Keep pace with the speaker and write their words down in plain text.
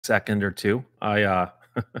second or two.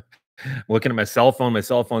 Looking at my cell phone. My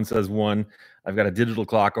cell phone says 1. I've got a digital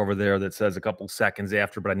clock over there that says a couple seconds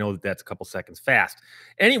after, but I know that that's a couple seconds fast.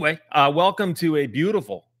 Anyway, welcome to a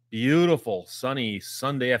beautiful, beautiful sunny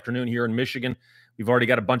Sunday afternoon here in Michigan. We've already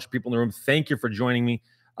got a bunch of people in the room. Thank you for joining me.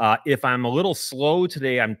 If I'm a little slow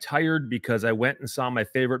today, I'm tired because I went and saw my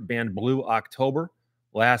favorite band, Blue October,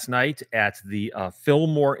 last night at the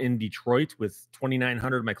Fillmore in Detroit with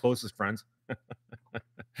 2,900 of my closest friends.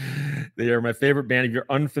 They are my favorite band. If you're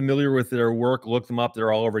unfamiliar with their work, look them up.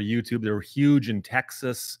 They're all over YouTube. They're huge in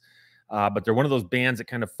Texas, but they're one of those bands that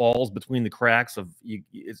kind of falls between the cracks of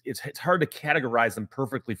it's hard to categorize them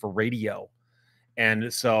perfectly for radio.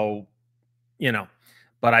 And so,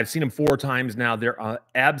 but I've seen them 4 times now. They're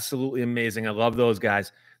absolutely amazing. I love those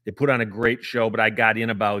guys. They put on a great show, but I got in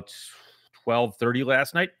about 12:30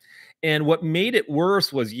 last night. And what made it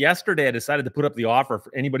worse was yesterday I decided to put up the offer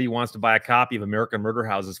for anybody who wants to buy a copy of American Murder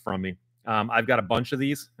Houses from me. I've got a bunch of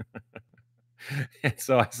these. And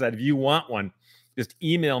so I said, if you want one, just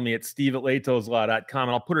email me at steve@lehtoslaw.com,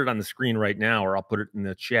 and I'll put it on the screen right now, or I'll put it in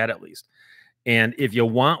the chat at least. And if you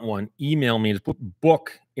want one, email me. Just put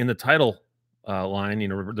book in the title line,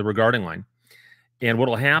 the regarding line. And what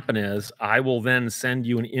will happen is I will then send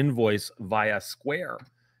you an invoice via Square.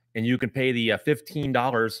 And you can pay the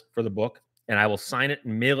 $15 for the book, and I will sign it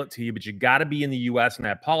and mail it to you. But you got to be in the U.S. And I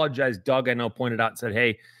apologize. Doug, I know, pointed out and said,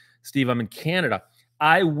 hey, Steve, I'm in Canada.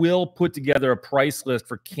 I will put together a price list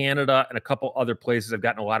for Canada and a couple other places I've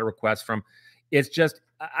gotten a lot of requests from. It's just,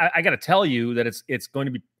 I got to tell you that it's going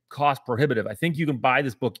to be cost prohibitive. I think you can buy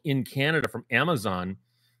this book in Canada from Amazon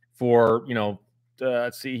for,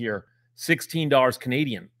 let's see here, $16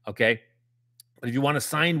 Canadian. Okay. But if you want to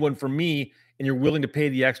sign one for me, and you're willing to pay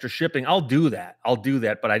the extra shipping, I'll do that.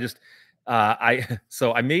 But I just,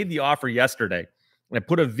 so I made the offer yesterday, and I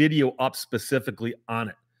put a video up specifically on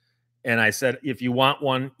it. And I said, if you want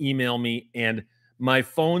one, email me. And my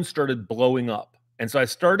phone started blowing up. And so I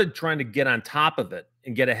started trying to get on top of it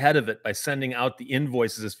and get ahead of it by sending out the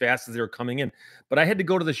invoices as fast as they were coming in. But I had to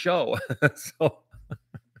go to the show. So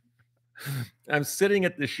I'm sitting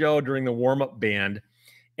at the show during the warm-up band,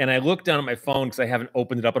 and I looked down at my phone because I haven't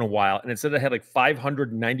opened it up in a while, and it said I had like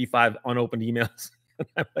 595 unopened emails.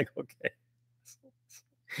 I'm like, okay,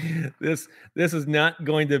 this is not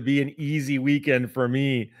going to be an easy weekend for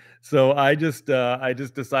me. So I just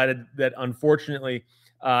decided that, unfortunately,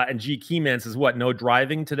 and G Keyman says, what, no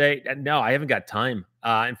driving today? No, I haven't got time.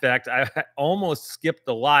 In fact, I almost skipped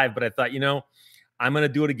the live, but I thought, I'm going to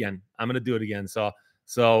do it again.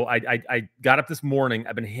 So I got up this morning.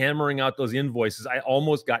 I've been hammering out those invoices. I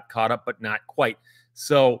almost got caught up, but not quite.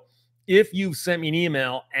 So if you've sent me an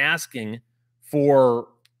email asking for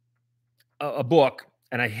a book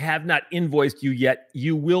and I have not invoiced you yet,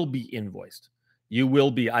 you will be invoiced. You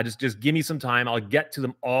will be. I just give me some time. I'll get to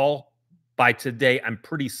them all by today. I'm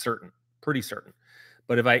pretty certain.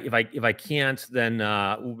 But if I can't, then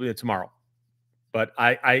tomorrow. But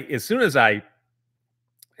as soon as I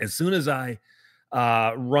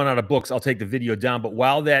run out of books, I'll take the video down. But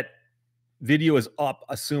while that video is up,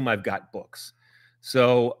 assume I've got books.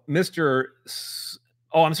 So Mrs.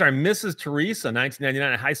 Teresa,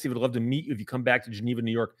 1999. Hi, Steve. Would love to meet you if you come back to Geneva,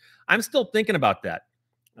 New York. I'm still thinking about that.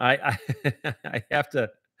 I have to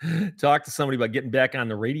talk to somebody about getting back on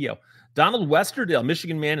the radio. Donald Westerdale,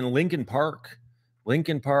 Michigan man in Lincoln Park.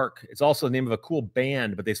 It's also the name of a cool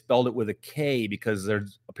band, but they spelled it with a K because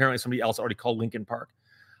there's apparently somebody else already called Lincoln Park.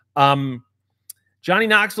 Johnny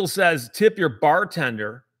Knoxville says, tip your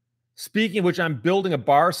bartender. Speaking of which, I'm building a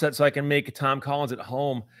bar set so I can make Tom Collins at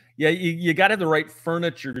home. Yeah, you got to have the right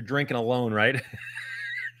furniture if you're drinking alone, right?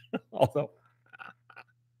 Although,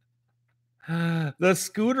 the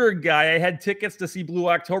scooter guy, I had tickets to see Blue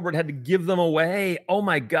October and had to give them away. Oh,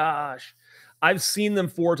 my gosh. I've seen them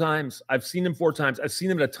 4 times. I've seen them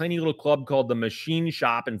at a tiny little club called the Machine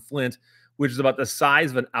Shop in Flint, which is about the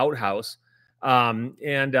size of an outhouse.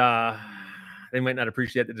 They might not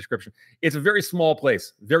appreciate the description. It's a very small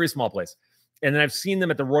place. And then I've seen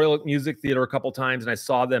them at the Royal Music Theater a couple times, and I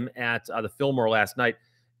saw them at the Fillmore last night,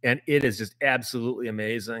 and it is just absolutely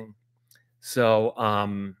amazing. So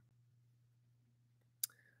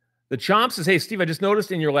the Chomp says, hey, Steve, I just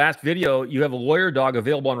noticed in your last video you have a lawyer dog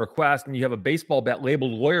available on request, and you have a baseball bat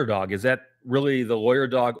labeled lawyer dog. Is that really the lawyer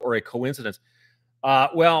dog or a coincidence?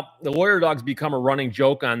 Well, the lawyer dog's become a running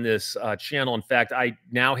joke on this channel. In fact, I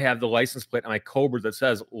now have the license plate on my Cobra that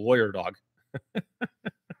says lawyer dog.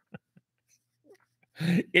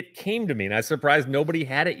 It came to me, and I was surprised nobody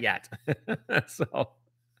had it yet.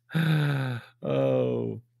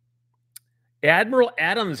 Oh. Admiral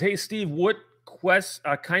Adams, hey, Steve, what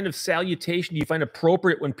kind of salutation do you find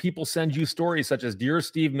appropriate when people send you stories such as Dear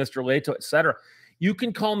Steve, Mr. Lehto, etc.? You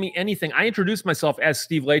can call me anything. I introduce myself as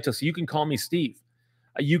Steve Lehto, so you can call me Steve.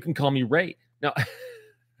 You can call me Ray. Now,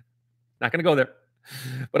 not going to go there.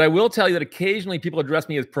 But I will tell you that occasionally people address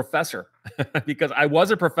me as professor because I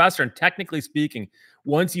was a professor. And technically speaking,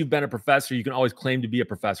 once you've been a professor, you can always claim to be a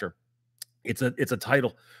professor. It's a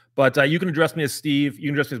title. But you can address me as Steve. You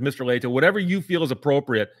can address me as Mr. Lehto, whatever you feel is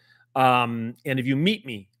appropriate. And if you meet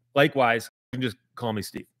me, likewise, you can just call me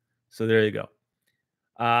Steve. So there you go.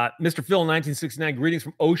 Mr. Phil, 1969, greetings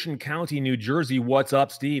from Ocean County, New Jersey. What's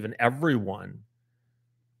up, Steve, and everyone?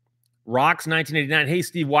 Rocks, 1989. Hey,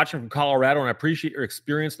 Steve, watching from Colorado, and I appreciate your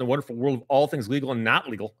experience in the wonderful world of all things legal and not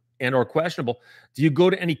legal and or questionable. Do you go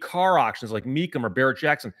to any car auctions like Mecum or Barrett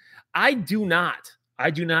Jackson? I do not.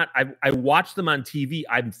 I watch them on TV.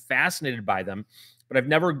 I'm fascinated by them, but I've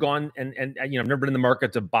never gone and I've never been in the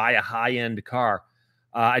market to buy a high-end car.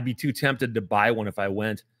 I'd be too tempted to buy one if I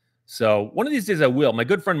went. So one of these days I will. My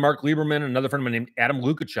good friend Mark Lieberman and another friend of mine named Adam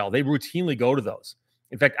Lukachel, they routinely go to those.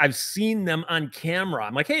 In fact, I've seen them on camera.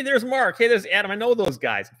 I'm like, hey, there's Mark. Hey, there's Adam. I know those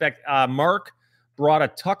guys. In fact, Mark brought a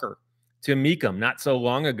Tucker to Mecum not so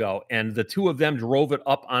long ago, and the two of them drove it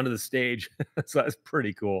up onto the stage. So that's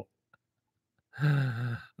pretty cool.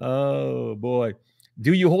 Oh, boy.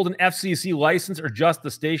 Do you hold an FCC license or just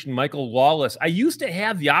the station? Michael Lawless. I used to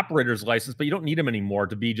have the operator's license, but you don't need them anymore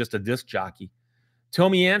to be just a disc jockey.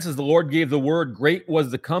 Tommy Ann says, the Lord gave the word. Great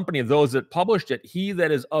was the company of those that published it. He that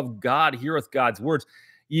is of God heareth God's words.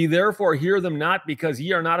 Ye therefore hear them not, because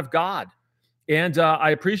ye are not of God. And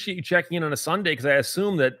I appreciate you checking in on a Sunday, because I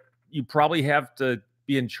assume that you probably have to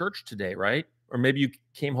be in church today, right? Or maybe you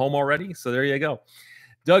came home already. So there you go.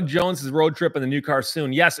 Doug Jones is road trip in the new car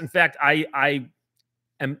soon. Yes, in fact, I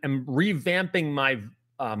am revamping my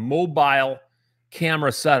mobile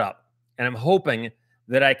camera setup, and I'm hoping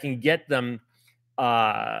that I can get them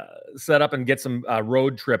set up and get some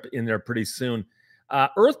road trip in there pretty soon.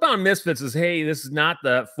 Earthbound Misfits says, hey, this is not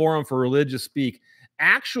the forum for religious speak.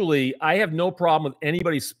 Actually, I have no problem with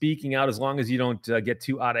anybody speaking out as long as you don't get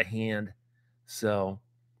too out of hand. So,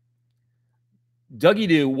 Dougie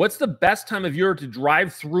Doo, what's the best time of year to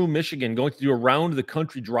drive through Michigan? Going to do a round the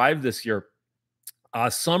country drive this year?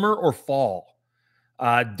 Summer or fall?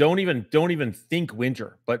 Don't even think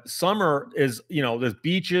winter, but summer is, there's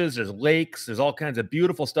beaches, there's lakes, there's all kinds of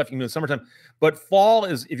beautiful stuff you can do in the summertime. But fall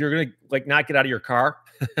is, if you're going to not get out of your car,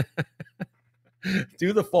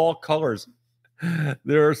 do the fall colors.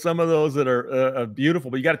 There are some of those that are beautiful,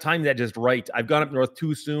 but you got to time that just right. I've gone up north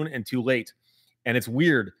too soon and too late. And it's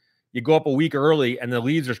weird. You go up a week early and the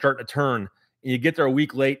leaves are starting to turn, and you get there a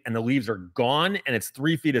week late and the leaves are gone and it's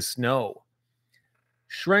 3 feet of snow.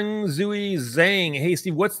 Shreng Zui Zhang. Hey,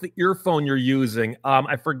 Steve, what's the earphone you're using?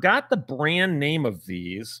 I forgot the brand name of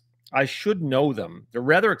these. I should know them. They're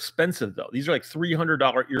rather expensive, though. These are like $300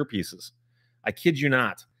 earpieces. I kid you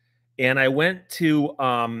not. And I went to,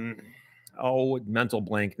 mental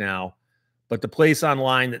blank now, but the place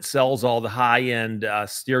online that sells all the high-end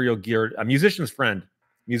stereo gear, Musician's Friend,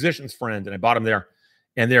 and I bought them there,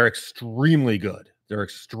 and they're extremely good. They're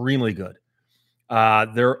extremely good.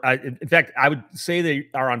 In fact, I would say they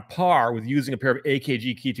are on par with using a pair of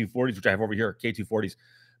AKG K240s, which I have over here, K240s,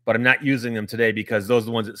 but I'm not using them today because those are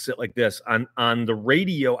the ones that sit like this. On the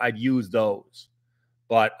radio, I'd use those.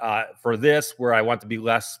 But for this, where I want to be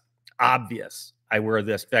less obvious, I wear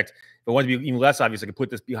this. In fact, if I want to be even less obvious, I could put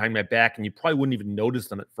this behind my back, and you probably wouldn't even notice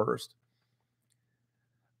them at first.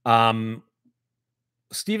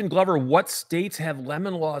 Stephen Glover, what states have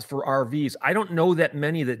lemon laws for RVs? I don't know that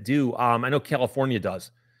many that do. I know California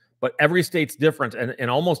does, but every state's different,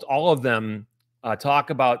 and almost all of them talk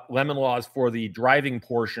about lemon laws for the driving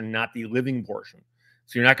portion, not the living portion.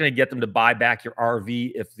 So you're not going to get them to buy back your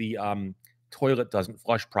RV if the toilet doesn't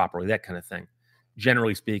flush properly, that kind of thing,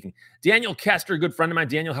 generally speaking. Daniel Kester, a good friend of mine.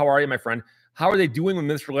 Daniel, how are you, my friend? How are they doing with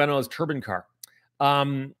Mr. Leno's turbine car?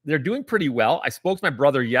 They're doing pretty well. I spoke to my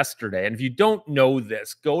brother yesterday, and if you don't know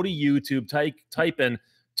this, go to YouTube, type in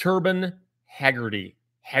Turbine Haggerty,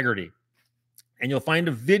 and you'll find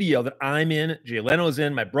a video that I'm in, Jay Leno's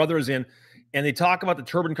in, my brother is in, and they talk about the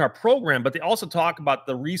turbine car program, but they also talk about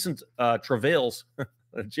the recent travails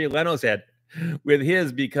that Jay Leno's had with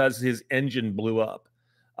his, because his engine blew up.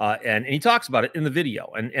 And he talks about it in the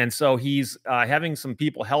video. And so he's having some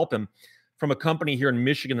people help him from a company here in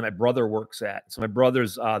Michigan that my brother works at. So my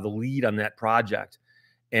brother's the lead on that project.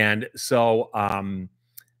 And so I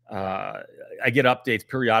get updates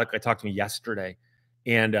periodically. I talked to him yesterday.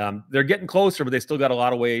 And they're getting closer, but they still got a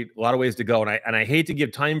lot of ways to go. And I hate to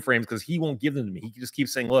give time frames because he won't give them to me. He just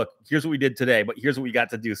keeps saying, "Look, here's what we did today, but here's what we got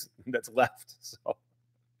to do that's left." So,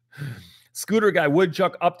 Scooter Guy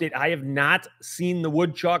Woodchuck update. I have not seen the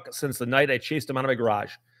woodchuck since the night I chased him out of my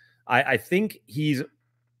garage. I think he's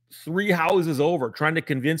 3 houses over trying to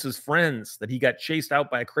convince his friends that he got chased out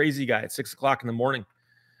by a crazy guy at 6 o'clock in the morning.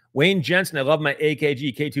 Wayne Jensen, I love my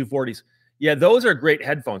AKG K240s. Yeah, those are great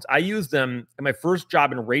headphones. I used them in my first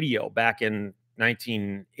job in radio back in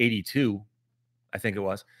 1982, I think it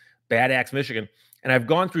was, Bad Axe, Michigan. And I've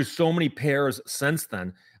gone through so many pairs since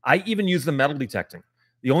then. I even use the metal detecting.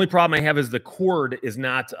 The only problem I have is the cord is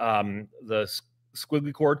not the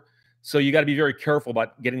squiggly cord. So you got to be very careful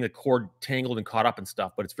about getting the cord tangled and caught up and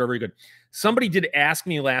stuff, but it's very, very good. Somebody did ask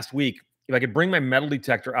me last week if I could bring my metal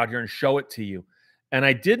detector out here and show it to you. And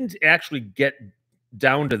I didn't actually get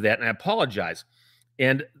down to that, and I apologize.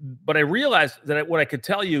 But I realized that what I could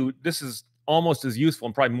tell you, this is almost as useful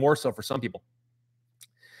and probably more so for some people.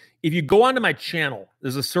 If you go onto my channel,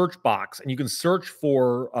 there's a search box, and you can search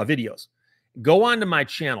for videos. Go onto my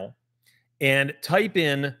channel and type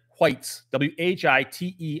in Whites,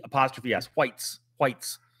 WHITE',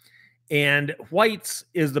 Whites. And Whites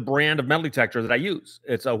is the brand of metal detector that I use.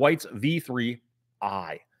 It's a Whites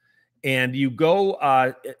V3i. And you go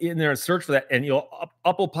in there and search for that, and you'll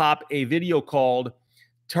up will pop a video called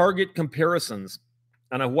Target Comparisons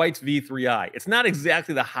on a Whites V3i. It's not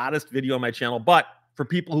exactly the hottest video on my channel, but for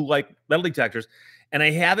people who like metal detectors, and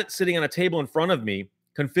I have it sitting on a table in front of me,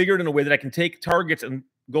 configured in a way that I can take targets and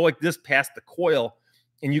go like this past the coil,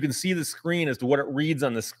 and you can see the screen as to what it reads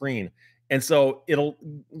on the screen. And so it'll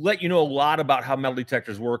let you know a lot about how metal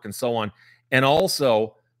detectors work and so on, and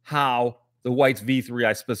also how the Whites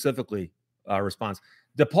V3i specifically responds.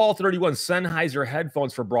 DePaul 31 Sennheiser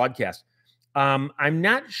headphones for broadcast. I'm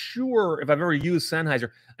not sure if I've ever used Sennheiser.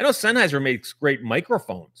 I know Sennheiser makes great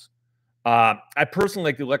microphones. I personally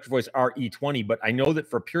like the Electro Voice RE20, but I know that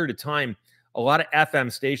for a period of time, a lot of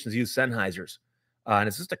FM stations use Sennheisers. And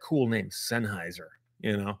it's just a cool name, Sennheiser,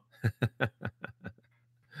 you know.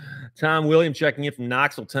 Tom William checking in from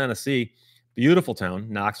Knoxville, Tennessee. Beautiful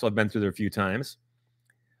town. Knoxville, I've been through there a few times.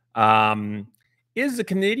 Is the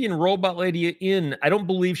Canadian robot lady in? I don't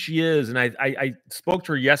believe she is. And I spoke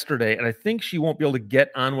to her yesterday, and I think she won't be able to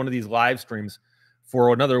get on one of these live streams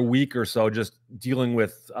for another week or so, just dealing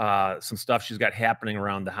with some stuff she's got happening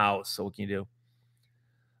around the house. So what can you do?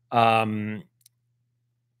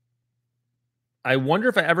 I wonder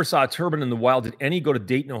if I ever saw a turbine in the wild. Did any go to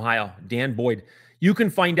Dayton, Ohio? Dan Boyd. You can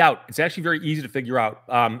find out. It's actually very easy to figure out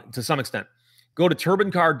to some extent. Go to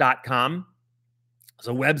turbinecar.com. It's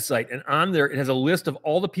a website, and on there, it has a list of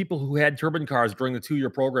all the people who had turbine cars during the 2-year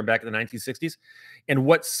program back in the 1960s and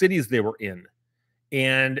what cities they were in.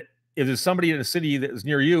 And if there's somebody in a city that is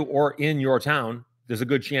near you or in your town, there's a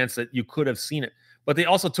good chance that you could have seen it. But they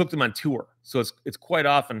also took them on tour. So it's quite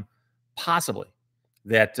often, possibly,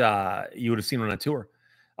 that you would have seen one on tour.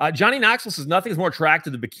 Johnny Knoxville says, nothing is more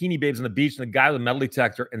attractive to bikini babes on the beach than a guy with a metal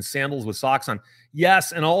detector and sandals with socks on.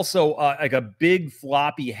 Yes, and also like a big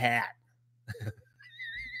floppy hat.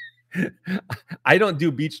 I don't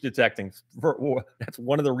do beach detecting. That's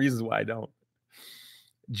one of the reasons why I don't.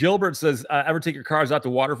 Gilbert says, ever take your cars out to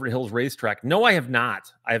Waterford Hills Racetrack? No, I have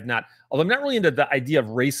not. I have not. Although I'm not really into the idea of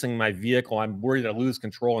racing my vehicle. I'm worried I lose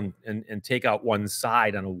control and take out one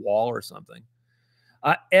side on a wall or something.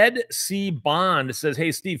 Ed C. Bond says,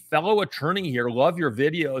 hey, Steve, fellow attorney here. Love your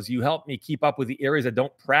videos. You help me keep up with the areas I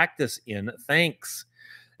don't practice in. Thanks.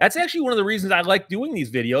 That's actually one of the reasons I like doing these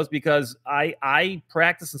videos, because I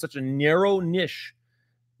practice in such a narrow niche.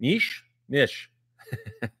 Niche?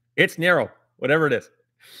 It's narrow, whatever it is.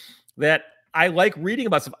 That I like reading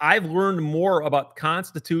about stuff. I've learned more about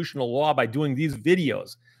constitutional law by doing these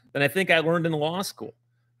videos than I think I learned in law school.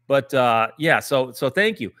 But yeah, so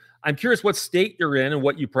thank you. I'm curious what state you're in and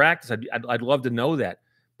what you practice. I'd love to know that.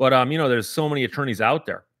 But you know, there's so many attorneys out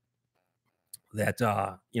there that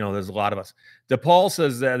you know, there's a lot of us. DePaul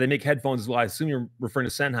says they make headphones as well. I assume you're referring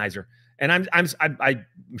to Sennheiser, and I'm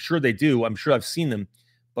sure they do. I'm sure I've seen them,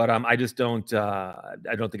 but I just don't. I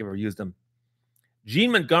don't think I've ever used them.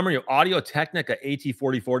 Gene Montgomery, Audio Technica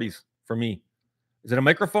AT4040s for me. Is it a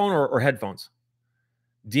microphone or headphones?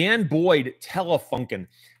 Dan Boyd, Telefunken.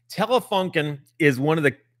 Telefunken is one of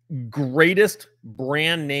the greatest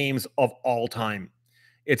brand names of all time.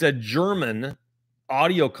 It's a German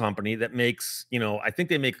audio company that makes, you know, I think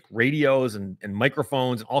they make radios and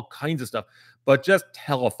microphones and all kinds of stuff, but just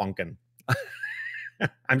Telefunken.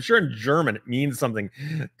 I'm sure in German it means something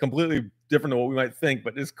completely different than what we might think,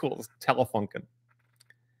 but it's cool. It's Telefunken.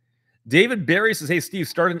 David Barry says, hey, Steve,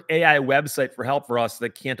 start an AI website for help for us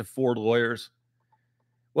that can't afford lawyers.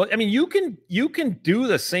 Well, I mean, you can do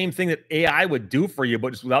the same thing that AI would do for you,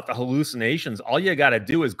 but just without the hallucinations. All you got to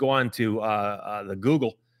do is go on to the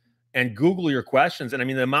Google and Google your questions. And I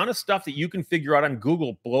mean, the amount of stuff that you can figure out on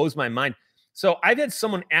Google blows my mind. So I've had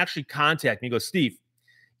someone actually contact me, go, Steve,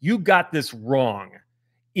 you got this wrong.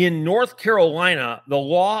 In North Carolina, the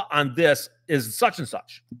law on this is such and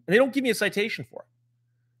such. And they don't give me a citation for it.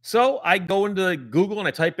 So I go into Google and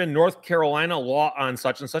I type in North Carolina law on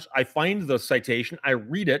such and such. I find the citation, I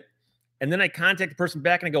read it, and then I contact the person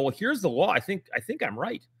back and I go, well, here's the law. I think I'm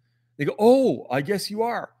right. They go, oh, I guess you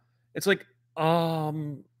are. It's like,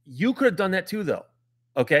 you could have done that too, though.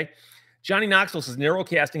 Okay. Johnny Knoxville says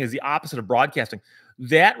narrowcasting is the opposite of broadcasting.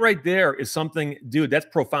 That right there is something, dude, that's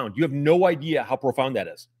profound. You have no idea how profound that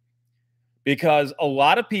is. Because a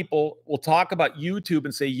lot of people will talk about YouTube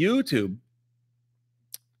and say YouTube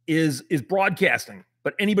is broadcasting,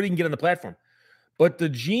 but anybody can get on the platform. But the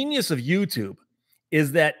genius of YouTube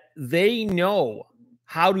is that they know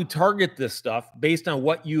how to target this stuff based on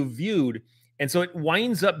what you viewed. And so it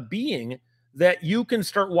winds up being that you can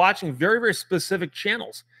start watching very, very specific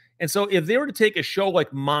channels. And so if they were to take a show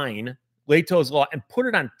like mine, Lehto's Law, and put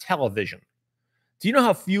it on television, do you know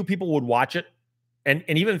how few people would watch it? And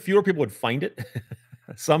even fewer people would find it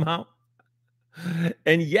somehow.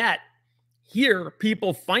 And yet, here,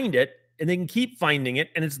 people find it, and they can keep finding it,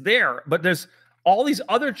 and it's there. But there's all these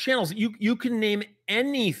other channels. You can name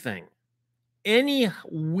anything, any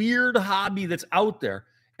weird hobby that's out there,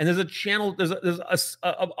 and there's a channel, there's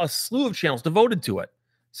a slew of channels devoted to it.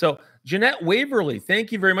 So, Jeanette Waverly,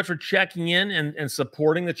 thank you very much for checking in and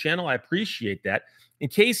supporting the channel. I appreciate that. In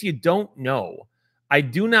case you don't know, I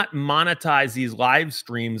do not monetize these live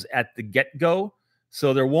streams at the get-go,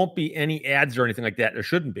 so there won't be any ads or anything like that. There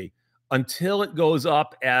shouldn't be, until it goes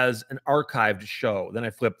up as an archived show. Then I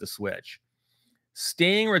flip the switch.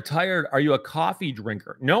 Staying retired, are you a coffee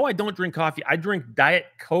drinker? No, I don't drink coffee. I drink Diet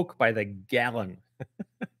Coke by the gallon.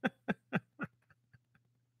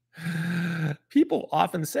 People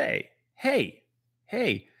often say, hey,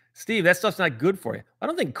 Steve, that stuff's not good for you. I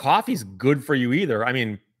don't think coffee's good for you either. I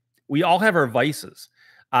mean, we all have our vices.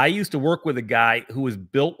 I used to work with a guy who was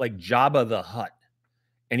built like Jabba the Hutt.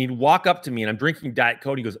 And he'd walk up to me, and I'm drinking Diet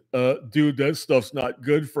Coke. He goes, dude, that stuff's not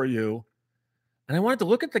good for you. And I wanted to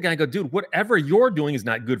look at the guy and go, dude, whatever you're doing is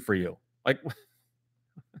not good for you. Like,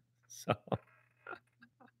 so.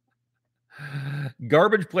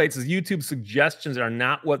 Garbage Plate says YouTube suggestions are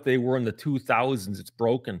not what they were in the 2000s. It's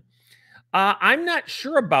broken. I'm not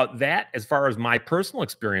sure about that as far as my personal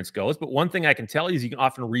experience goes, but one thing I can tell you is you can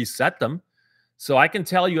often reset them. So I can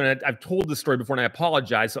tell you, and I've told this story before, and I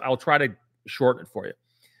apologize, so I'll try to shorten it for you.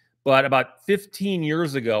 But about 15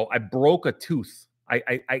 years ago, I broke a tooth.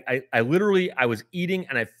 I literally, I was eating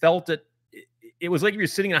and I felt it. It was like if you're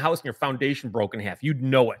sitting in a house and your foundation broke in half. You'd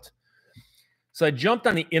know it. So I jumped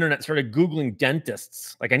on the internet, started Googling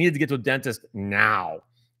dentists. Like I needed to get to a dentist now.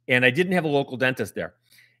 And I didn't have a local dentist there.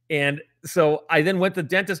 And so I then went to the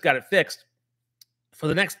dentist, got it fixed. For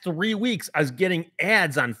the next 3 weeks, I was getting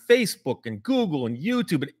ads on Facebook and Google and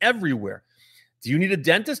YouTube and everywhere. Do you need a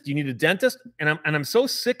dentist? Do you need a dentist? And I'm so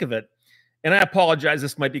sick of it. And I apologize.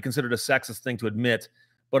 This might be considered a sexist thing to admit,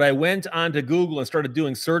 but I went onto Google and started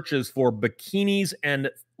doing searches for bikinis and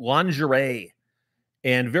lingerie.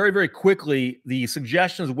 And very, very quickly, the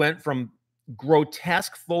suggestions went from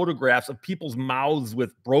grotesque photographs of people's mouths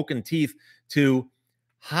with broken teeth to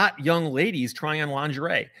hot young ladies trying on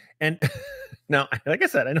lingerie. And now, like I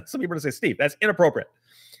said, I know some people are going to say, Steve, that's inappropriate.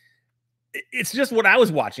 It's just what I was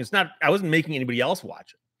watching. It's not, I wasn't making anybody else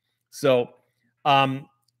watch it. So,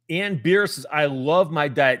 Ann Beer says, I love my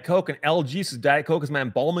Diet Coke. And LG says, Diet Coke is my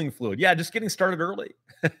embalming fluid. Yeah, just getting started early.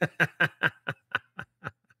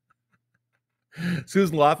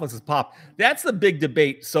 Susan Laughlin says, pop. That's the big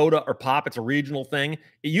debate, soda or pop. It's a regional thing.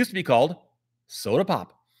 It used to be called soda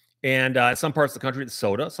pop. And some parts of the country, it's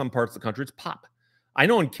soda. Some parts of the country, it's pop. I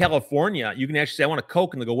know in California, you can actually say, I want a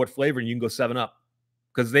Coke, and they'll go, what flavor? And you can go 7-Up.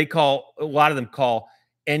 Because they call, a lot of them call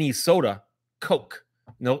any soda Coke.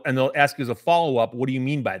 And they'll ask you as a follow-up, what do you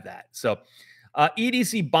mean by that? So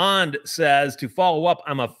EDC Bond says, to follow up,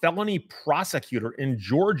 I'm a felony prosecutor in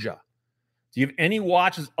Georgia. Do you have any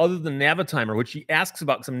watches other than Navitimer, which he asks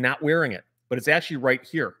about because I'm not wearing it, but it's actually right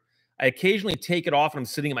here. I occasionally take it off and I'm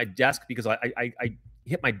sitting at my desk because I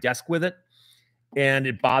hit my desk with it and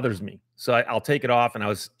it bothers me. So I'll take it off, and I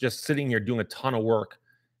was just sitting here doing a ton of work.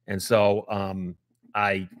 And so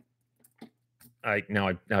I've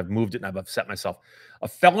moved it and I've upset myself. A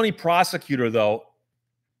felony prosecutor, though,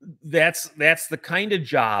 that's the kind of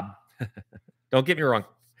job. Don't get me wrong.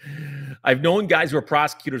 I've known guys who are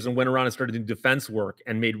prosecutors and went around and started doing defense work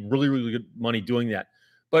and made really, really good money doing that.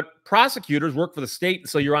 But prosecutors work for the state,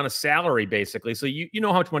 so you're on a salary basically. So you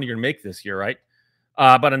know how much money you're going to make this year, right?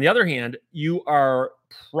 But on the other hand, you are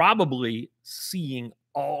probably seeing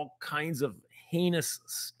all kinds of heinous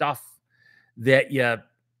stuff that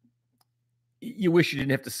you wish you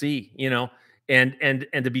didn't have to see, and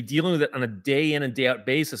to be dealing with it on a day in and day out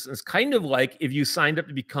basis. It's kind of like if you signed up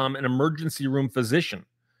to become an emergency room physician.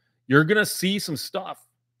 You're going to see some stuff.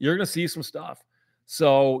 You're going to see some stuff.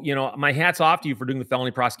 So, my hat's off to you for doing the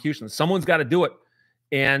felony prosecution. Someone's got to do it.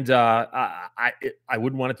 And I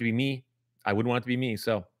wouldn't want it to be me. I wouldn't want it to be me.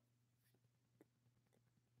 So,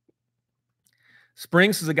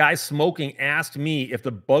 Spring says a guy smoking asked me if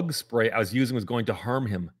the bug spray I was using was going to harm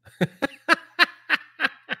him.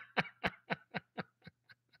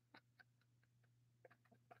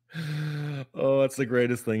 Oh, that's the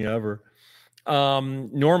greatest thing ever.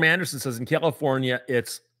 Norm Anderson says in California,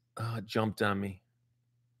 it's it jumped on me.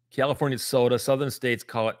 California soda. Southern states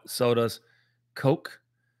call it sodas. Coke.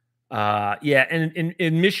 Yeah, and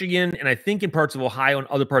in Michigan, and I think in parts of Ohio and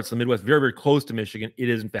other parts of the Midwest, very, very close to Michigan, it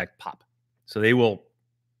is in fact pop. So they will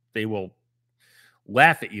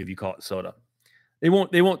laugh at you if you call it soda. They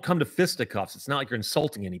won't come to fisticuffs. It's not like you're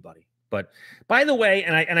insulting anybody. But by the way,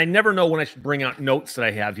 and I never know when I should bring out notes that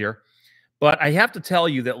I have here, but I have to tell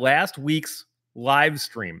you that last week's live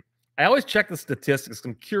stream, I always check the statistics.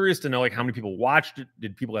 I'm curious to know like how many people watched it.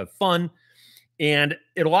 Did people have fun? And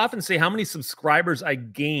it'll often say how many subscribers I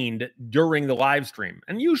gained during the live stream.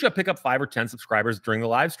 And usually I pick up 5 or 10 subscribers during the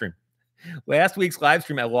live stream. Last week's live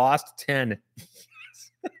stream, I lost 10.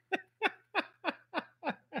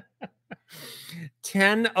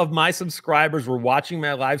 10 of my subscribers were watching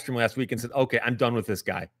my live stream last week and said, okay, I'm done with this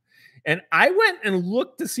guy. And I went and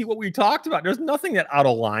looked to see what we talked about. There's nothing that out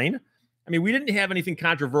of line. I mean, we didn't have anything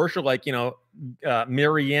controversial like,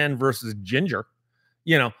 Marianne versus Ginger.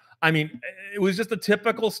 I mean, it was just the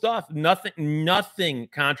typical stuff. Nothing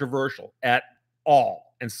controversial at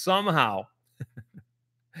all. And somehow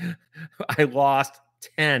I lost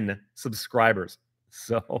 10 subscribers.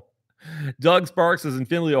 So Doug Sparks says in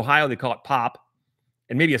Findlay, Ohio, they call it pop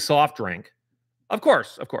and maybe a soft drink. Of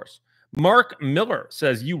course. Mark Miller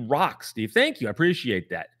says, you rock, Steve. Thank you. I appreciate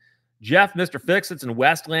that. Jeff, Mr. Fix-It's in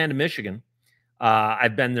Westland, Michigan.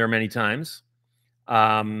 I've been there many times.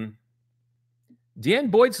 Dan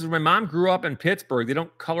Boyd says, my mom grew up in Pittsburgh. They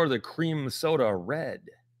don't color the cream soda red.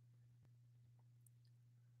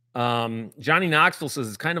 Johnny Knoxville says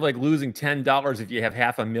it's kind of like losing $10 if you have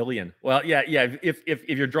 $500,000. Well, yeah. If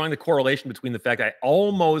you're drawing the correlation between the fact I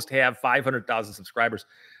almost have 500,000 subscribers,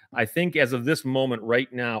 I think as of this moment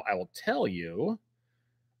right now, I will tell you,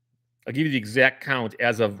 I'll give you the exact count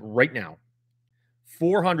as of right now.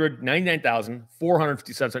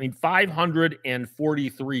 499,457. So I need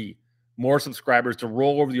 543 more subscribers to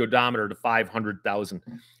roll over the odometer to 500,000.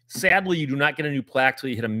 Sadly, you do not get a new plaque till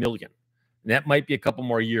you hit 1 million. And that might be a couple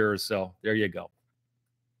more years. So there you go.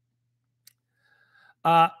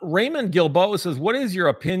 Raymond Gilboa says, what is your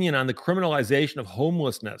opinion on the criminalization of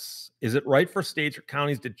homelessness? Is it right for states or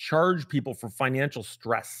counties to charge people for financial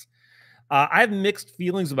stress? I have mixed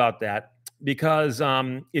feelings about that because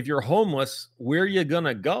if you're homeless, where are you going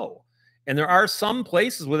to go? And there are some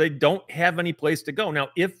places where they don't have any place to go. Now,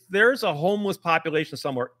 if there's a homeless population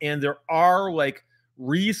somewhere and there are like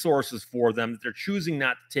resources for them that they're choosing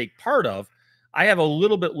not to take part of, I have a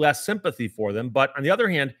little bit less sympathy for them. But on the other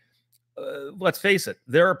hand, let's face it,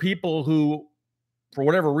 there are people who, for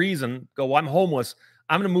whatever reason, go, well, I'm homeless.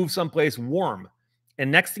 I'm going to move someplace warm.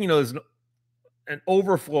 And next thing you know, there's an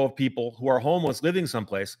overflow of people who are homeless living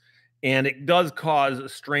someplace. And it does cause a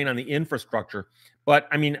strain on the infrastructure. But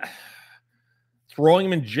I mean, throwing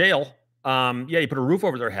them in jail, you put a roof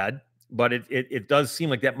over their head. But it does seem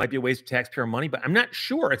like that might be a waste of taxpayer money. But I'm not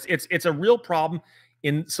sure. It's a real problem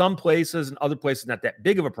in some places, and other places not that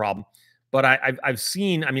big of a problem. But I've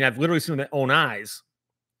seen, I mean, I've literally seen with my own eyes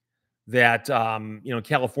that, in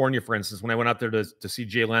California, for instance, when I went out there to see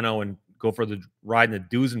Jay Leno and go for the ride in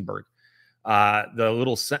the Duesenberg, the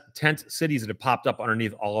little tent cities that have popped up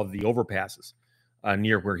underneath all of the overpasses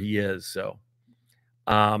near where he is. So,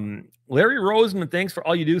 Larry Roseman, thanks for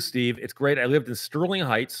all you do, Steve. It's great. I lived in Sterling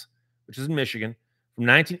Heights, which is in Michigan, from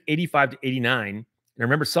 1985 to 89. And I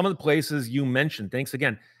remember some of the places you mentioned. Thanks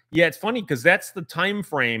again. Yeah, it's funny because that's the time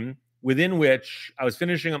frame within which I was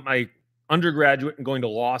finishing up my undergraduate and going to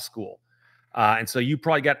law school. And so you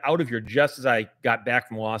probably got out of here just as I got back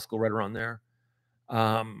from law school, right around there.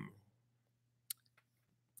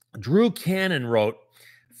 Drew Cannon wrote,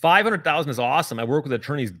 500,000 is awesome. I work with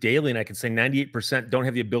attorneys daily, and I can say 98% don't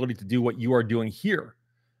have the ability to do what you are doing here.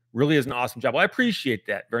 Really is an awesome job. Well, I appreciate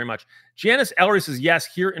that very much. Janice Ellery says, yes,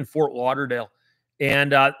 here in Fort Lauderdale.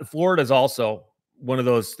 And Florida is also one of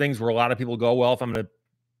those things where a lot of people go, well, if I'm going to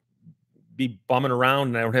be bumming around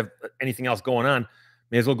and I don't have anything else going on,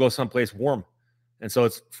 may as well go someplace warm. And so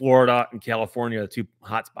it's Florida and California, the two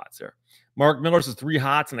hot spots there. Mark Miller says 3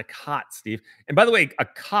 hots and a cot, Steve. And by the way, a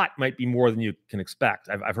cot might be more than you can expect.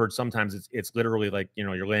 I've heard sometimes it's literally like,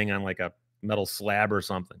 you're laying on like a metal slab or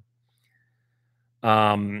something.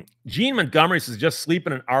 Gene Montgomery says, just sleep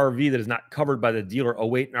in an RV that is not covered by the dealer. Oh,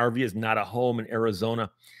 wait, an RV is not a home in Arizona.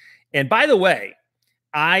 And by the way,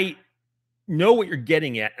 I know what you're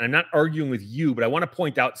getting at, and I'm not arguing with you, but I want to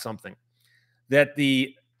point out something. That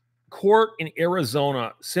the court in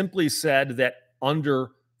Arizona simply said that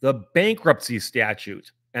under the bankruptcy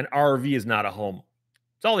statute, an RV is not a home.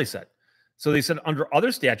 That's all they said. So they said under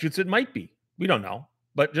other statutes, it might be. We don't know.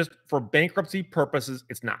 But just for bankruptcy purposes,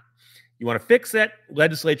 it's not. You want to fix that?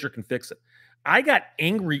 Legislature can fix it. I got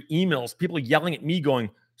angry emails, people yelling at me going,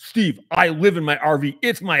 Steve, I live in my RV.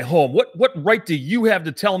 It's my home. What right do you have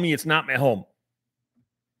to tell me it's not my home?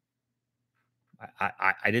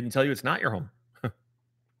 I didn't tell you it's not your home.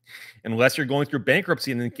 Unless you're going through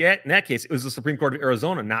bankruptcy. And in that case, it was the Supreme Court of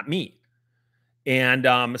Arizona, not me. And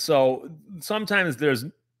so sometimes there's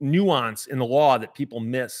nuance in the law that people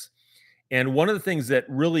miss. And one of the things that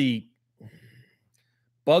really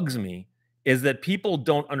bugs me is that people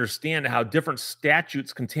don't understand how different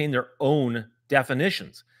statutes contain their own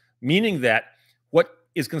definitions, meaning that what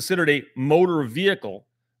is considered a motor vehicle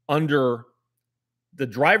under the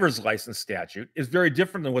driver's license statute is very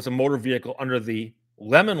different than what's a motor vehicle under the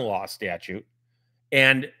Lemon Law statute.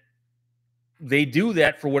 And they do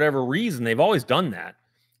that for whatever reason. They've always done that.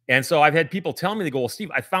 And so I've had people tell me, they go, well, Steve,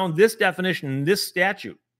 I found this definition in this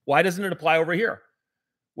statute. Why doesn't it apply over here?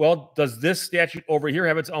 Well, does this statute over here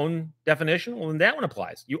have its own definition? Well, then that one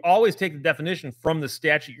applies. You always take the definition from the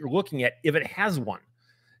statute you're looking at if it has one.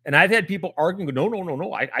 And I've had people arguing,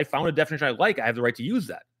 no. I found a definition I like. I have the right to use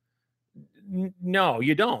that. No,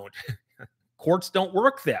 you don't. Courts don't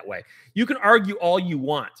work that way. You can argue all you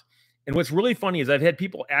want. And what's really funny is I've had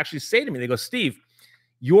people actually say to me, they go, Steve,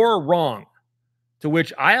 you're wrong. To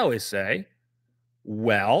which I always say,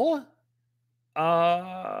 well,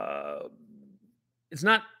 it's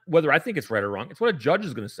not whether I think it's right or wrong. It's what a judge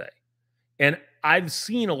is going to say. And I've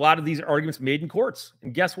seen a lot of these arguments made in courts.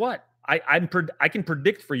 And guess what? I can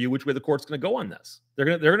predict for you which way the court's going to go on this. They're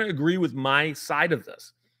going to agree with my side of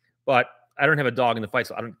this. But I don't have a dog in the fight,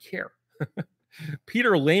 so I don't care.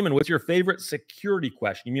 Peter Lehman, what's your favorite security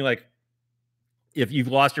question? You mean like if you've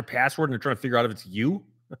lost your password and they're trying to figure out if it's you?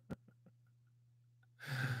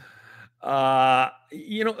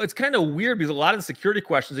 It's kind of weird because a lot of the security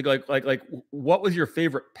questions, they go like, what was your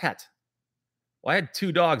favorite pet? Well, I had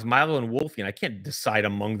 2 dogs, Milo and Wolfie, and I can't decide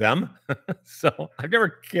among them. So I've never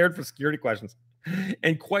cared for security questions.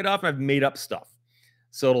 And quite often I've made up stuff.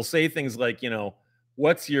 So it'll say things like,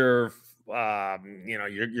 what's your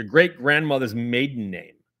great grandmother's maiden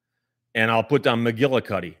name? And I'll put down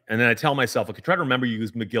McGillicuddy. And then I tell myself, okay, try to remember you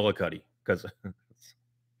use McGillicuddy because it's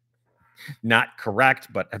not correct,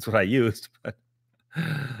 but that's what I used.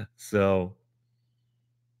 So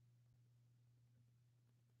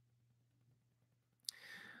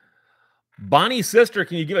Bonnie's sister,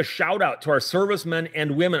 can you give a shout out to our servicemen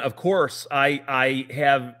and women? Of course, I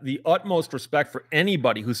have the utmost respect for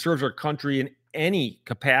anybody who serves our country in any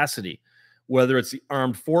capacity, whether it's the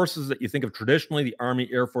armed forces that you think of traditionally, the Army,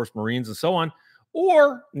 Air Force, Marines, and so on,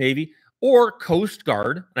 or Navy, or Coast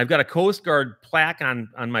Guard. And I've got a Coast Guard plaque on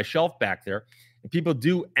my shelf back there. And people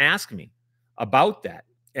do ask me about that.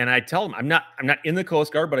 And I tell them, I'm not in the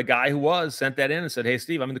Coast Guard, but a guy who was sent that in and said, hey,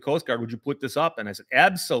 Steve, I'm in the Coast Guard. Would you put this up? And I said,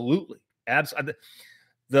 absolutely. Absolutely.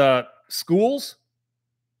 The schools,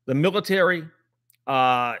 the military,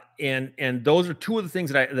 and those are 2 of the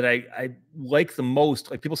things that I like the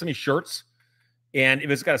most. Like people send me shirts, and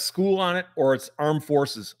if it's got a school on it or it's armed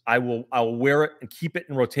forces, I'll wear it and keep it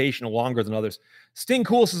in rotation longer than others. Sting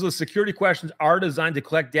Cool says the security questions are designed to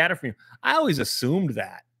collect data from you. I always assumed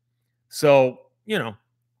that. So,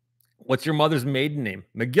 what's your mother's maiden name?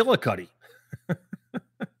 McGillicuddy.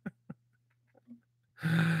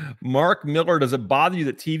 Mark Miller, does it bother you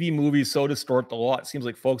that TV movies so distort the law? It seems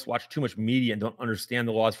like folks watch too much media and don't understand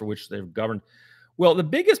the laws for which they're governed. Well, the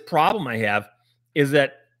biggest problem I have is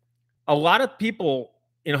that a lot of people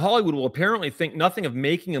in Hollywood will apparently think nothing of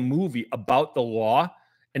making a movie about the law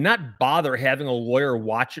and not bother having a lawyer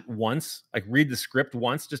watch it once, like read the script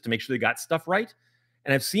once just to make sure they got stuff right.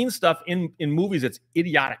 And I've seen stuff in movies that's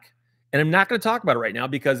idiotic. And I'm not going to talk about it right now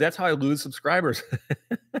because that's how I lose subscribers.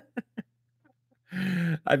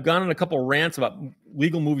 I've gone on a couple rants about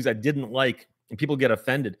legal movies I didn't like, and people get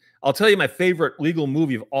offended. I'll tell you, my favorite legal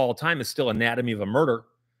movie of all time is still Anatomy of a Murder.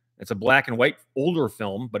 It's a black and white older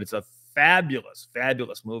film, but it's a fabulous,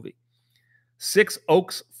 fabulous movie. Six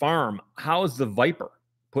Oaks Farm. How is the Viper?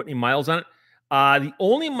 Put any miles on it? The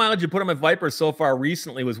only mileage you put on my Viper so far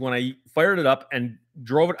recently was when I fired it up and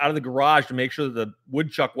drove it out of the garage to make sure that the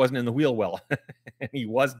woodchuck wasn't in the wheel well. And he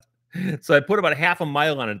wasn't. So I put about a half a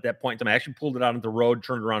mile on it at that point in time. I actually pulled it out on the road,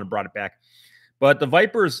 turned around, and brought it back. But the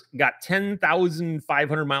Viper's got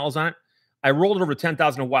 10,500 miles on it. I rolled it over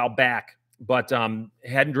 10,000 a while back, but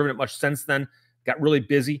hadn't driven it much since then. Got really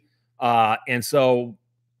busy. And so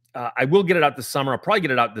I will get it out this summer. I'll probably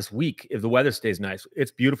get it out this week if the weather stays nice.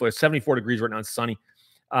 It's beautiful. It's 74 degrees right now. It's sunny.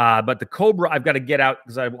 But the Cobra, I've got to get out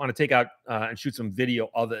because I want to take out and shoot some video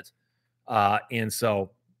of it. And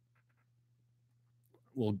so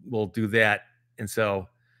we'll do that. And so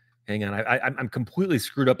hang on. I'm completely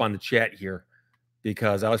screwed up on the chat here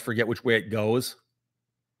because I always forget which way it goes.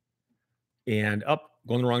 And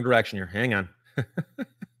going the wrong direction here. Hang on.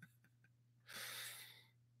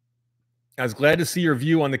 I was glad to see your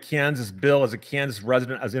view on the Kansas bill. As a Kansas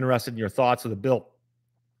resident, I was interested in your thoughts of the bill.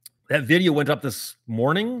 That video went up this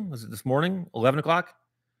morning. Was it this morning? 11 o'clock?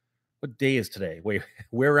 What day is today? Wait,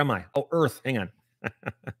 where am I? Oh, Earth. Hang on.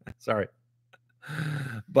 Sorry.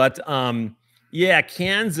 But yeah,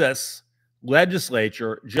 Kansas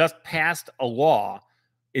legislature just passed a law.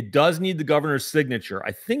 It does need the governor's signature.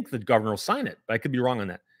 I think the governor will sign it, but I could be wrong on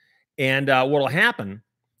that. And what will happen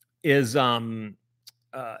is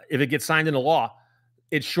if it gets signed into law,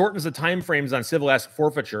 it shortens the time frames on civil asset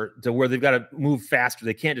forfeiture to where they've got to move faster.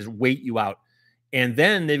 They can't just wait you out. And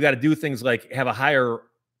then they've got to do things like have a higher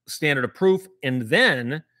standard of proof. And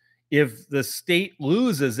then if the state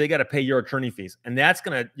loses, they got to pay your attorney fees. And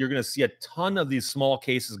you're going to see a ton of these small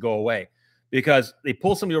cases go away because they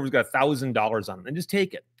pull somebody over who's got $1,000 on them and just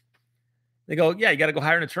take it. They go, yeah, you got to go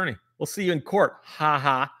hire an attorney. We'll see you in court. Ha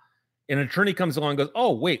ha. And an attorney comes along and goes,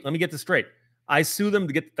 oh, wait, let me get this straight. I sue them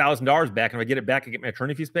to get the $1,000 back. And if I get it back, I get my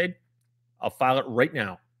attorney fees paid. I'll file it right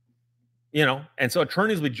now. And so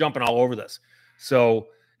attorneys will be jumping all over this. So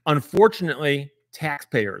unfortunately,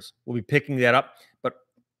 taxpayers will be picking that up. But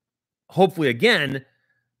hopefully, again,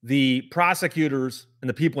 the prosecutors and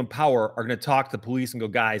the people in power are going to talk to the police and go,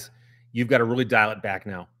 guys, you've got to really dial it back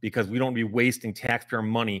now because we don't be wasting taxpayer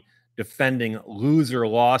money defending loser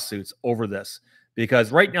lawsuits over this.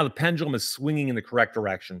 Because right now, the pendulum is swinging in the correct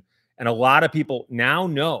direction. And a lot of people now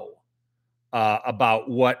know about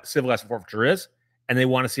what civil asset forfeiture is, and they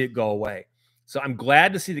want to see it go away. So I'm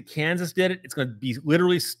glad to see that Kansas did it. It's going to be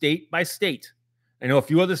literally state by state. I know a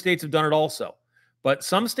few other states have done it also, but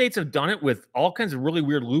some states have done it with all kinds of really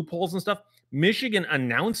weird loopholes and stuff. Michigan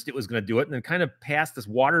announced it was going to do it and then kind of passed this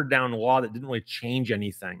watered down law that didn't really change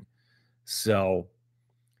anything. So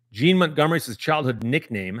Gene Montgomery says childhood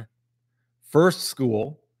nickname, first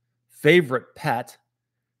school, favorite pet,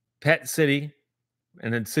 pet city,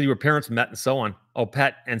 and then city where parents met and so on. Oh,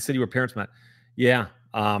 pet and city where parents met. Yeah.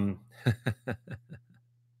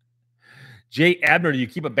 Jay Abner, do you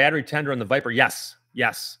keep a battery tender on the Viper? Yes.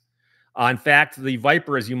 Yes. In fact, the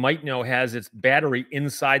Viper, as you might know, has its battery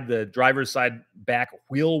inside the driver's side back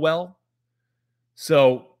wheel well.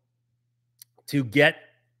 So to get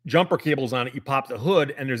jumper cables on it, you pop the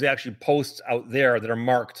hood, and there's actually posts out there that are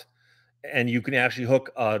marked, and you can actually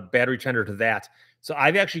hook a battery tender to that. So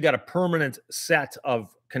I've actually got a permanent set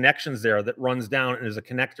of connections there that runs down and there's a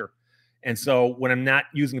connector. And so when I'm not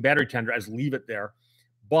using a battery tender, I just leave it there.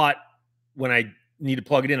 But when I need to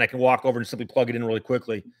plug it in, I can walk over and simply plug it in really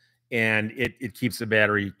quickly, and it keeps the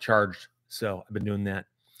battery charged. So I've been doing that.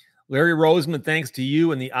 Larry Roseman, thanks to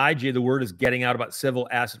you and the IJ, the word is getting out about civil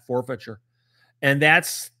asset forfeiture. And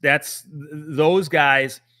that's those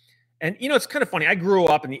guys. And, it's kind of funny. I grew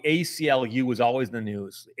up and the ACLU was always in the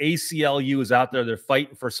news. The ACLU is out there. They're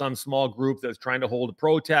fighting for some small group that was trying to hold a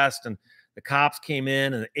protest, and the cops came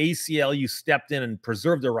in and the ACLU stepped in and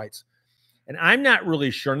preserved their rights. And I'm not really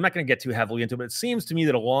sure. I'm not going to get too heavily into it, but it seems to me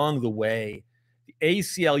that along the way, the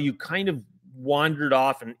ACLU kind of wandered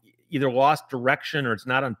off and either lost direction or it's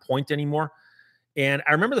not on point anymore. And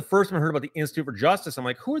I remember the first time I heard about the Institute for Justice, I'm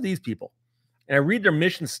like, who are these people? And I read their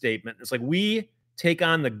mission statement. It's like, we take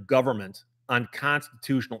on the government on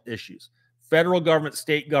constitutional issues. Federal government,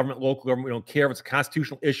 state government, local government, we don't care if it's a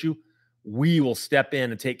constitutional issue. We will step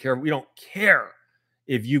in and take care of it. We don't care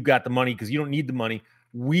if you've got the money because you don't need the money.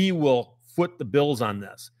 We will foot the bills on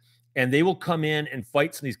this. And they will come in and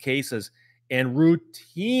fight some of these cases and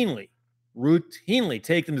routinely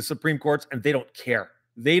take them to Supreme Courts, and they don't care.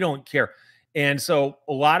 They don't care. And so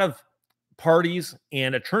a lot of parties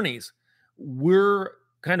and attorneys we're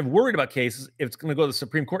kind of worried about cases if it's going to go to the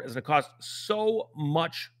Supreme Court. It's going to cost so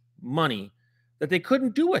much money that they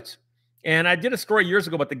couldn't do it. And I did a story years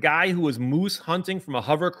ago about the guy who was moose hunting from a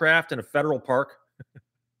hovercraft in a federal park,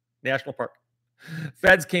 national park.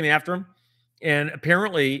 Feds came after him. And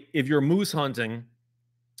apparently, if you're moose hunting,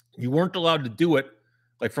 you weren't allowed to do it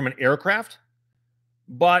like from an aircraft.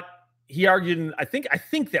 But he argued, and I think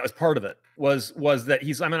that was part of it, was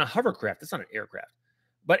that I'm in a hovercraft. It's not an aircraft.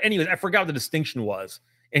 But anyways, I forgot what the distinction was.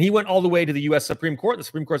 And he went all the way to the U.S. Supreme Court. The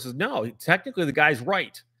Supreme Court says, no, technically the guy's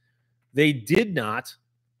right. They did not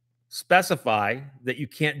specify that you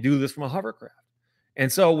can't do this from a hovercraft. And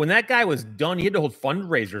so when that guy was done, he had to hold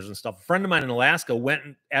fundraisers and stuff. A friend of mine in Alaska went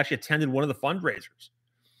and actually attended one of the fundraisers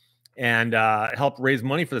and helped raise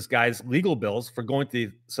money for this guy's legal bills for going to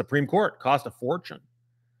the Supreme Court. Cost a fortune.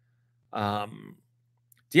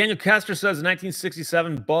 Daniel Kester says in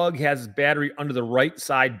 1967, Bug has his battery under the right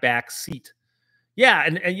side back seat. Yeah,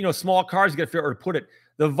 and small cars, you got to figure out where to put it.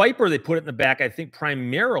 The Viper, they put it in the back, I think,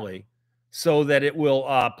 primarily so that it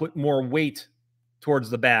will put more weight towards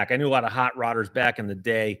the back. I knew a lot of hot rodders back in the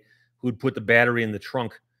day who'd put the battery in the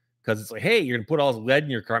trunk because it's like, hey, you're going to put all this lead in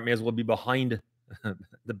your car. It may as well be behind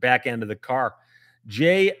the back end of the car.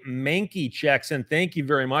 Jay Mankey checks in. Thank you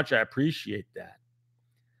very much. I appreciate that.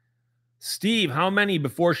 Steve, how many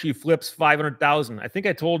before she flips 500,000? I think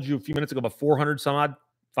I told you a few minutes ago about 400 some odd,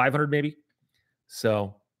 500 maybe.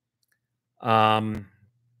 So,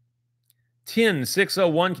 Tin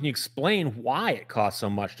 601, can you explain why it costs so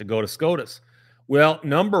much to go to SCOTUS? Well,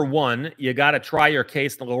 number one, you got to try your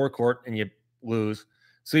case in the lower court and you lose.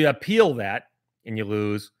 So you appeal that and you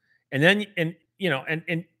lose. And then, and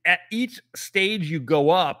at each stage you go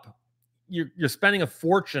up, you're spending a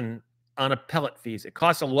fortune on appellate fees. It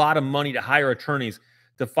costs a lot of money to hire attorneys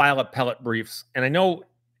to file appellate briefs. And I know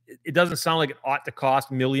it doesn't sound like it ought to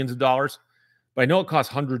cost millions of dollars, but I know it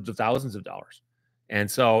costs hundreds of thousands of dollars. And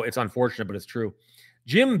so it's unfortunate, but it's true.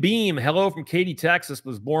 Jim Beam, hello from Katy, Texas,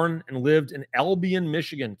 was born and lived in Albion,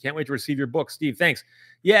 Michigan. Can't wait to receive your book, Steve. Thanks.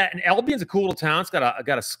 Yeah, and Albion's a cool little town. It's got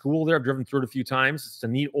a school there. I've driven through it a few times. It's a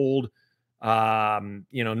neat old,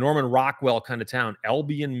 Norman Rockwell kind of town.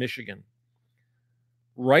 Albion, Michigan.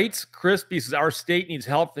 Wrights Crispy says our state needs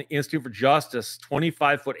help from the Institute for Justice.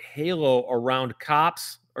 25-foot halo around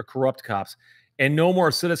cops or corrupt cops, and no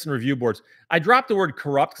more citizen review boards. I dropped the word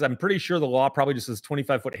corrupt because I'm pretty sure the law probably just says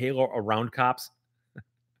 25-foot halo around cops.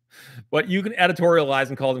 But you can editorialize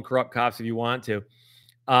and call them corrupt cops if you want to.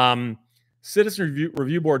 Citizen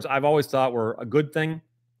review boards, I've always thought were a good thing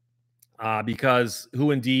because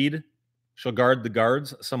who indeed shall guard the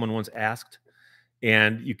guards? Someone once asked.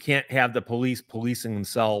 And you can't have the police policing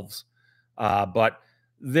themselves. But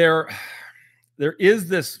there is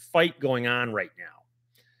this fight going on right now.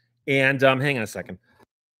 And hang on a second.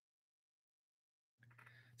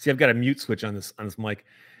 See, I've got a mute switch on this mic.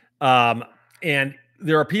 And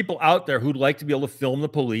there are people out there who'd like to be able to film the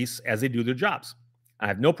police as they do their jobs. I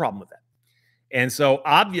have no problem with that. And so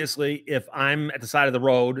obviously, if I'm at the side of the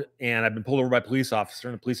road and I've been pulled over by a police officer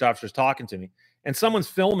and the police officer's talking to me and someone's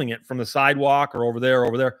filming it from the sidewalk or over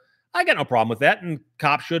there, I got no problem with that. And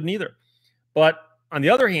cops shouldn't either. But on the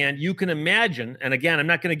other hand, you can imagine, and again, I'm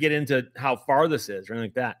not going to get into how far this is or anything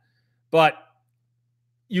like that, but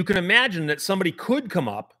you can imagine that somebody could come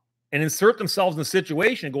up and insert themselves in the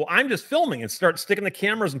situation and go, I'm just filming, and start sticking the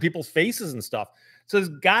cameras in people's faces and stuff. So there's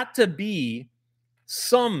got to be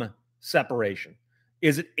some separation.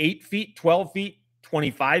 Is it 8 feet, 12 feet,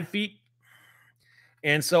 25 feet?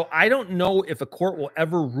 And so I don't know if a court will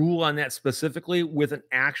ever rule on that specifically with an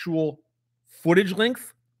actual footage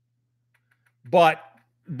length, but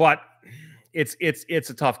it's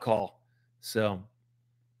a tough call. So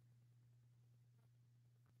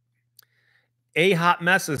A Hot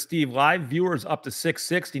Messes, Steve, live viewers up to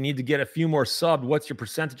 660 need to get a few more subs. What's your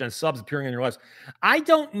percentage on subs appearing in your lives? I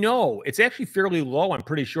don't know. It's actually fairly low, I'm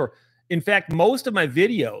pretty sure. In fact, most of my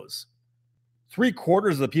videos,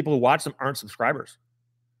 3/4 of the people who watch them aren't subscribers.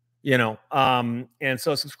 And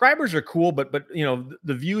so subscribers are cool, but the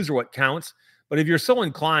views are what counts. But if you're so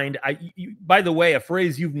inclined, by the way, a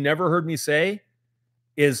phrase you've never heard me say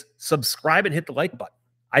is subscribe and hit the like button.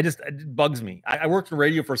 It bugs me. I worked in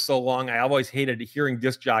radio for so long. I always hated hearing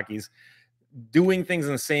disc jockeys doing things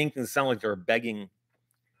and saying things that sound like they're begging.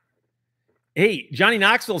 Hey, Johnny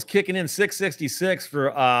Knoxville's kicking in 666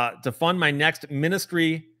 to fund my next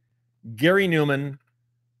ministry. Gary Newman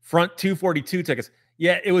front 242 tickets.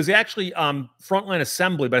 Yeah, it was actually Frontline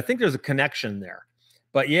Assembly, but I think there's a connection there.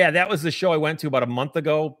 But yeah, that was the show I went to about a month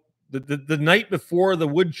ago, the night before the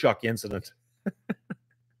woodchuck incident.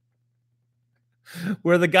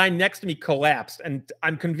 where the guy next to me collapsed, and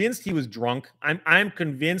I'm convinced he was drunk. I'm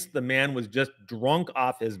convinced the man was just drunk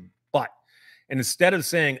off his butt. And instead of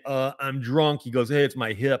saying, I'm drunk, he goes, hey, it's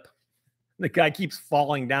my hip. The guy keeps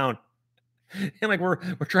falling down. And like we're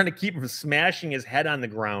trying to keep him from smashing his head on the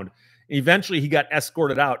ground. Eventually he got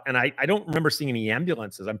escorted out. And I don't remember seeing any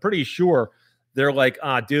ambulances. I'm pretty sure they're like,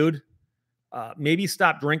 dude, maybe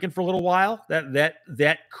stop drinking for a little while.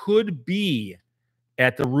 That could be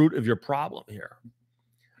at the root of your problem here.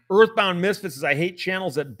 Earthbound Misfits says, I hate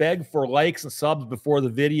channels that beg for likes and subs before the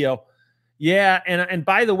video. Yeah, and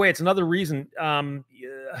by the way, it's another reason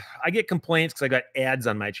I get complaints because I got ads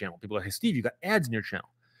on my channel. People are like, hey, Steve, you got ads in your channel.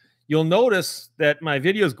 You'll notice that my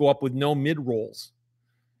videos go up with no mid-rolls.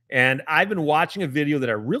 And I've been watching a video that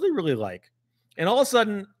I really, really like. And all of a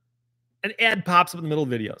sudden, an ad pops up in the middle of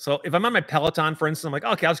the video. So if I'm on my Peloton, for instance, I'm like,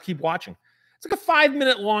 okay, I'll just keep watching. It's like a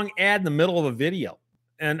 5-minute long ad in the middle of a video.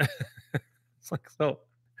 And it's like, so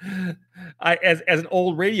as an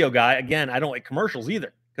old radio guy, again, I don't like commercials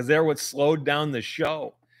either because they're what slowed down the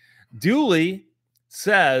show. Dooley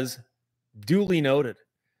says, duly noted.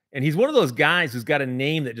 And he's one of those guys who's got a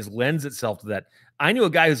name that just lends itself to that. I knew a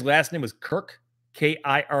guy whose last name was Kirk,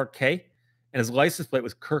 K-I-R-K, and his license plate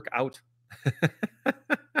was Kirk Out.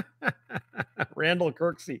 Randall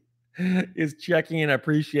Kirksey is checking in. I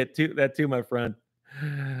appreciate that too, my friend.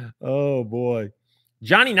 Oh, boy.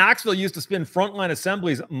 Johnny Knoxville used to spin Frontline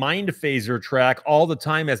Assembly's Mind Phaser track all the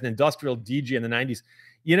time as an industrial DJ in the 90s.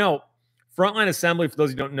 You know, Frontline Assembly, for those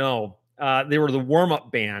who don't know, they were the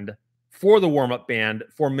warm-up band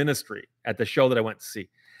for Ministry at the show that I went to see.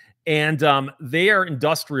 And they are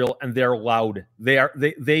industrial and they're loud. They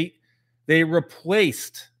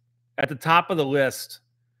replaced at the top of the list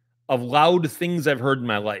of loud things I've heard in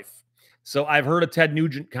my life. So I've heard a Ted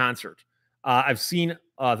Nugent concert. I've seen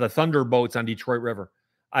the Thunderboats on Detroit River.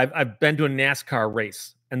 I've been to a NASCAR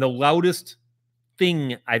race. And the loudest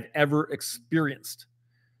thing I've ever experienced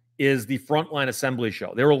is the Frontline Assembly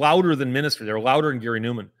show. They were louder than Ministry. They were louder than Gary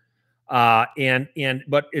Newman. But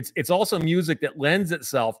it's also music that lends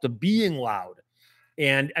itself to being loud.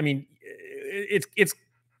 And I mean, it's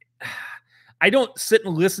I don't sit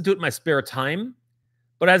and listen to it in my spare time,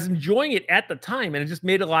 but I was enjoying it at the time, and it just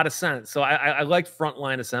made a lot of sense. So I liked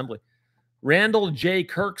Frontline Assembly. Randall J.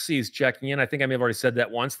 Kirksey is checking in. I think I may have already said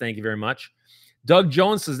that once. Thank you very much. Doug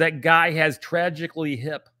Jones says that guy has tragically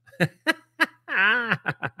hip.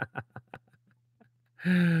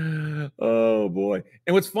 Oh, boy.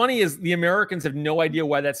 And what's funny is the Americans have no idea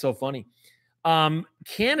why that's so funny.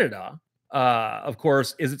 Canada, of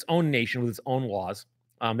course, is its own nation with its own laws.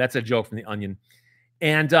 That's a joke from The Onion.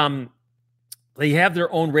 And they have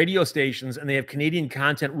their own radio stations, and they have Canadian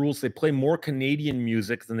content rules. They play more Canadian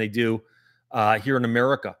music than they do here in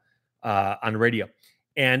America on radio.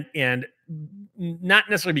 And not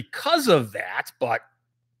necessarily because of that, but,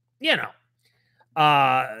 you know,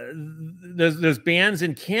 there's bands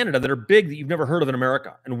in Canada that are big that you've never heard of in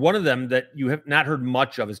America. And one of them that you have not heard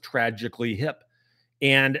much of is Tragically Hip.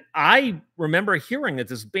 And I remember hearing that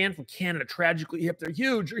this band from Canada, Tragically Hip, they're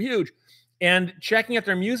huge, and checking out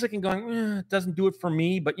their music and going, it doesn't do it for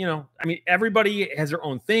me. But, you know, I mean, everybody has their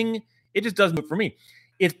own thing. It just doesn't do it for me.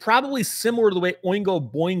 It's probably similar to the way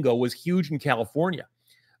Oingo Boingo was huge in California.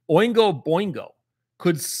 Oingo Boingo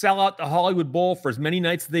could sell out the Hollywood Bowl for as many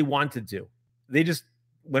nights as they wanted to. They just,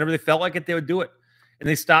 whenever they felt like it, they would do it. And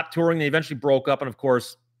they stopped touring. They eventually broke up. And of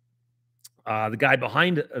course, the guy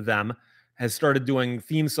behind them has started doing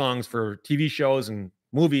theme songs for TV shows and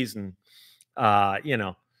movies and, you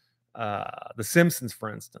know, The Simpsons,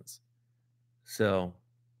 for instance. So,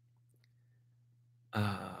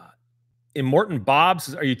 Immortan Bob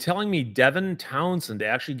says, are you telling me Devin Townsend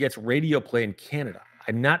actually gets radio play in Canada?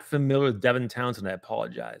 I'm not familiar with Devin Townsend. I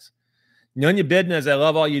apologize. Nunya Bidnez, I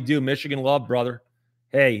love all you do. Michigan love, brother.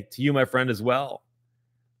 Hey, to you, my friend, as well.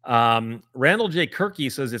 Randall J. Kirky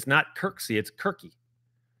says it's not Kirksey, it's Kirky.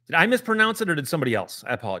 Did I mispronounce it or did somebody else?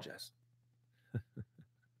 I apologize.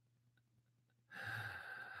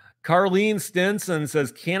 Carlene Stinson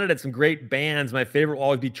says Canada had some great bands. My favorite will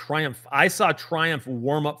always be Triumph. I saw Triumph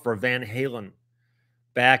warm up for Van Halen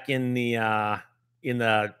back in the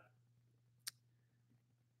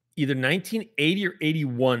either 1980 or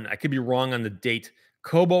 81. I could be wrong on the date.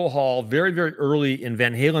 Cobo Hall, very, very early in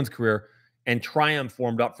Van Halen's career, and Triumph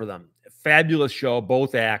formed up for them. Fabulous show,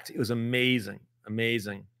 both acts. It was amazing,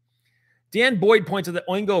 amazing. Dan Boyd points out that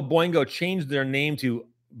Oingo Boingo changed their name to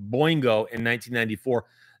Boingo in 1994.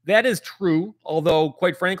 That is true, although,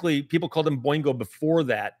 quite frankly, people called them Boingo before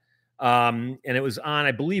that. And it was on,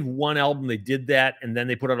 I believe, one album they did that, and then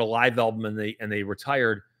they put out a live album and they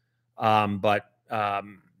retired.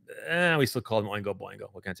 We still call them Oingo Boingo.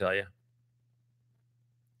 What can I tell you?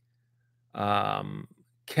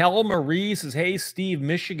 Kel Marie says, hey, Steve,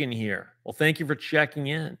 Michigan here. Well, thank you for checking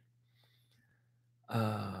in.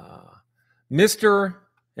 Mr.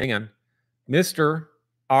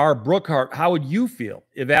 R. Brookhart, how would you feel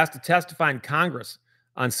if asked to testify in Congress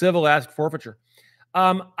on civil asset forfeiture?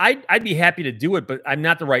 I'd be happy to do it, but I'm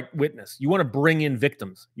not the right witness. You want to bring in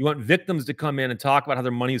victims. You want victims to come in and talk about how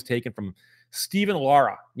their money is taken from them. Stephen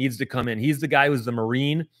Lara needs to come in. He's the guy who's the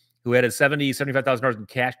Marine who had his $75,000 in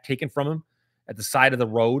cash taken from him at the side of the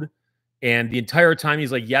road. And the entire time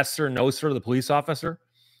he's like, yes, sir, no, sir, to the police officer.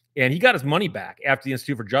 And he got his money back after the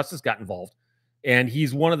Institute for Justice got involved. And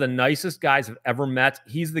he's one of the nicest guys I've ever met.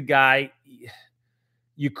 He's the guy,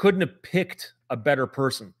 you couldn't have picked a better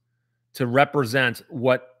person to represent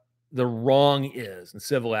what the wrong is in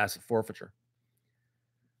civil asset forfeiture.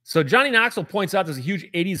 So Johnny Knoxville points out there's a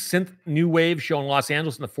huge 80s synth new wave show in Los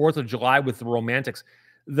Angeles on the 4th of July with the Romantics.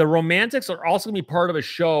 The Romantics are also going to be part of a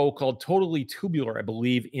show called Totally Tubular, I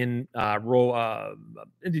believe, in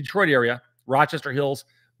Detroit area, Rochester Hills,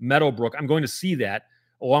 Meadowbrook. I'm going to see that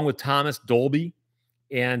along with Thomas Dolby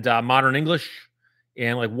and Modern English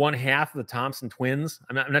and like one half of the Thompson twins.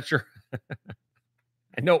 I'm not sure.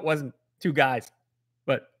 I know it wasn't two guys,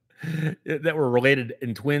 but that were related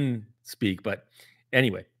in twin speak. But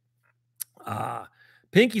anyway,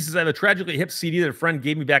 Pinky says, I have a tragically hip CD that a friend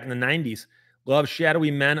gave me back in the 90s. Love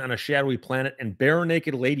Shadowy Men on a Shadowy Planet and Bare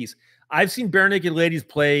Naked Ladies. I've seen Bare Naked Ladies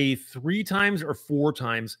play 3 times or 4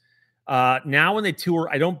 times. Now when they tour,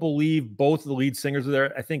 I don't believe both of the lead singers are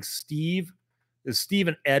there. I think Steve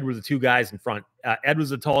and Ed were the 2 guys in front. Ed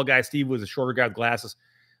was the tall guy. Steve was a shorter guy with glasses.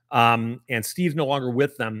 And Steve's no longer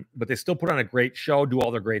with them, but they still put on a great show, do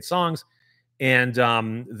all their great songs. And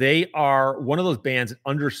they are one of those bands that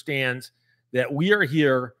understands that we are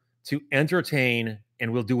here to entertain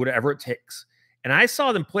and we'll do whatever it takes. And I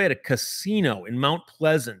saw them play at a casino in Mount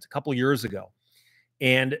Pleasant a couple years ago.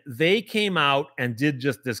 And they came out and did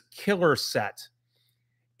just this killer set.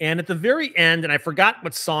 And at the very end, and I forgot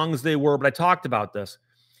what songs they were, but I talked about this.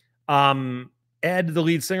 Ed, the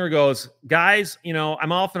lead singer, goes, guys,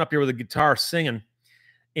 I'm often up here with a guitar singing.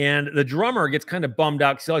 And the drummer gets kind of bummed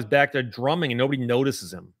out because he's always back there drumming and nobody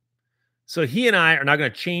notices him. So he and I are now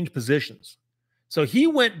going to change positions. So he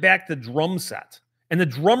went back to the drum set and the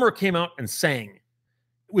drummer came out and sang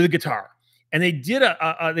with a guitar. And they did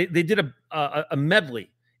a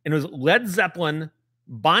medley, and it was Led Zeppelin,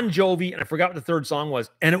 Bon Jovi, and I forgot what the third song was.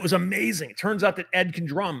 And it was amazing. It turns out that Ed can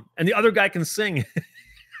drum and the other guy can sing.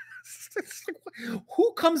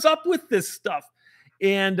 Who comes up with this stuff?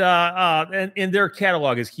 And their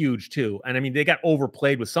catalog is huge too. And I mean, they got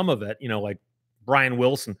overplayed with some of it, like Brian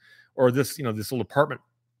Wilson or this little apartment.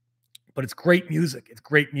 But it's great music. It's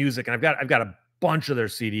great music, and I've got a bunch of their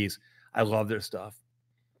CDs. I love their stuff.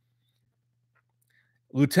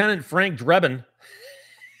 Lieutenant Frank Drebin.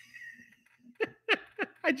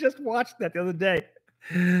 I just watched that the other day.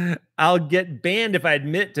 I'll get banned if I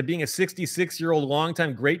admit to being a 66-year-old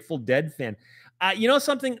longtime Grateful Dead fan.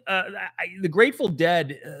 Something? The Grateful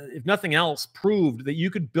Dead, if nothing else, proved that you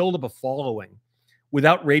could build up a following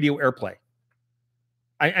without radio airplay.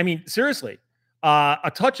 I mean, seriously.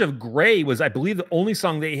 A Touch of Grey was, I believe, the only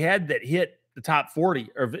song they had that hit the top 40.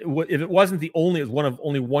 Or if it wasn't the only, it was one of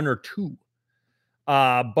only 1 or 2.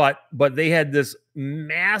 But they had this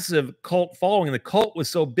massive cult following, and the cult was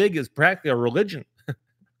so big it's practically a religion.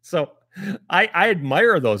 So I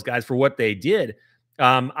admire those guys for what they did.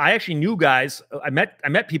 I actually knew guys. I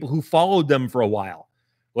met people who followed them for a while.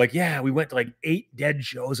 Like, yeah, we went to like 8 Dead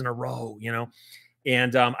shows in a row,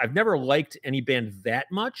 And I've never liked any band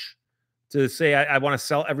that much to say I want to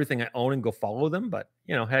sell everything I own and go follow them. But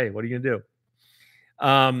hey, what are you gonna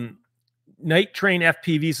do? Night Train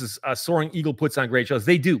FPV says Soaring Eagle puts on great shows.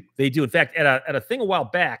 They do. In fact, at a thing a while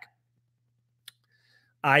back,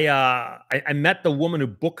 I met the woman who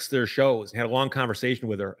books their shows and had a long conversation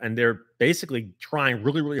with her, and they're basically trying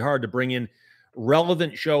really, really hard to bring in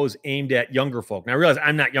relevant shows aimed at younger folk. Now I realize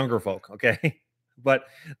I'm not younger folk, okay? But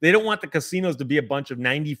they don't want the casinos to be a bunch of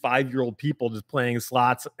 95-year-old people just playing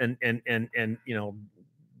slots and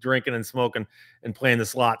drinking and smoking and playing the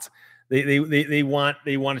slots. They want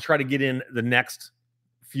to try to get in the next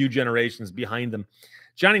few generations behind them.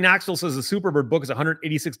 Johnny Knoxville says the Superbird book is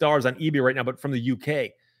 $186 on eBay right now, but from the UK. Yeah,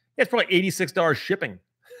 it's probably $86 shipping.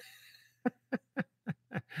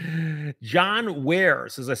 John Ware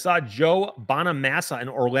says, I saw Joe Bonamassa in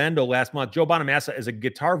Orlando last month. Joe Bonamassa is a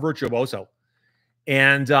guitar virtuoso.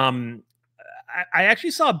 And I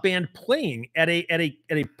actually saw a band playing at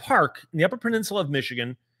a park in the Upper Peninsula of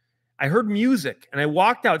Michigan. I heard music, and I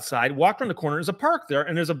walked outside, walked around the corner. There's a park there,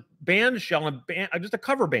 and there's a band shell, and just a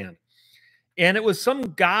cover band. And it was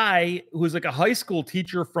some guy who was like a high school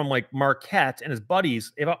teacher from like Marquette and his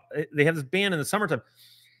buddies. They have this band in the summertime.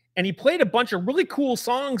 And he played a bunch of really cool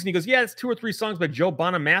songs. And he goes, yeah, it's 2 or 3 songs by Joe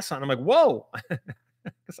Bonamassa. And I'm like, whoa,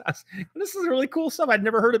 this is really cool stuff. I'd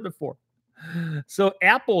never heard it before. So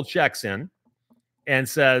Apple checks in and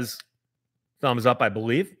says, thumbs up, I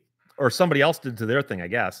believe. Or somebody else did to their thing, I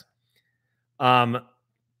guess.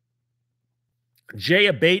 Jay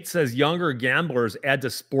Abate says younger gamblers add to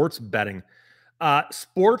sports betting.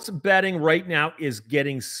 Sports betting right now is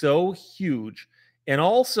getting so huge. And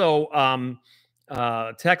also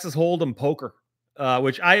Texas Hold'em poker,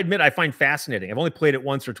 which I admit I find fascinating. I've only played it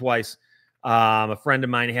once or twice. A friend of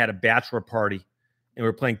mine had a bachelor party, and we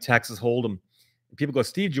were playing Texas Hold'em. People go,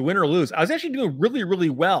 Steve, did you win or lose? I was actually doing really, really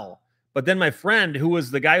well. But then my friend, who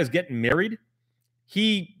was the guy who was getting married,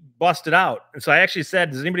 he busted out. And so I actually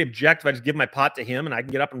said, does anybody object if I just give my pot to him and I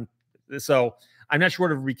can get up? And so I'm not sure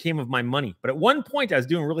what it became of my money. But at one point, I was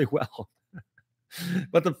doing really well.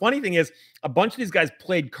 But the funny thing is, a bunch of these guys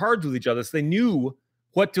played cards with each other, so they knew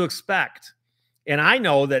what to expect. And I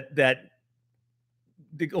know that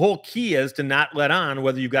the whole key is to not let on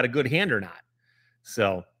whether you've got a good hand or not.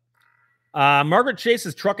 So Margaret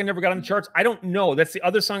Chase's Truckin' never got on the charts. I don't know. That's the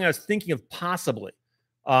other song I was thinking of possibly.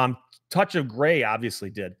 Touch of Grey obviously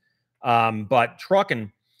did. But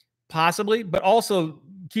Truckin' possibly, but also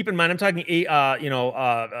keep in mind, I'm talking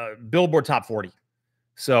Billboard Top 40.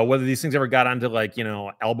 So whether these things ever got onto like,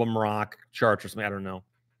 album rock charts or something, I don't know.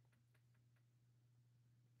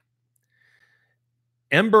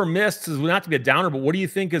 Ember Mist says, not to be a downer, but what do you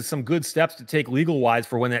think is some good steps to take legal-wise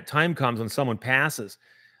for when that time comes when someone passes?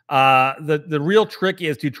 The real trick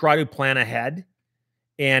is to try to plan ahead.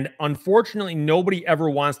 And unfortunately, nobody ever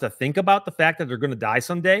wants to think about the fact that they're going to die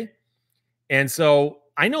someday. And so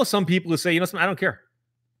I know some people who say, I don't care.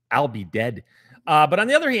 I'll be dead. But on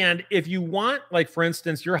the other hand, if you want, like, for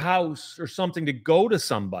instance, your house or something to go to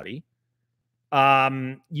somebody,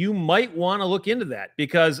 you might want to look into that,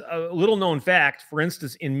 because a little known fact, for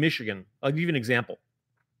instance, in Michigan, I'll give you an example.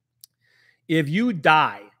 If you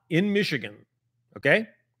die in Michigan, okay,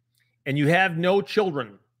 and you have no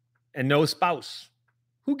children and no spouse,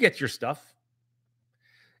 who gets your stuff?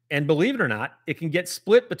 And believe it or not, it can get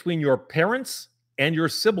split between your parents and your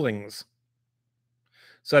siblings.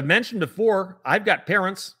 So I've mentioned before, I've got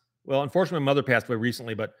parents. Well, unfortunately, my mother passed away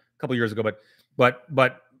recently, but a couple years ago. But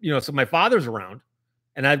so my father's around,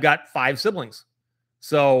 and I've got 5 siblings.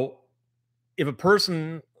 So if a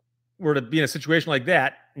person were to be in a situation like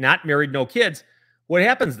that, not married, no kids, what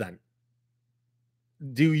happens then?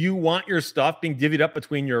 Do you want your stuff being divvied up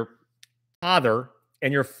between your father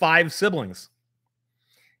and your 5 siblings?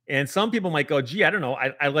 And some people might go, gee, I don't know.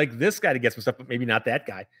 I like this guy to get some stuff, but maybe not that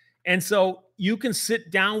guy. And so you can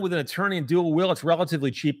sit down with an attorney and do a will. It's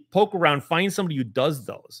relatively cheap. Poke around, find somebody who does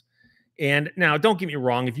those. And now, don't get me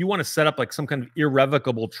wrong. If you want to set up like some kind of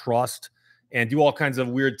irrevocable trust and do all kinds of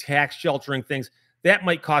weird tax sheltering things, that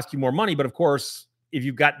might cost you more money. But of course, if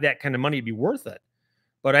you've got that kind of money, it'd be worth it.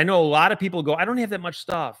 But I know a lot of people go, I don't have that much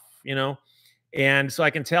stuff, And so I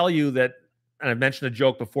can tell you that, and I've mentioned a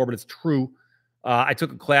joke before, but it's true. I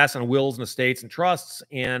took a class on wills and estates and trusts,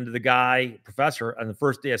 and the guy, professor, on the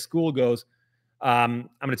first day of school goes, I'm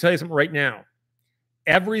going to tell you something right now.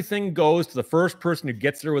 Everything goes to the first person who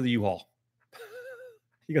gets there with a U-Haul.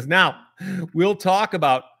 He goes, now, we'll talk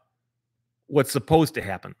about what's supposed to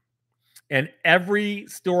happen. And every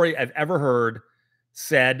story I've ever heard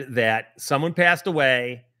said that someone passed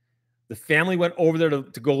away, the family went over there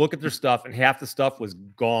to go look at their stuff, and half the stuff was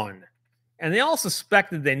gone. And they all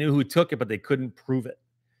suspected they knew who took it, but they couldn't prove it.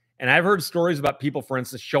 And I've heard stories about people, for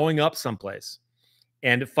instance, showing up someplace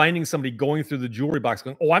and finding somebody going through the jewelry box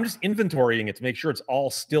going, oh, I'm just inventorying it to make sure it's all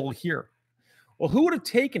still here. Well, who would have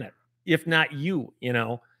taken it if not you,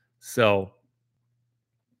 So,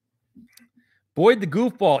 Boyd the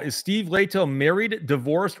Goofball, is Steve Lehto married,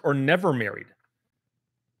 divorced, or never married?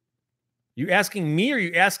 You asking me, or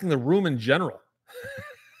you asking the room in general?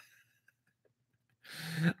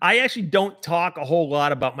 I actually don't talk a whole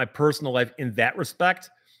lot about my personal life in that respect.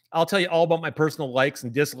 I'll tell you all about my personal likes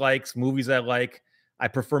and dislikes, movies I like. I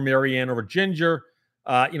prefer Marianne over Ginger,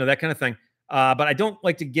 that kind of thing. But I don't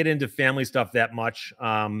like to get into family stuff that much.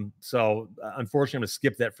 So unfortunately, I'm going to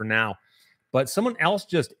skip that for now. But someone else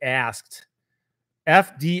just asked,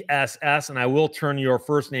 FDSS, and I will turn your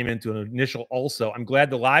first name into an initial also. I'm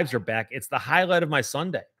glad the lives are back. It's the highlight of my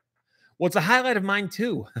Sunday. Well, it's a highlight of mine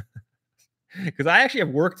too. Because I actually have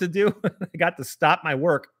work to do. I got to stop my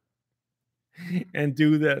work and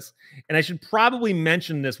do this. And I should probably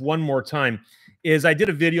mention this one more time, is I did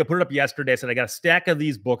a video, put it up yesterday. I said, I got a stack of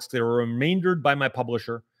these books that were remaindered by my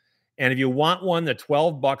publisher. And if you want one, they're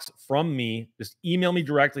 $12 from me. Just email me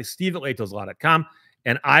directly, steve@lehtoselaw.com,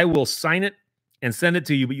 and I will sign it and send it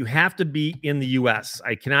to you. But you have to be in the US.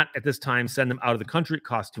 I cannot at this time send them out of the country. It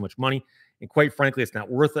costs too much money. And quite frankly, it's not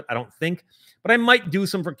worth it, I don't think. But I might do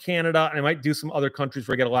some for Canada, and I might do some other countries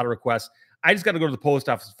where I get a lot of requests. I just got to go to the post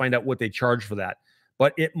office and find out what they charge for that.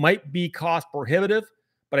 But it might be cost prohibitive,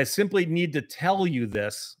 but I simply need to tell you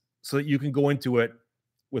this so that you can go into it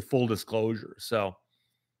with full disclosure.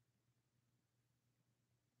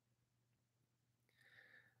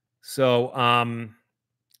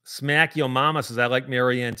 Smack Yo Mama says, I like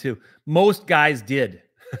Marianne too. Most guys did.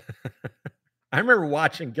 I remember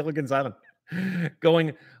watching Gilligan's Island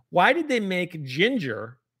going, why did they make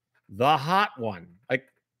Ginger the hot one? Like,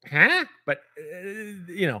 huh? But,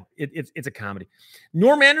 it's a comedy.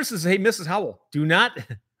 Norm Anderson says, hey, Mrs. Howell, do not.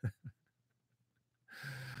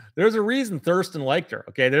 There's a reason Thurston liked her.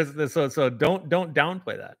 Okay. So don't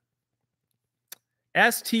downplay that.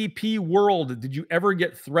 STP World, did you ever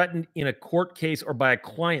get threatened in a court case or by a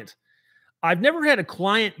client? I've never had a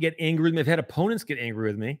client get angry with me. I've had opponents get angry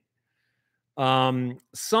with me.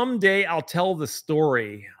 Someday I'll tell the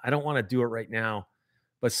story. I don't want to do it right now,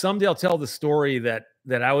 but someday I'll tell the story that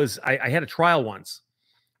I had a trial once,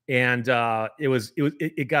 and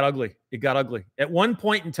it got ugly. It got ugly. At one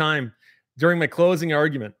point in time during my closing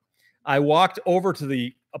argument, I walked over to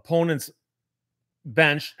the opponent's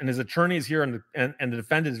bench, and his attorney is here, and the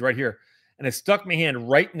defendant is right here, and I stuck my hand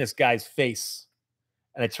right in this guy's face,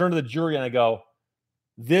 and I turned to the jury and I go,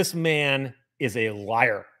 this man is a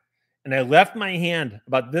liar. And I left my hand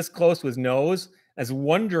about this close to his nose, as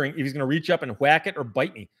wondering if he's going to reach up and whack it or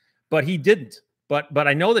bite me, but he didn't. But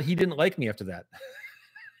I know that he didn't like me after that.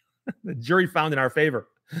 The jury found in our favor,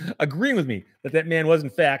 agreeing with me that man was in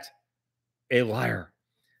fact a liar.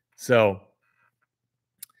 So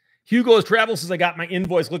Hugo's Travel says, I got my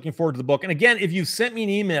invoice, looking forward to the book. And again, if you sent me an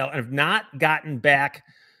email and have not gotten back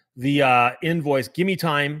the invoice, give me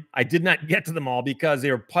time. I did not get to them all because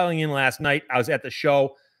they were piling in last night. I was at the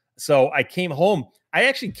show. So I came home. I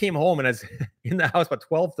actually came home and I was in the house about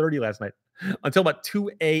 12:30 last night until about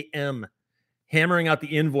 2 a.m. hammering out the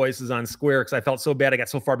invoices on Square because I felt so bad. I got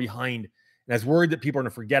so far behind. And I was worried that people are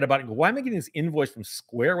going to forget about it and go, why am I getting this invoice from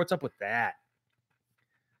Square? What's up with that?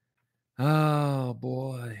 Oh,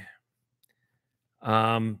 boy.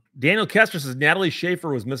 Daniel Kester says, Natalie Schaefer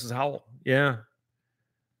was Mrs. Howell. Yeah.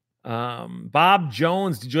 Bob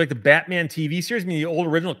Jones, did you like the Batman TV series? I mean, the old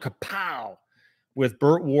original Kapow with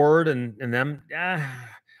Burt Ward and them.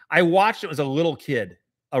 I watched it as a little kid,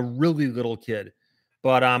 a really little kid.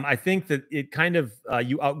 But I think that it kind of,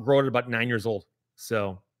 you outgrow it about 9 years old.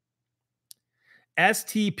 So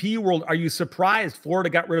STP World, are you surprised Florida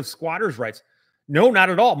got rid of squatters' rights? No, not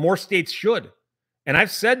at all. More states should. And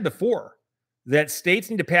I've said before that states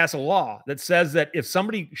need to pass a law that says that if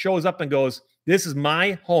somebody shows up and goes, this is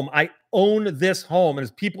my home, I own this home, and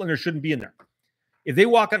there's people in there shouldn't be in there. If they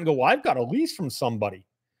walk out and go, well, I've got a lease from somebody,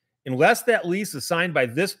 unless that lease is signed by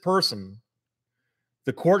this person,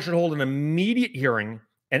 the court should hold an immediate hearing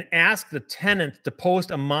and ask the tenant to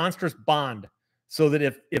post a monstrous bond so that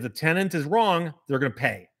if the tenant is wrong, they're going to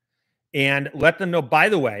pay. And let them know, by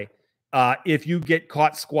the way, if you get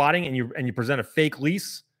caught squatting and you present a fake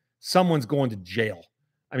lease, someone's going to jail.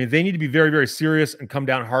 I mean, they need to be very, very serious and come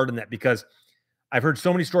down hard on that, because I've heard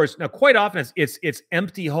so many stories. Now, quite often it's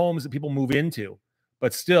empty homes that people move into,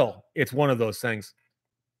 but still, it's one of those things.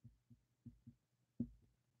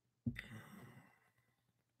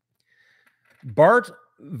 Bart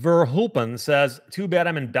Verhulpen says, too bad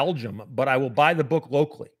I'm in Belgium, but I will buy the book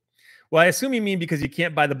locally. Well, I assume you mean because you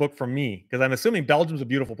can't buy the book from me, because I'm assuming Belgium's a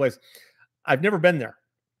beautiful place. I've never been there.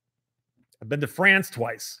 I've been to France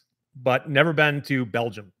twice, but never been to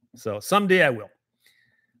Belgium. So someday I will.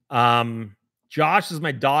 Josh says,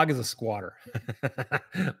 my dog is a squatter.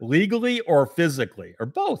 Legally or physically, or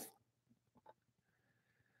both.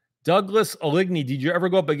 Douglas Oligny, did you ever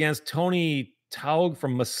go up against Tony Taug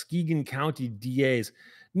from Muskegon County DAs?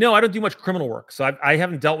 No, I don't do much criminal work. So I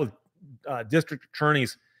haven't dealt with district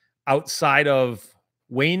attorneys outside of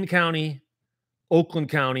Wayne County, Oakland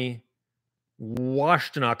County,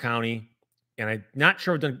 Washtenaw County, and I'm not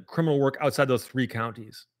sure I've done criminal work outside those 3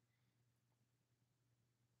 counties.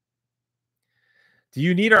 Do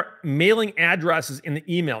you need our mailing addresses in the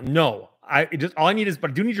email? No. All I need is,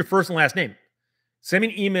 but I do need your first and last name. Send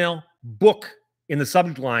me an email, book in the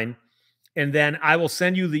subject line, and then I will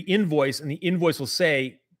send you the invoice, and the invoice will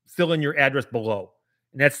say, fill in your address below.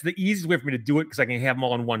 And that's the easiest way for me to do it, because I can have them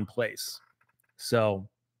all in one place. So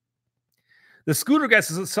the scooter guy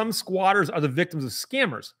says that some squatters are the victims of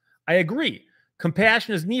scammers. I agree.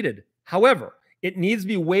 Compassion is needed. However, it needs to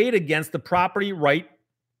be weighed against the property right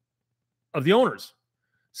of the owners.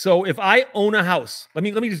 So if I own a house, let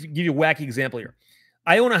me just give you a wacky example here.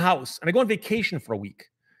 I own a house and I go on vacation for a week.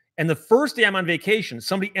 And the first day I'm on vacation,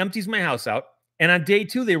 somebody empties my house out. And on day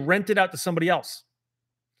 2, they rent it out to somebody else.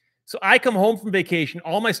 So I come home from vacation.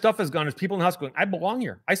 All my stuff is gone. There's people in the house going, I belong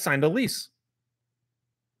here. I signed a lease.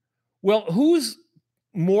 Well, who's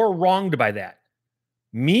more wronged by that?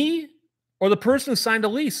 Me or the person who signed a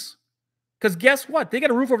lease? Because guess what? They got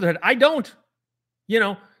a roof over their head. I don't.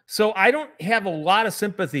 So I don't have a lot of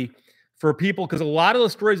sympathy for people because a lot of the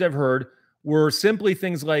stories I've heard were simply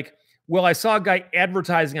things like, well, I saw a guy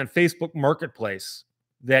advertising on Facebook Marketplace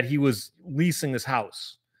that he was leasing this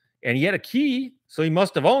house and he had a key, so he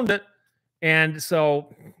must have owned it. And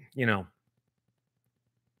so,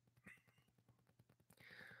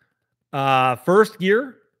 first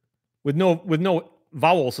gear with no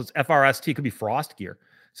vowels, so it's FRST, could be frost gear.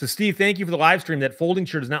 So Steve, thank you for the live stream. That folding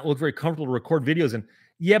chair does not look very comfortable to record videos in.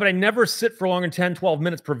 Yeah, but I never sit for longer than 10, 12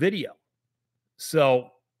 minutes per video.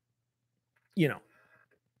 So,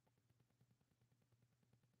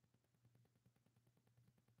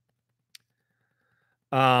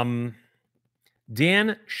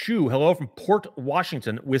 Dan Shu, hello from Port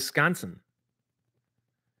Washington, Wisconsin.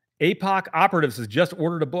 APOC Operatives has just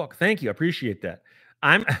ordered a book. Thank you. I appreciate that.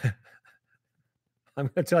 I'm going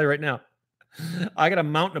to tell you right now, I got a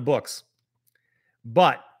mountain of books,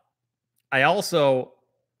 but I also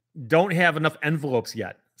don't have enough envelopes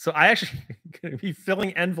yet. So I actually going to be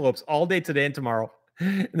filling envelopes all day today and tomorrow.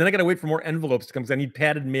 And then I got to wait for more envelopes to come because I need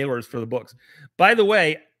padded mailers for the books. By the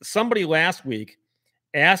way, somebody last week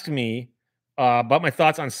asked me about my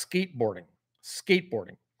thoughts on skateboarding.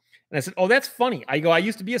 And I said, oh, that's funny. I go, I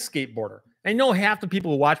used to be a skateboarder. I know half the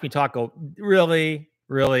people who watch me talk go, really?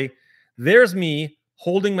 Really? There's me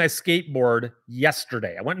holding my skateboard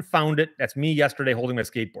yesterday. I went and found it. That's me yesterday holding my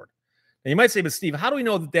skateboard. Now you might say, but Steve, how do we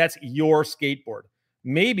know that that's your skateboard?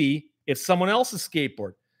 Maybe it's someone else's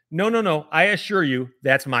skateboard. No. I assure you,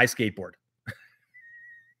 that's my skateboard.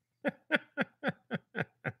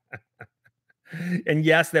 And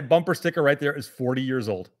yes, that bumper sticker right there is 40 years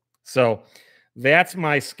old. So that's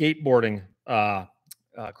my skateboarding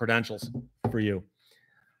credentials for you.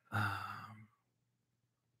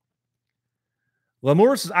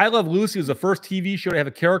 Lamour says, I Love Lucy was the first TV show to have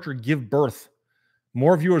a character give birth.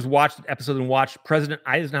 More viewers watched the episode than watched President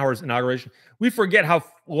Eisenhower's inauguration. We forget how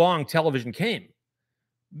long television came,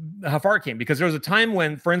 how far it came, because there was a time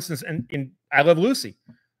when, for instance, in I Love Lucy,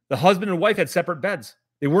 the husband and wife had separate beds.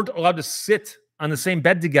 They weren't allowed to sit on the same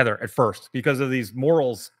bed together at first because of these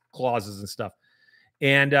morals clauses and stuff.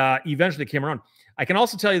 And eventually it came around. I can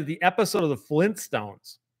also tell you that the episode of the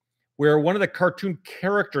Flintstones where one of the cartoon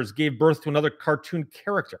characters gave birth to another cartoon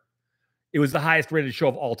character, it was the highest rated show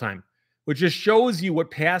of all time, which just shows you what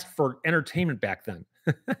passed for entertainment back then.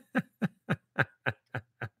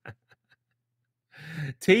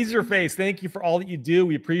 Taserface, thank you for all that you do.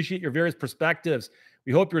 We appreciate your various perspectives.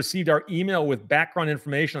 We hope you received our email with background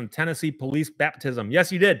information on Tennessee police baptism.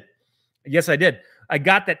 Yes, you did. Yes, I did. I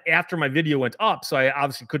got that after my video went up, so I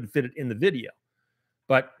obviously couldn't fit it in the video.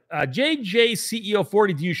 But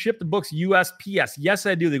JJCEO40, do you ship the books USPS? Yes,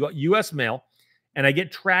 I do. They go US mail, and I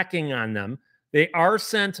get tracking on them. They are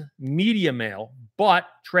sent media mail, but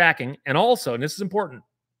tracking. And also, and this is important,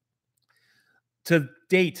 to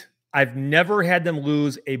date, I've never had them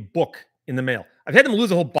lose a book in the mail. I've had them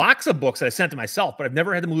lose a whole box of books that I sent to myself, but I've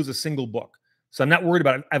never had them lose a single book. So I'm not worried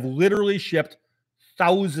about it. I've literally shipped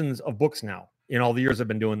thousands of books now in all the years I've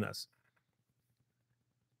been doing this.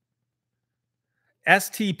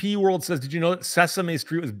 STP World says, did you know that Sesame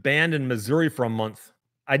Street was banned in Missouri for a month?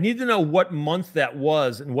 I need to know what month that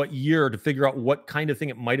was and what year to figure out what kind of thing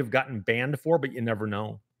it might have gotten banned for, but you never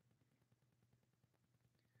know.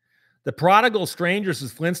 The Prodigal Strangers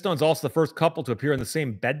says Flintstones also the first couple to appear in the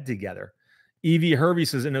same bed together. Evie Hervey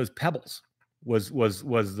says, and it was Pebbles was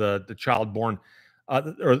the child born,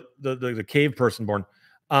 or the cave person born.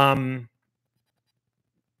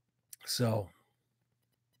 So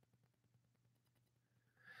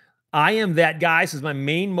I am that guy, says my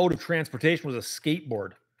main mode of transportation was a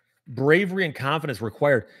skateboard. Bravery and confidence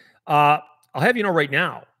required. I'll have you know right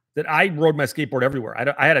now that I rode my skateboard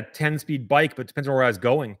everywhere. I had a 10-speed bike, but it depends on where I was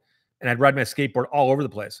going. And I'd ride my skateboard all over the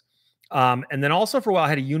place. And then also for a while, I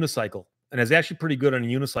had a unicycle. And I was actually pretty good on a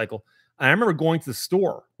unicycle. And I remember going to the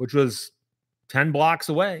store, which was 10 blocks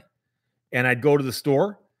away. And I'd go to the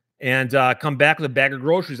store and come back with a bag of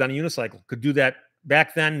groceries on a unicycle. Could do that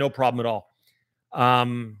back then, no problem at all.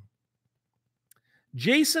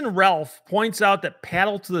 Jason Ralph points out that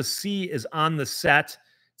Paddle to the Sea is on the set.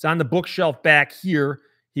 It's on the bookshelf back here.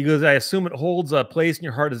 He goes, I assume it holds a place in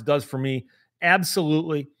your heart as it does for me.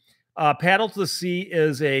 Absolutely. Paddle to the Sea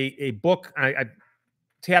is a book. I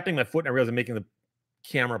tapping my foot and I realize I'm making the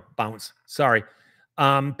camera bounce. Sorry.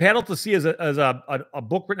 Paddle to the Sea is a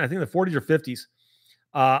book written, I think, in the 40s or 50s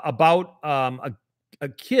about a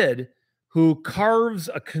kid who carves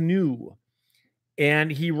a canoe. And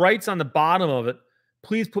he writes on the bottom of it,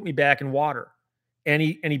 please put me back in water. And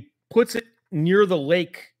he puts it near the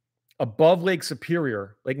lake, above Lake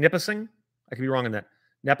Superior, Lake Nipissing. I could be wrong on that.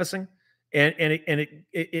 Nipissing. And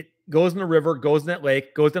it goes in the river, goes in that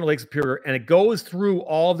lake, goes down to Lake Superior, and it goes through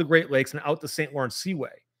all of the Great Lakes and out the St. Lawrence Seaway.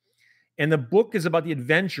 And the book is about the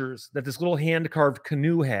adventures that this little hand-carved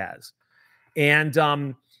canoe has.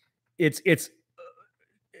 And it's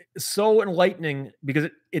so enlightening because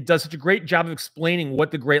it does such a great job of explaining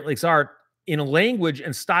what the Great Lakes are in a language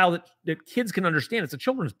and style that kids can understand. It's a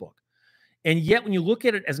children's book. And yet when you look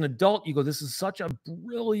at it as an adult, you go, this is such a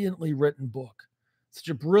brilliantly written book. Such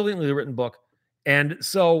a brilliantly written book. And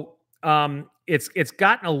so it's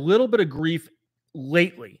gotten a little bit of grief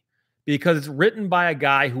lately because it's written by a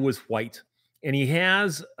guy who was white. And he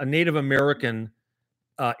has a Native American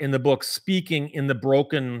in the book speaking in the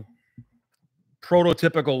broken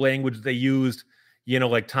prototypical language they used,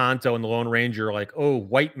 like Tonto and the Lone Ranger, like, oh,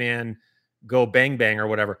 white man, go bang bang or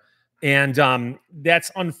whatever. And that's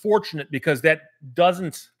unfortunate because that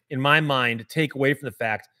doesn't, in my mind, take away from the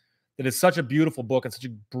fact that it's such a beautiful book and such a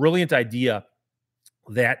brilliant idea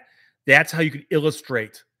that that's how you could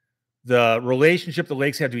illustrate the relationship the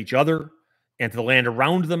lakes have to each other and to the land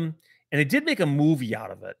around them. And it did make a movie out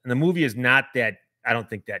of it. And the movie is not that, I don't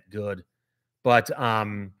think, that good. But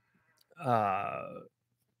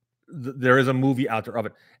there is a movie out there of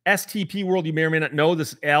it. STP World, you may or may not know,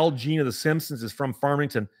 this Al Jean of The Simpsons is from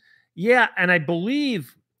Farmington. Yeah, and I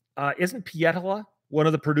believe, isn't Pietala one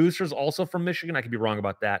of the producers also from Michigan? I could be wrong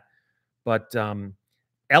about that. But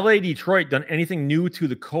LA Detroit done anything new to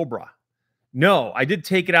the Cobra? No, I did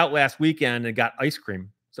take it out last weekend and got ice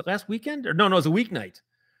cream. Was it last weekend? Or no, it was a weeknight.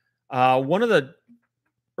 One of the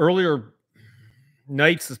earlier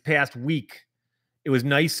nights this past week, it was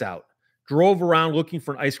nice out. Drove around looking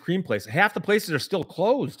for an ice cream place. Half the places are still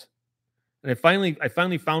closed. And I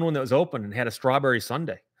finally found one that was open and had a strawberry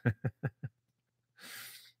sundae.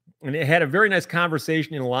 And it had a very nice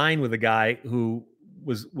conversation in line with a guy who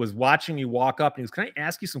was watching me walk up and he was, can I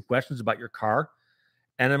ask you some questions about your car?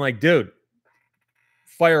 And I'm like, dude,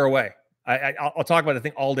 fire away. I'll talk about the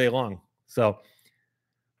thing all day long. So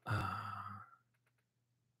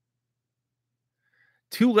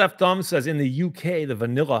Two Left Thumbs says in the UK, the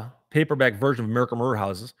vanilla paperback version of American Murder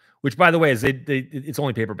Houses, which, by the way, is it's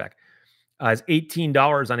only paperback, is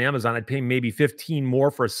 $18 on Amazon. I'd pay maybe $15 more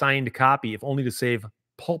for a signed copy, if only to save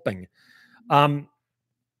pulping. I'm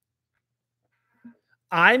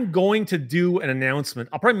going to do an announcement.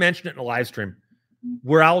 I'll probably mention it in a live stream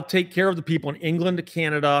where I'll take care of the people in England,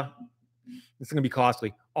 Canada. It's going to be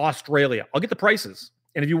costly. Australia. I'll get the prices.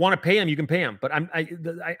 And if you want to pay them, you can pay them. But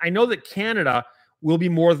I know that Canada will be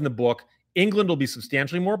more than the book. England will be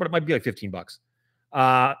substantially more, but it might be like $15.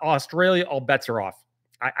 Australia, all bets are off.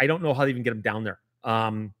 I don't know how they even get them down there.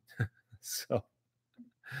 So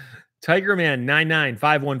Tiger Man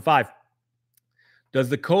 99515. Does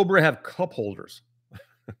the Cobra have cup holders?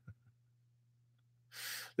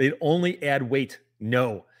 They'd only add weight.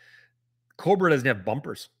 No. Cobra doesn't have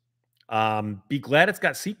bumpers. Be glad it's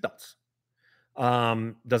got seatbelts.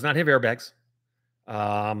 Does not have airbags.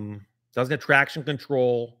 Doesn't have traction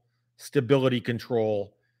control, stability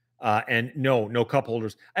control, and no cup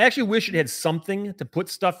holders. I actually wish it had something to put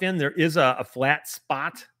stuff in. There is a flat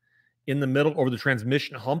spot in the middle over the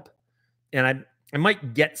transmission hump, and I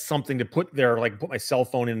might get something to put there, like put my cell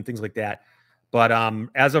phone in and things like that. But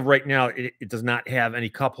as of right now, it does not have any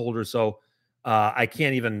cup holders, so I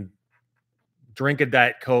can't even drink a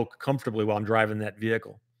Diet Coke comfortably while I'm driving that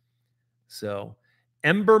vehicle. So,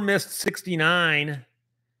 Ember Mist 69.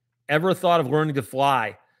 Ever thought of learning to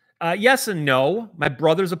fly? Yes and no. My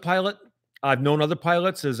brother's a pilot. I've known other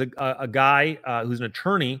pilots. There's a guy who's an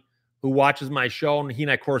attorney who watches my show, and he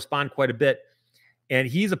and I correspond quite a bit. And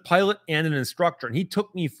he's a pilot and an instructor. And he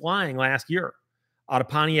took me flying last year out of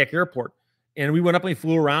Pontiac Airport. And we went up and we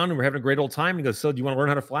flew around and we're having a great old time. And he goes, so do you want to learn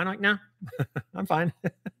how to fly? I'm like, no, I'm fine.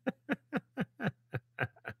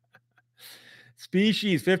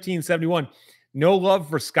 Species 1571. No love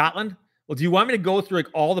for Scotland. Well, do you want me to go through like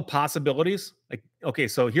all the possibilities? Like, okay,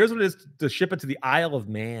 so here's what it is to ship it to the Isle of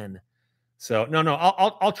Man. So no,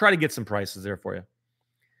 I'll try to get some prices there for you.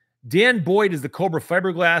 Dan Boyd, is the Cobra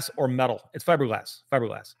fiberglass or metal? It's fiberglass.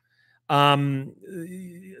 Fiberglass.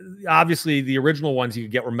 Obviously, the original ones you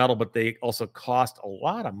could get were metal, but they also cost a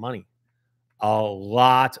lot of money. A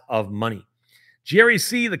lot of money. Jerry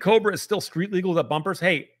C., the Cobra is still street legal without bumpers.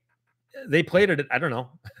 Hey, they played it. I don't know.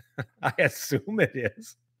 I assume it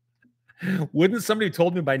is. Wouldn't somebody have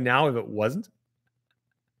told me by now if it wasn't?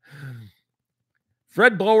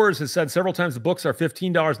 Fred Blowers has said several times the books are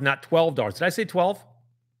 $15, not $12. Did I say 12?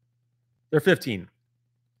 They're 15.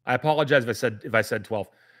 I apologize if I said 12.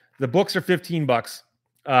 The books are 15 bucks.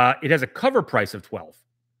 It has a cover price of 12.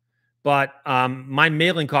 But my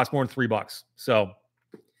mailing costs more than $3. So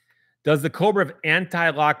does the Cobra have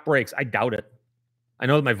anti-lock brakes? I doubt it. I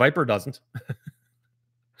know that my Viper doesn't.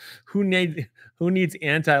 Who needs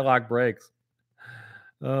anti-lock brakes?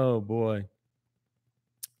 Oh boy.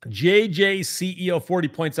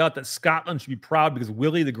 JJCEO40 points out that Scotland should be proud because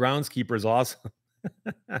Willie the groundskeeper is awesome.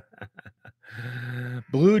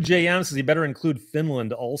 Blue JM says you better include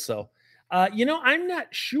Finland also. I'm not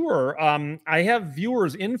sure. I have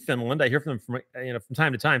viewers in Finland. I hear from them from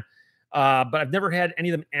time to time, but I've never had any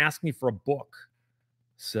of them ask me for a book.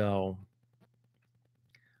 So,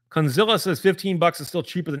 Conzilla says 15 bucks is still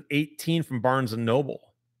cheaper than 18 from Barnes and Noble.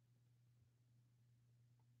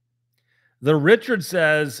 The Richard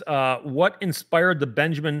says, what inspired the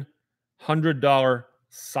Benjamin $100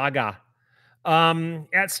 saga?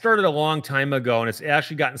 It started a long time ago, and it's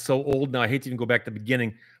actually gotten so old now. I hate to even go back to the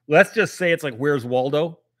beginning. Let's just say it's like Where's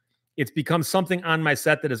Waldo? It's become something on my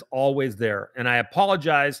set that is always there. And I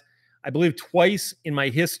apologize. I believe twice in my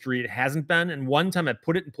history it hasn't been. And one time I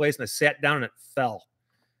put it in place and I sat down and it fell.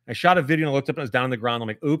 I shot a video and I looked up and it was down on the ground. I'm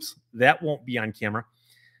like, oops, that won't be on camera.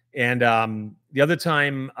 And the other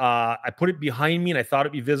time I put it behind me and I thought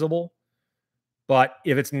it'd be visible. But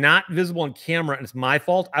if it's not visible on camera and it's my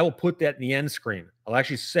fault, I will put that in the end screen. I'll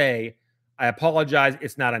actually say, I apologize,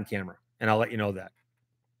 it's not on camera. And I'll let you know that.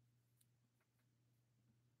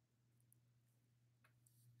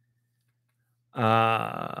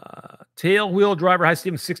 Tail wheel driver. Hi,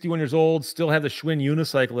 Steve. I'm 61 years old. Still have the Schwinn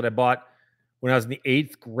unicycle that I bought when I was in the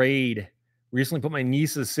 8th grade. Recently put my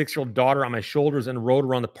niece's 6-year-old daughter on my shoulders and rode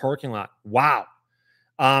around the parking lot. Wow.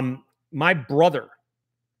 My brother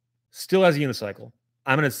still has a unicycle.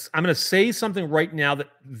 I'm gonna say something right now that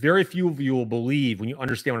very few of you will believe when you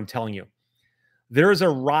understand what I'm telling you. There is a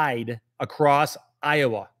ride across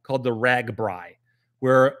Iowa called the Ragbri,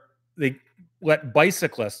 where they let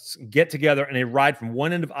bicyclists get together and they ride from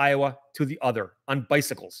one end of Iowa to the other on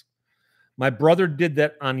bicycles. My brother did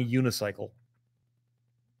that on a unicycle.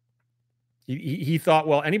 He thought,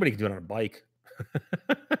 well, anybody can do it on a bike.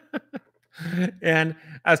 And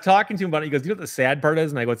I was talking to him about it. He goes, you know what the sad part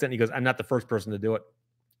is? And I go, what's that? And he goes, I'm not the first person to do it.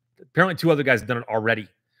 Apparently 2 other guys have done it already.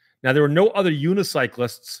 Now, there were no other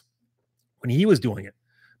unicyclists when he was doing it.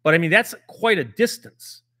 But I mean, that's quite a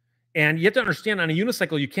distance. And you have to understand, on a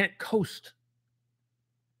unicycle, you can't coast.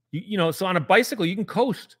 So on a bicycle, you can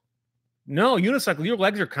coast. No, unicycle, your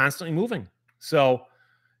legs are constantly moving. So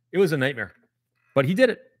it was a nightmare. But he did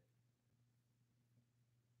it.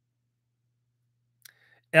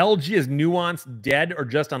 LG is Nuance dead or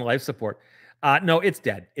just on life support? No, it's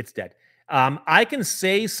dead. It's dead. I can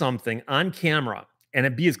say something on camera and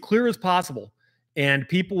it be as clear as possible. And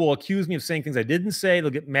people will accuse me of saying things I didn't say. They'll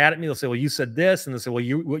get mad at me. They'll say, well, you said this. And they'll say, well,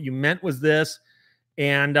 what you meant was this.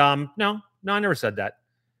 And no, I never said that.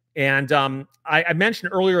 And I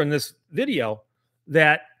mentioned earlier in this video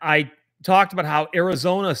that I talked about how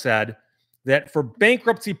Arizona said that for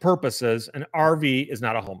bankruptcy purposes, an RV is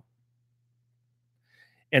not a home.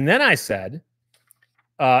 And then I said,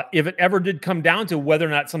 if it ever did come down to whether or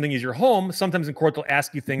not something is your home, sometimes in court they'll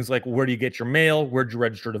ask you things like, where do you get your mail? Where'd you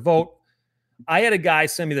register to vote? I had a guy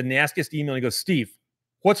send me the nastiest email. And he goes, Steve,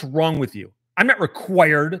 what's wrong with you? I'm not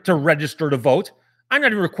required to register to vote. I'm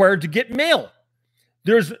not even required to get mail.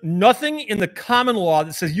 There's nothing in the common law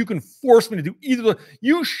that says you can force me to do either.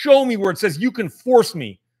 You show me where it says you can force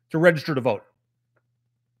me to register to vote.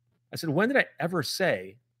 I said, when did I ever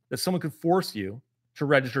say that someone could force you to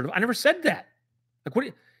register to vote? I never said that.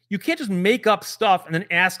 Like, you can't just make up stuff and then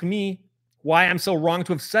ask me why I'm so wrong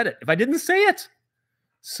to have said it if I didn't say it.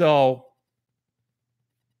 So,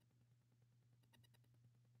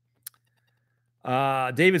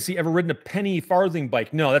 David C., ever ridden a penny farthing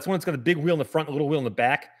bike? No, that's one that's got a big wheel in the front, a little wheel in the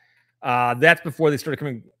back. That's before they started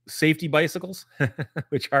coming safety bicycles,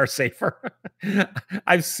 which are safer.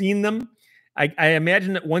 I've seen them. I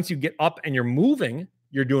imagine that once you get up and you're moving,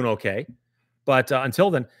 you're doing okay. But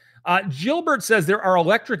until then, Gilbert says there are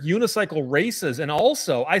electric unicycle races. And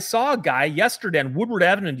also, I saw a guy yesterday on Woodward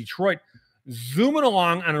Avenue in Detroit zooming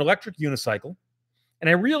along on an electric unicycle. And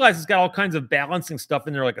I realize it's got all kinds of balancing stuff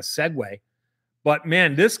in there, like a Segway. But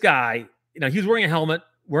man, this guy, he's wearing a helmet,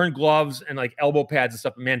 wearing gloves and like elbow pads and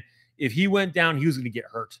stuff. But man, if he went down, he was going to get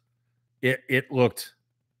hurt. It looked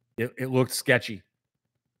sketchy.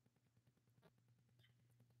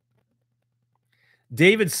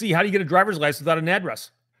 David C., how do you get a driver's license without an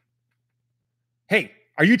address? Hey,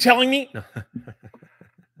 are you telling me? No.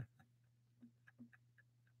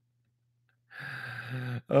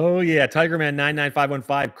 Oh, yeah. Tigerman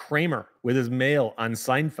 99515, Kramer with his mail on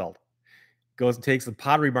Seinfeld. Goes and takes the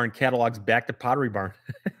Pottery Barn catalogs back to Pottery Barn.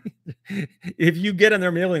 If you get on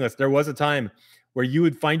their mailing list, there was a time where you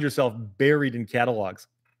would find yourself buried in catalogs.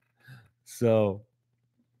 So,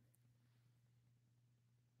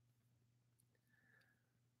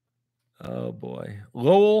 oh boy.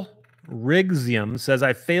 Lowell Rigsium says,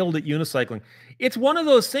 I failed at unicycling. It's one of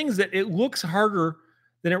those things that it looks harder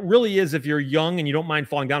than it really is if you're young and you don't mind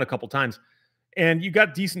falling down a couple times and you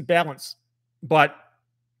got decent balance. But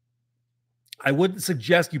I wouldn't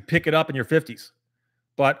suggest you pick it up in your 50s.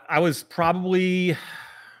 But I was probably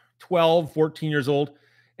 12, 14 years old,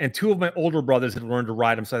 and two of my older brothers had learned to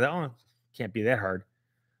ride them. So I thought, can't be that hard.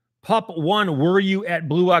 Pup 1, were you at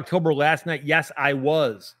Blue October last night? Yes, I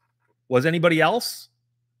was. Was anybody else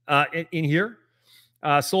in here?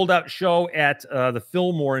 Sold out show at the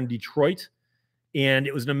Fillmore in Detroit. And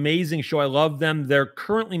it was an amazing show. I love them. They're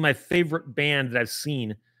currently my favorite band that I've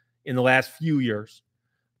seen in the last few years.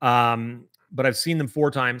 But I've seen them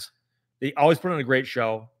 4 times. They always put on a great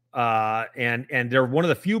show. And they're one of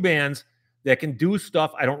the few bands that can do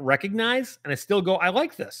stuff I don't recognize. And I still go, I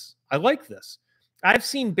like this. I like this. I've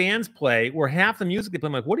seen bands play where half the music they play,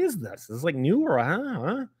 I'm like, what is this? Is this like new or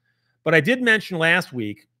huh? But I did mention last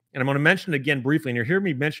week, and I'm going to mention it again briefly, and you'll hear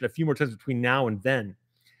me mention a few more times between now and then,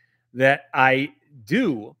 that I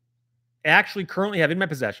do actually currently have in my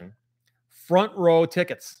possession front row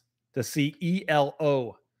tickets to see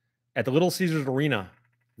ELO at the Little Caesars Arena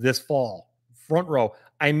this fall. Front row.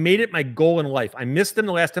 I made it my goal in life. I missed them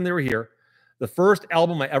the last time they were here. The first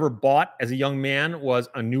album I ever bought as a young man was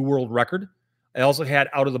a New World Record. I also had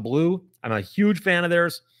Out of the Blue. I'm a huge fan of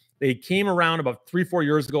theirs. They came around about 3-4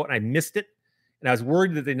 years ago, and I missed it. And I was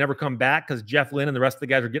worried that they'd never come back because Jeff Lynne and the rest of the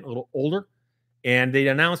guys are getting a little older. And they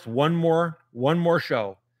announced one more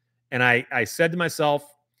show. And I said to myself,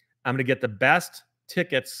 I'm going to get the best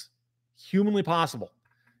tickets humanly possible.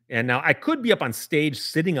 And now I could be up on stage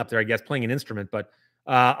sitting up there, I guess, playing an instrument, but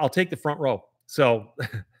I'll take the front row. So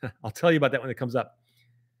I'll tell you about that when it comes up.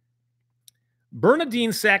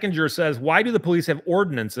 Bernadine Sackinger says, why do the police have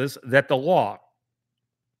ordinances that the law?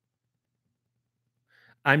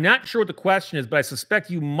 I'm not sure what the question is, but I suspect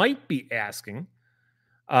you might be asking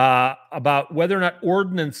about whether or not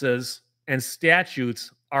ordinances and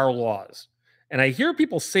statutes are laws. And I hear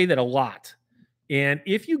people say that a lot. And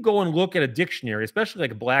if you go and look at a dictionary, especially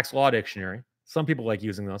like a Black's Law Dictionary, some people like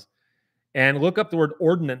using those, and look up the word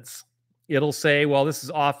ordinance, it'll say, well, this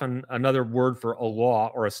is often another word for a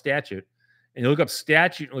law or a statute. And you look up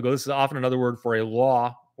statute and you'll go, this is often another word for a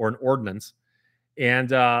law or an ordinance. And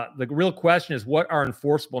the real question is, what are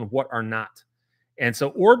enforceable and what are not? And so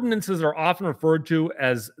ordinances are often referred to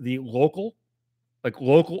as the local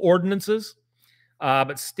ordinances.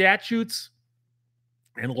 But statutes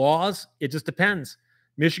and laws, it just depends.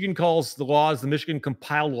 Michigan calls the laws the Michigan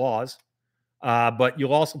compiled laws. But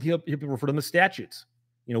you'll also, people refer to them as statutes.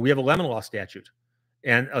 We have a lemon law statute.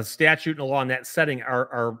 And a statute and a law in that setting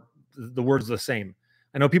are the words are the same.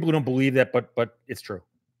 I know people who don't believe that, but it's true.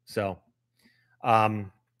 So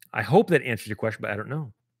I hope that answers your question, but I don't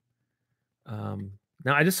know.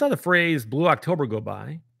 Now, I just saw the phrase Blue October go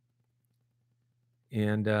by.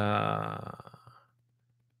 And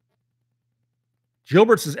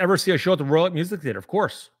Gilbert says, ever see a show at the Royal Oak Music Theater? Of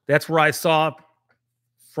course. That's where I saw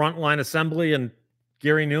Frontline Assembly and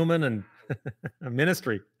Gary Newman and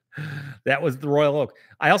Ministry. That was the Royal Oak.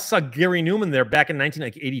 I also saw Gary Newman there back in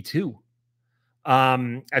 1982.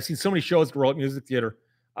 I've seen so many shows at the Royal Oak Music Theater.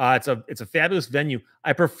 It's a fabulous venue.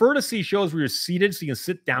 I prefer to see shows where you're seated so you can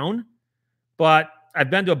sit down, but I've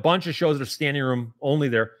been to a bunch of shows that are standing room only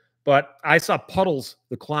there. But I saw Puddles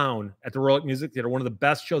the Clown at the Royal Oak Music Theater, one of the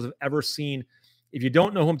best shows I've ever seen. If you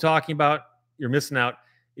don't know who I'm talking about, you're missing out.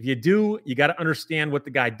 If you do, you got to understand what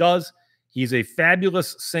the guy does. He's a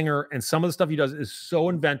fabulous singer, and some of the stuff he does is so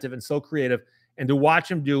inventive and so creative. And to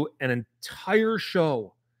watch him do an entire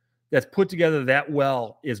show that's put together that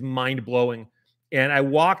well is mind-blowing. And I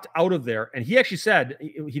walked out of there, and he actually said,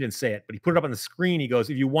 he didn't say it, but he put it up on the screen. He goes,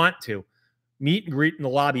 if you want to, meet and greet in the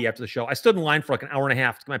lobby after the show. I stood in line for like an hour and a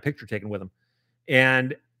half to get my picture taken with him.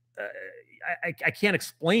 And I can't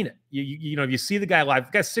explain it. If you see the guy live,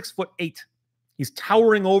 the guy's 6'8". He's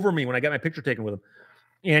towering over me when I got my picture taken with him.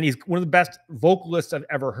 And he's one of the best vocalists I've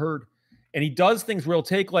ever heard. And he does things where he'll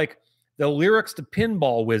take like the lyrics to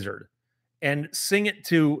Pinball Wizard and sing it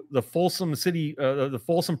to the Folsom the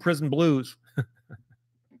Folsom Prison Blues.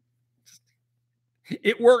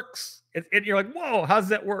 It works. You're like, whoa, how does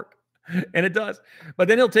that work? And it does. But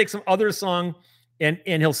then he'll take some other song and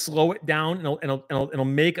he'll slow it down and he'll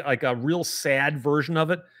make like a real sad version of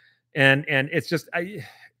it. And it's just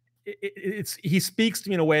he speaks to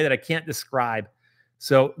me in a way that I can't describe.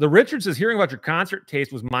 So the Richardses, hearing about your concert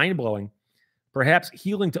taste was mind-blowing. Perhaps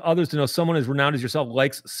healing to others to know someone as renowned as yourself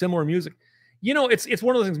likes similar music. You know, it's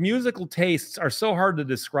one of those things. Musical tastes are so hard to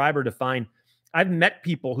describe or define. I've met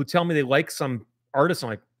people who tell me they like some artists.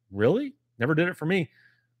 I'm like, really? Never did it for me.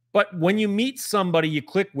 But when you meet somebody you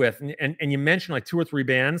click with and you mention like 2 or 3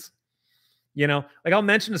 bands, you know, like I'll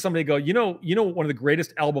mention to somebody, go, you know what one of the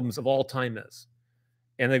greatest albums of all time is?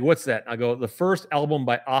 And they go, what's that? I go, the first album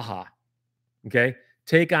by Aha. Okay.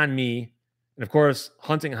 Take on Me. And of course,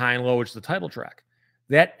 Hunting High and Low, which is the title track.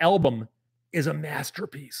 That album is a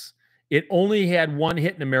masterpiece. It only had 1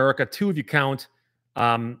 hit in America, 2 if you count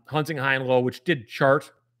Hunting High and Low, which did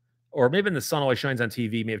chart, or maybe in The Sun Always Shines on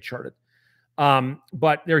TV may have charted.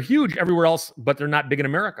 But they're huge everywhere else, but they're not big in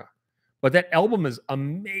America. But that album is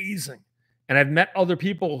amazing. And I've met other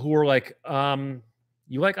people who are like,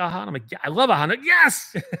 you like Aha? I'm like, yeah, I love Aha. Like,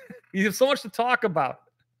 yes! You have so much to talk about.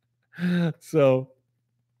 So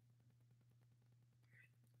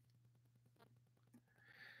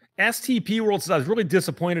STP World says, I was really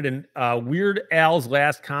disappointed in Weird Al's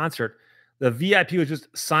last concert. The VIP was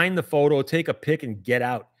just sign the photo, take a pic, and get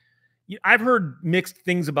out. I've heard mixed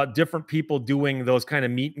things about different people doing those kind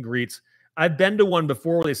of meet and greets. I've been to one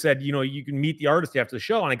before where they said, you know, you can meet the artist after the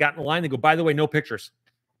show. And I got in the line. They go, by the way, no pictures.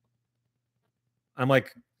 I'm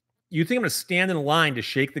like, you think I'm going to stand in a line to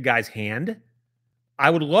shake the guy's hand? I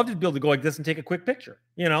would love to be able to go like this and take a quick picture,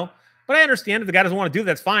 you know? But I understand if the guy doesn't want to do that,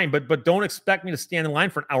 that's fine. But don't expect me to stand in line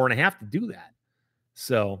for an hour and a half to do that.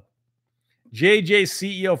 So JJ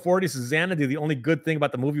CEO 40 says, Xanadu, the only good thing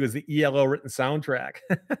about the movie was the ELO written soundtrack.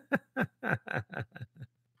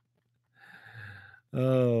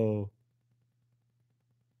 Oh.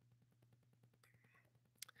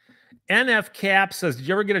 NF Cap says, did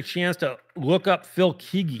you ever get a chance to look up Phil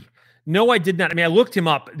Keaggy? No, I did not. I mean, I looked him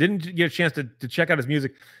up. Didn't get a chance to check out his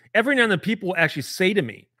music. Every now and then people will actually say to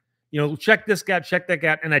me, you know, check this guy, check that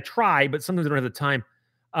guy. And I try, but sometimes I don't have the time.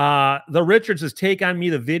 The Richards' Take on Me,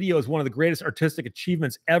 the video, is one of the greatest artistic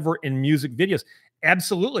achievements ever in music videos.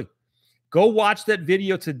 Absolutely. Go watch that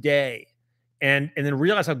video today and then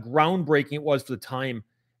realize how groundbreaking it was for the time.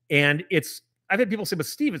 And I've had people say, but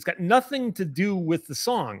Steve, it's got nothing to do with the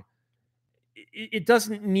song. It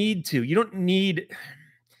doesn't need to. You don't need...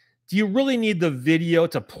 Do you really need the video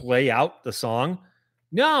to play out the song?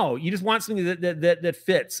 No, you just want something that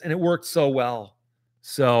fits, and it worked so well.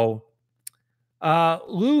 So,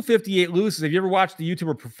 Lou58 says, have you ever watched the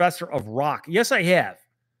YouTuber Professor of Rock? Yes, I have.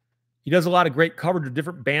 He does a lot of great coverage of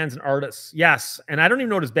different bands and artists. Yes, and I don't even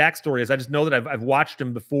know what his backstory is. I just know that I've watched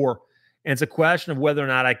him before, and it's a question of whether or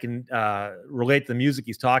not I can relate to the music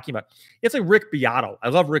he's talking about. It's like Rick Beato. I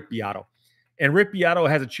love Rick Beato. And Rick Beato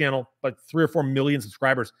has a channel, like 3 or 4 million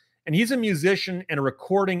subscribers. And he's a musician and a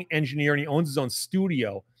recording engineer, and he owns his own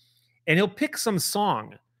studio. And he'll pick some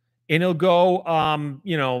song, and he'll go,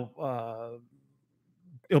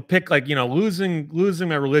 he'll pick like, losing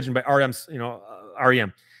my religion by REM,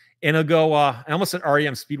 REM, and he'll go, I almost said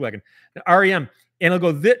REM Speedwagon, REM, and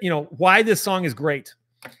he'll go, why this song is great,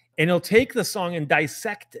 and he'll take the song and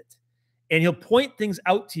dissect it, and he'll point things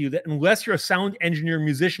out to you that unless you're a sound engineer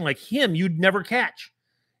musician like him, you'd never catch.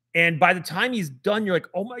 And by the time he's done, you're like,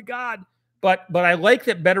 oh my God. But I like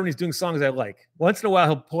that better when he's doing songs I like. Once in a while,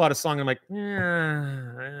 he'll pull out a song and I'm like,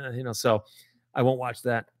 so I won't watch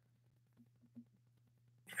that.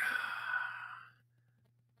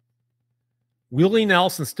 Willie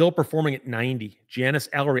Nelson still performing at 90. Janice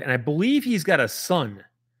Ellery. And I believe he's got a son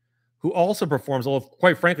who also performs, although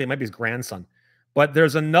quite frankly, it might be his grandson. But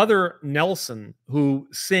there's another Nelson who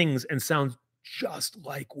sings and sounds just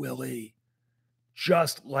like Willie.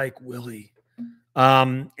 Just like Willie.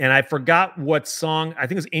 And I forgot what song. I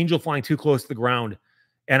think it's Angel Flying Too Close to the Ground.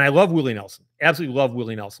 And I love Willie Nelson. Absolutely love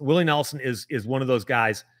Willie Nelson. Willie Nelson is one of those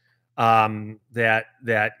guys that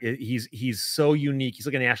he's so unique. He's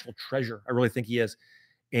like a national treasure. I really think he is.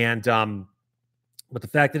 And but the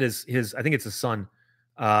fact that his I think it's his son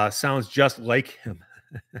sounds just like him.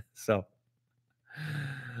 So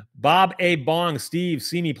Bob A. Bong, Steve,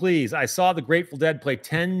 see me please. I saw the Grateful Dead play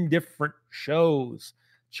 10 different shows.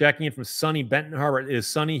 Checking in from sunny Benton Harbor. It is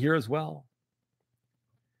sunny here as well.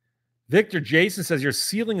 Victor Jason says your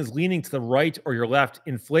ceiling is leaning to the right or your left.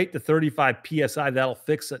 Inflate to 35 psi. That'll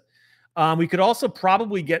fix it. We could also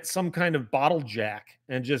probably get some kind of bottle jack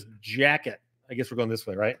and just jack it. I guess we're going this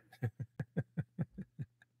way, right?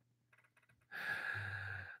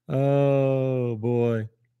 Oh, boy.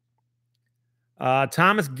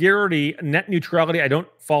 Thomas Garrity, net neutrality. I don't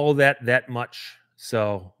follow that much,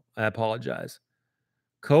 so I apologize.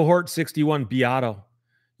 Cohort 61, Beato.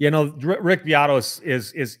 You know, Rick Beato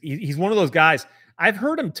he's one of those guys. I've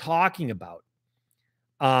heard him talking about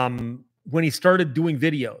when he started doing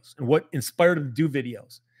videos and what inspired him to do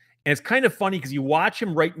videos. And it's kind of funny because you watch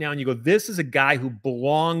him right now and you go, this is a guy who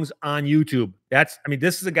belongs on YouTube.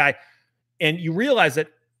 This is a guy, and you realize that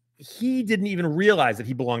he didn't even realize that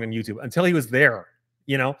he belonged on YouTube until he was there,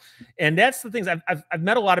 you know? And that's the things I've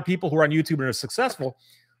met a lot of people who are on YouTube and are successful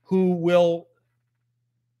who will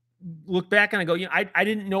look back and I go, you know, I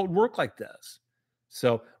didn't know it would work like this.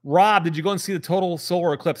 So, Rob, did you go and see the total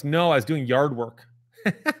solar eclipse? No, I was doing yard work.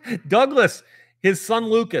 Douglas, his son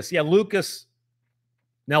Lucas. Yeah, Lucas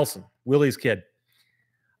Nelson, Willie's kid.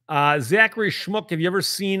 Zachary Schmuck, have you ever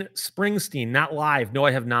seen Springsteen? Not live. No,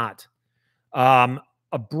 I have not.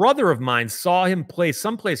 A brother of mine saw him play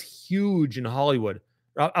someplace huge in Hollywood,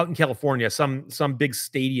 out in California, some big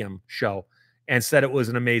stadium show, and said it was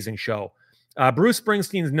an amazing show. Bruce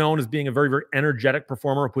Springsteen is known as being a very, very energetic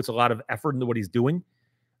performer who puts a lot of effort into what he's doing.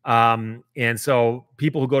 And so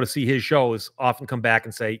people who go to see his shows often come back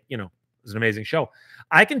and say, you know, it was an amazing show.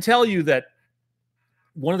 I can tell you that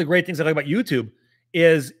one of the great things I like about YouTube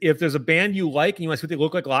is if there's a band you like and you want to see what they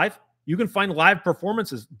look like live, you can find live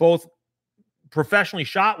performances, both professionally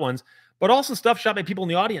shot ones, but also stuff shot by people in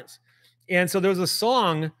the audience. And so there was a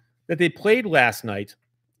song that they played last night,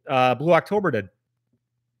 Blue October did,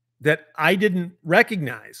 that I didn't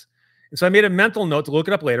recognize. And so I made a mental note to look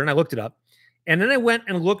it up later, and I looked it up. And then I went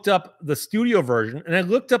and looked up the studio version, and I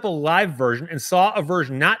looked up a live version and saw a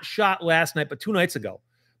version not shot last night, but 2 nights ago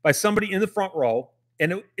by somebody in the front row,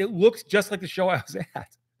 and it looked just like the show I was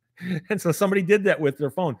at. And so somebody did that with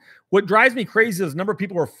their phone. What drives me crazy is the number of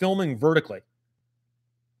people who are filming vertically.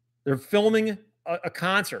 They're filming a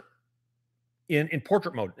concert in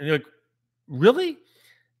portrait mode. And you're like, really?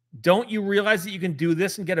 Don't you realize that you can do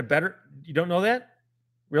this and get a better? You don't know that?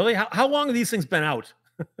 Really? How long have these things been out?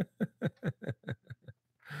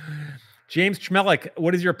 James Chmelik,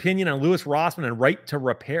 what is your opinion on Louis Rossman and Right to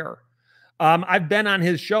Repair? I've been on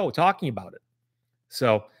his show talking about it.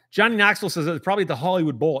 So Johnny Knoxville says it's probably at the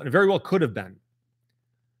Hollywood Bowl, and it very well could have been.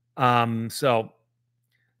 So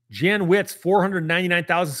Jan Witz,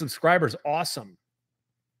 499,000 subscribers. Awesome.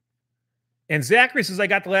 And Zachary says, I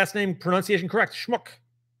got the last name pronunciation correct. Schmuck.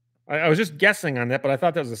 I was just guessing on that, but I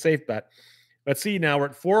thought that was a safe bet. Let's see now. We're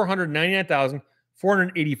at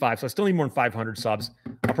 499,485. So I still need more than 500 subs.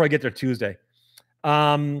 I'll probably get there Tuesday.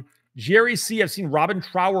 Jerry C. I've seen Robin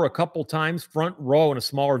Trower a couple times, front row in a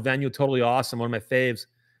smaller venue. Totally awesome. One of my faves.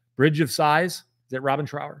 Bridge of Sighs. Is that Robin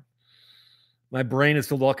Trower? My brain is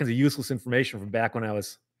filled with all kinds of useless information from back when I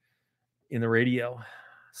was in the radio.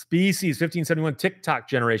 Species 1571 TikTok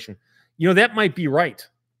generation. You know, that might be right.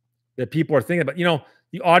 That people are thinking about. You know,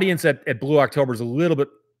 the audience at Blue October is a little bit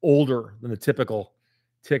older than the typical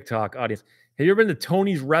TikTok audience. Have you ever been to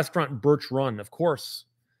Tony's restaurant in Birch Run? Of course.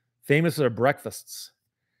 Famous for their breakfasts.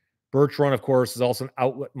 Birch Run, of course, is also an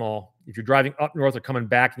outlet mall. If you're driving up north or coming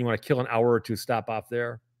back and you want to kill an hour or two, stop off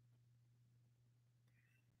there.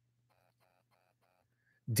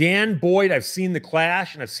 Dan Boyd, I've seen The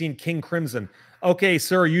Clash and I've seen King Crimson. Okay,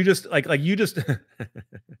 sir, you just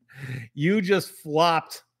you just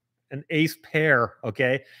flopped an ace pair,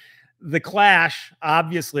 okay? The Clash,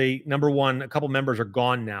 obviously, number one, a couple members are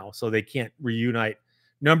gone now, so they can't reunite.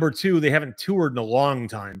 Number two, they haven't toured in a long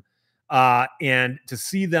time. And to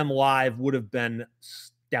see them live would have been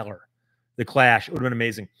stellar. The Clash, it would have been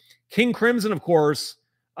amazing. King Crimson, of course,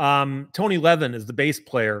 Tony Levin is the bass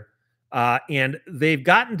player. And they've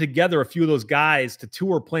gotten together a few of those guys to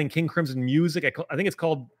tour playing King Crimson music. I think it's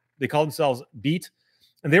called, they call themselves Beat.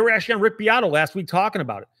 And they were actually on Rick Beato last week talking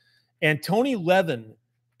about it. And Tony Levin,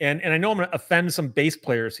 and I know I'm going to offend some bass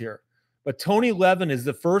players here, but Tony Levin is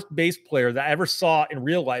the first bass player that I ever saw in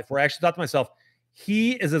real life where I actually thought to myself,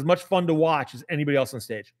 he is as much fun to watch as anybody else on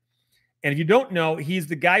stage. And if you don't know, he's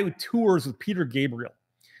the guy who tours with Peter Gabriel,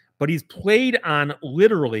 but he's played on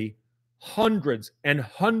literally hundreds and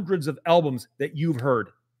hundreds of albums that you've heard.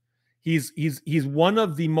 He's one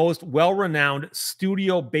of the most well-renowned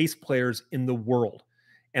studio bass players in the world.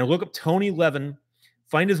 And look up Tony Levin,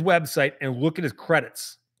 find his website, and look at his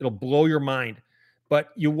credits. It'll blow your mind. But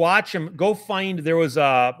you watch him. Go find, there was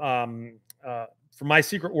from My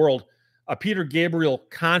Secret World, a Peter Gabriel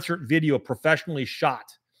concert video professionally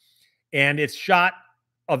shot. And it's shot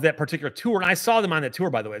of that particular tour. And I saw them on that tour,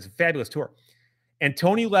 by the way. It's a fabulous tour. And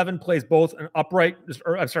Tony Levin plays both an upright,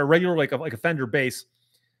 or I'm sorry, regular, like a Fender bass,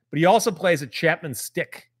 but he also plays a Chapman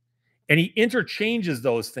stick. And he interchanges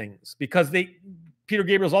those things because Peter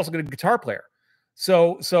Gabriel's also a guitar player.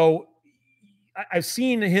 So I've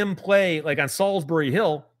seen him play, like on Salisbury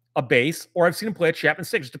Hill, a bass, or I've seen him play a Chapman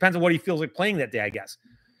stick. It just depends on what he feels like playing that day, I guess.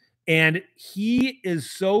 And he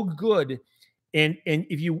is so good. And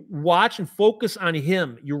if you watch and focus on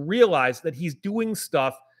him, you realize that he's doing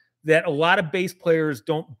stuff that a lot of bass players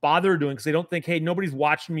don't bother doing because they don't think, hey, nobody's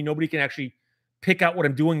watching me. Nobody can actually pick out what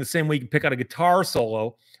I'm doing the same way you can pick out a guitar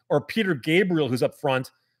solo, or Peter Gabriel, who's up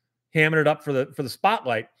front, hamming it up for the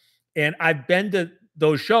spotlight. And I've been to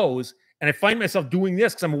those shows, and I find myself doing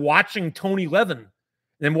this because I'm watching Tony Levin,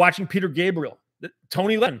 and I'm watching Peter Gabriel,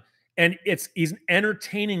 Tony Levin. And he's an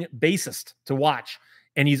entertaining bassist to watch,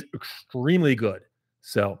 and he's extremely good.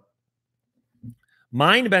 So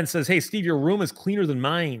Mind Ben says, hey, Steve, your room is cleaner than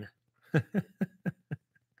mine.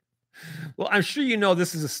 Well, I'm sure you know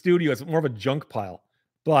this is a studio. It's more of a junk pile.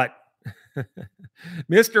 But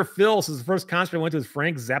Mr. Phil says the first concert I went to was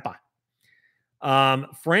Frank Zappa.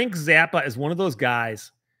 Frank Zappa is one of those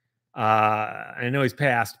guys. I know he's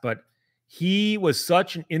passed, but he was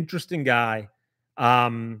such an interesting guy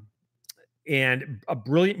and a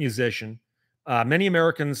brilliant musician. Many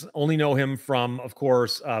Americans only know him from, of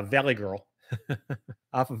course, Valley Girl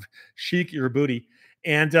off of Chic Your Booty.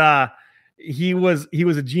 And he was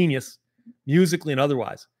a genius musically and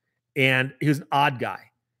otherwise. And he was an odd guy.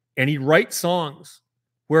 And he'd write songs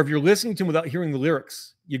where if you're listening to him without hearing the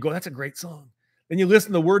lyrics, you go, that's a great song. Then you listen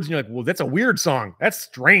to the words and you're like, well, that's a weird song. That's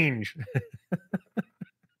strange.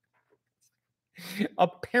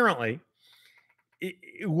 Apparently,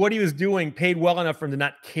 what he was doing paid well enough for him to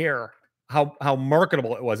not care how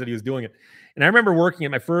marketable it was that he was doing it. And I remember working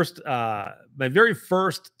at my very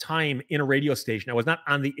first time in a radio station. I was not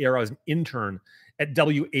on the air. I was an intern at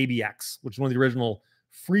WABX, which is one of the original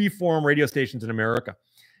free-form radio stations in America,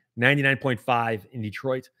 99.5 in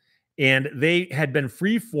Detroit. And they had been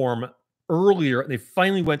free-form earlier, and they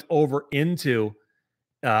finally went over into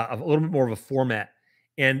a little bit more of a format.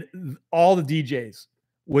 And all the DJs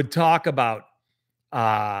would talk about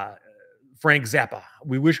Frank Zappa.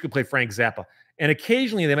 We wish we could play Frank Zappa. And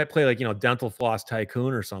occasionally they might play like, Dental Floss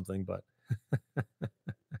Tycoon or something, but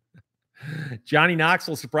Johnny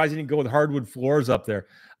Knoxville, surprised he didn't go with hardwood floors up there.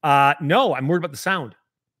 No, I'm worried about the sound.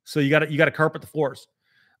 So you got to carpet the floors.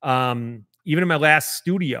 Even in my last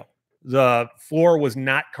studio, the floor was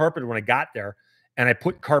not carpeted when I got there, and I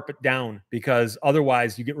put carpet down because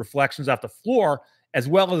otherwise you get reflections off the floor as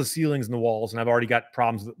well as the ceilings and the walls. And I've already got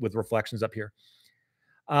problems with reflections up here.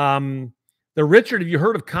 The Richard, have you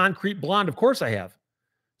heard of Concrete Blonde? Of course I have.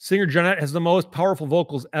 Singer Jeanette has the most powerful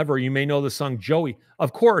vocals ever. You may know the song Joey.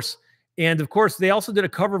 Of course. And of course, they also did a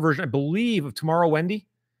cover version, I believe, of Tomorrow Wendy.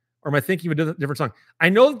 Or am I thinking of a different song? I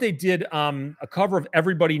know that they did a cover of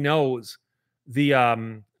Everybody Knows, the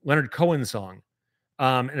Leonard Cohen song.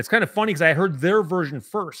 And it's kind of funny because I heard their version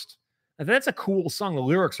first. And that's a cool song. The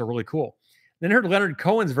lyrics are really cool. Then I heard Leonard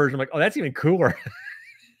Cohen's version. I'm like, oh, that's even cooler.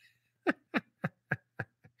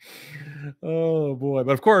 Oh, boy.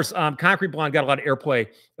 But of course, Concrete Blonde got a lot of airplay,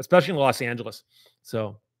 especially in Los Angeles.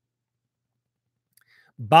 So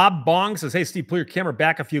Bob Bong says, hey, Steve, pull your camera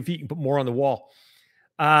back a few feet and put more on the wall.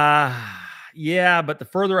 Yeah, but the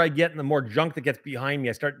further I get and the more junk that gets behind me,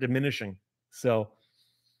 I start diminishing. So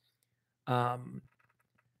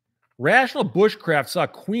Rational Bushcraft saw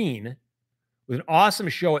Queen with an awesome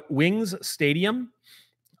show at Wings Stadium.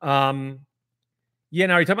 Yeah, now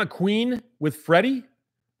are you talking about Queen with Freddie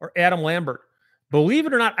or Adam Lambert? Believe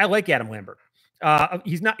it or not, I like Adam Lambert.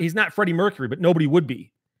 He's not Freddie Mercury, but nobody would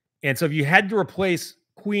be. And so if you had to replace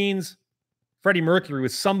Queen's Freddie Mercury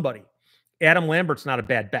with somebody, Adam Lambert's not a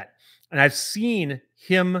bad bet. And I've seen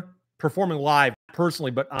him performing live personally,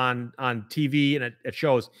 but on TV and at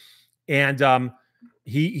shows. And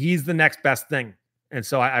he's the next best thing. And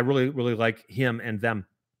so I really, really like him and them.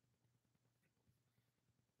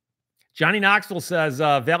 Johnny Knoxville says,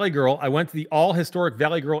 Valley Girl, I went to the all-historic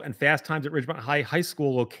Valley Girl and Fast Times at Ridgemont High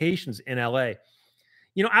School locations in L.A.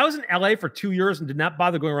 I was in L.A. for 2 years and did not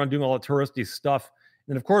bother going around doing all the touristy stuff.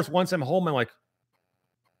 And, of course, once I'm home, I'm like,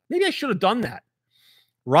 maybe I should have done that.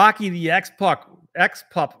 Rocky the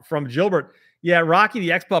X-Pup from Gilbert. Yeah, Rocky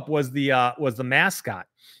the X-Pup was the mascot.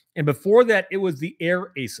 And before that, it was the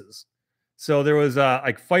Air Aces. So there was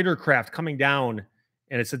like fighter craft coming down,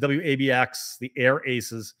 and it said WABX, the Air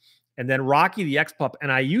Aces. And then Rocky the X-Pup.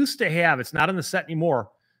 And I used to have, it's not on the set anymore,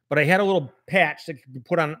 but I had a little patch that could be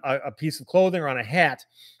put on a piece of clothing or on a hat,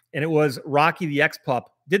 and it was Rocky the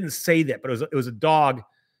X-Pup. Didn't say that, but it was a dog,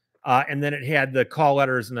 and then it had the call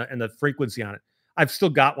letters and the frequency on it. I've still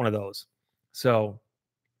got one of those. So,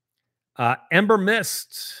 Ember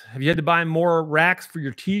Mist, have you had to buy more racks for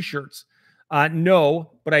your T-shirts?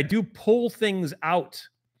 No, but I do pull things out.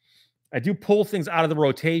 I do pull things out of the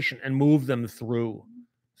rotation and move them through.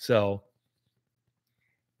 So,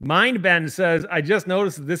 Mindbend says, I just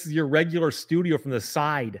noticed that this is your regular studio from the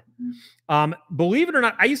side. Believe it or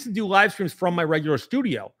not, I used to do live streams from my regular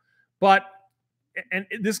studio, but, and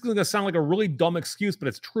this is going to sound like a really dumb excuse, but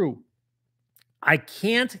it's true. I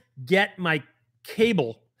can't get my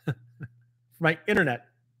cable, my internet,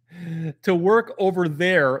 to work over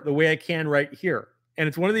there the way I can right here. And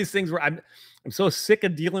it's one of these things where I'm so sick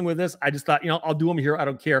of dealing with this. I just thought, I'll do them here. I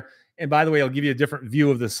don't care. And by the way, I'll give you a different view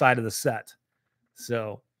of the side of the set.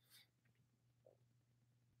 So,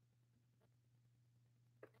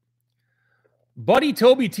 Buddy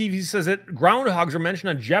Toby TV says that groundhogs are mentioned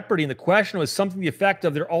on Jeopardy, and the question was something to the effect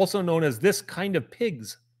of they're also known as this kind of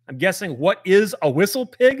pigs. I'm guessing, what is a whistle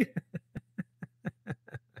pig?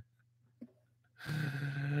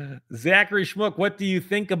 Zachary Schmuck, what do you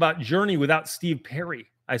think about Journey without Steve Perry?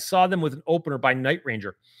 I saw them with an opener by Night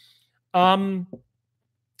Ranger. I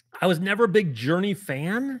was never a big Journey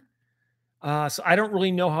fan, so I don't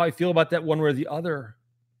really know how I feel about that one way or the other.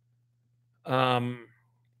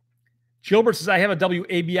 Gilbert says, I have a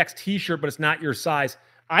WABX t-shirt, but it's not your size.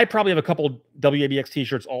 I probably have a couple WABX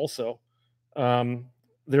t-shirts also.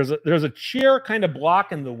 There's a chair kind of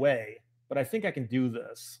blocking the way, but I think I can do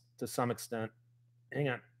this to some extent. Hang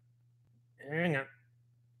on.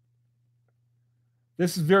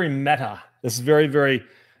 This is very meta. This is very, very,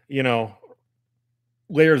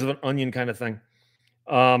 layers of an onion kind of thing.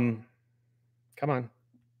 Come on.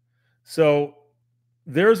 So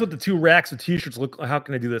there's what the two racks of t-shirts look like. How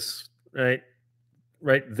can I do this? Right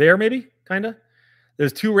there, maybe, kind of.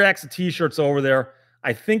 There's two racks of t-shirts over there.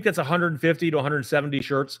 I think that's 150 to 170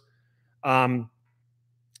 shirts. I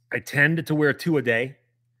tend to wear 2 a day.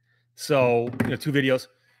 So, 2 videos.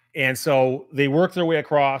 And so they work their way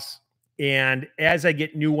across. And as I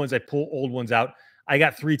get new ones, I pull old ones out. I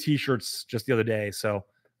got 3 t-shirts just the other day. So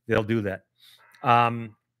they'll do that.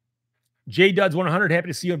 J Duds 100, happy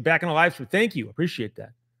to see you back in the live stream. Thank you. Appreciate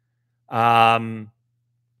that.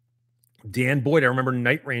 Dan Boyd, I remember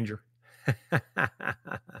Night Ranger.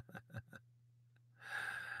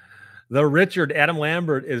 The Richard, Adam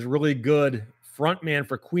Lambert is really good. Frontman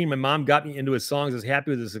for Queen. My mom got me into his songs. I was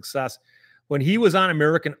happy with his success. When he was on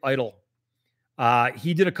American Idol,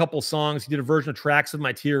 he did a couple songs. He did a version of Tracks of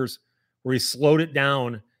My Tears where he slowed it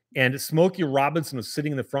down, and Smokey Robinson was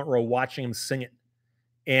sitting in the front row watching him sing it.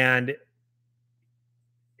 And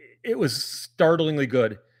it was startlingly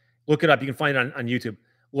good. Look it up. You can find it on YouTube.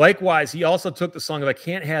 Likewise, he also took the song of I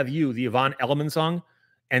Can't Have You, the Yvonne Elliman song,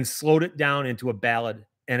 and slowed it down into a ballad.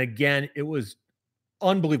 And again, it was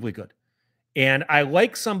unbelievably good. And I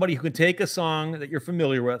like somebody who can take a song that you're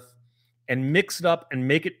familiar with and mix it up and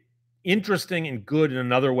make it interesting and good in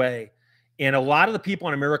another way. And a lot of the people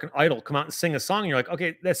on American Idol come out and sing a song, and you're like,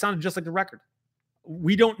 okay, that sounded just like the record.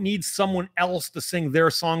 We don't need someone else to sing their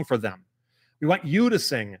song for them. We want you to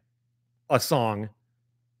sing a song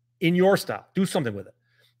in your style. Do something with it.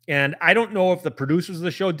 And I don't know if the producers of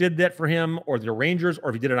the show did that for him or the arrangers or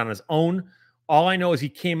if he did it on his own. All I know is he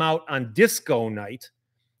came out on disco night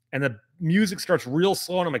and the music starts real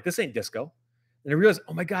slow. And I'm like, this ain't disco. And I realized,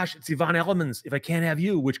 oh my gosh, it's Yvonne Elliman's If I Can't Have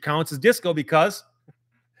You, which counts as disco because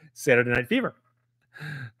Saturday Night Fever.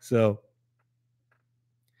 So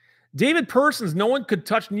David Persons, no one could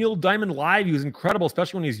touch Neil Diamond live. He was incredible,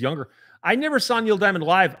 especially when he was younger. I never saw Neil Diamond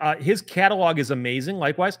live. His catalog is amazing,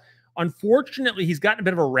 likewise. Unfortunately, he's gotten a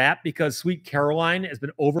bit of a rap because Sweet Caroline has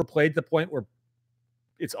been overplayed to the point where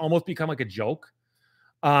it's almost become like a joke.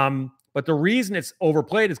 But the reason it's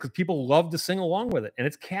overplayed is because people love to sing along with it, and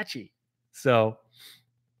it's catchy. So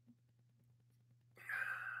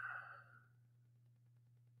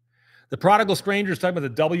the Prodigal Stranger is talking about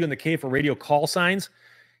the W and the K for radio call signs.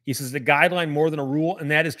 He says the guideline more than a rule, and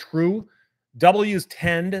that is true. W's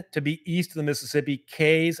tend to be east of the Mississippi.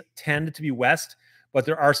 K's tend to be west, but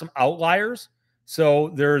there are some outliers.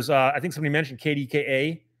 So there's, I think somebody mentioned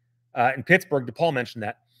KDKA in Pittsburgh. DePaul mentioned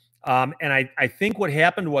that. And I think what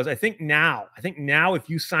happened was, I think now if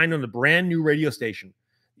you signed on a brand new radio station,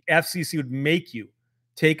 the FCC would make you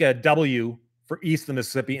take a W for east of the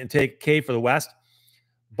Mississippi and take K for the west.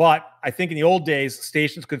 But I think in the old days,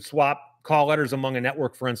 stations could swap call letters among a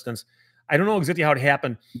network, for instance. I don't know exactly how it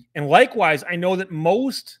happened. And likewise, I know that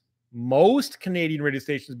most Canadian radio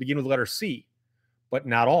stations begin with the letter C. but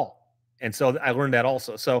not all. And so I learned that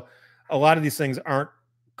also. So a lot of these things aren't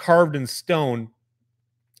carved in stone,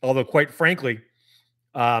 although quite frankly,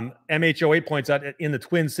 MHOA points out in the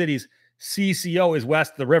Twin Cities, CCO is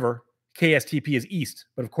west of the river, KSTP is east.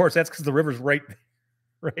 But of course, that's because the river's right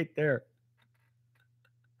there.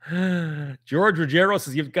 George Ruggiero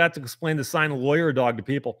says, you've got to explain the sign lawyer dog to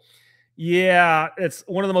people. Yeah, it's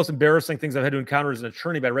one of the most embarrassing things I've had to encounter as an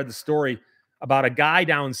attorney, but I read the story about a guy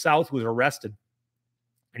down south who was arrested,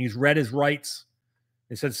 and he's read his rights.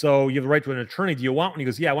 They said, so you have the right to an attorney. Do you want one? He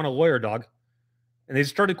goes, yeah, I want a lawyer dog. And they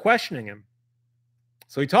started questioning him.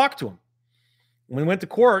 So he talked to him. When he went to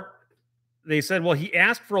court, they said, well, he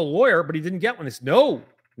asked for a lawyer, but he didn't get one. They said,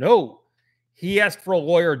 no. He asked for a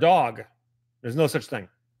lawyer dog. There's no such thing.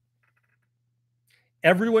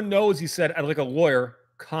 Everyone knows he said, I'd like a lawyer,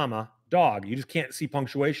 comma, dog. You just can't see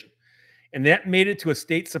punctuation. And that made it to a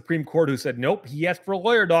state Supreme Court who said, nope, he asked for a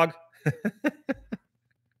lawyer dog.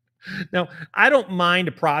 Now, I don't mind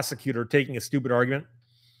a prosecutor taking a stupid argument,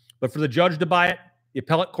 but for the judge to buy it, the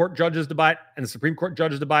appellate court judges to buy it, and the Supreme Court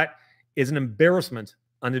judges to buy it is an embarrassment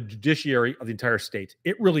on the judiciary of the entire state.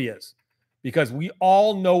 It really is, because we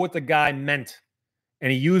all know what the guy meant,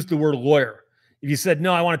 and he used the word lawyer. If you said,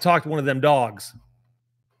 no, I want to talk to one of them dogs,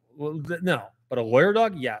 well, no, but a lawyer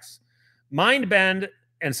dog, yes. Mindbend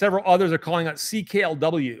and several others are calling out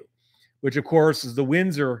CKLW, which, of course, is the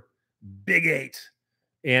Windsor Big 8.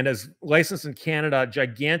 And as licensed in Canada,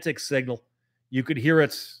 gigantic signal. You could hear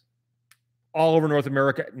it all over North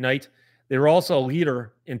America at night. They were also a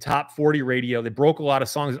leader in top 40 radio. They broke a lot of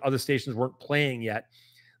songs that other stations weren't playing yet.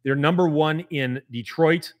 They're number one in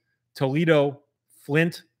Detroit, Toledo,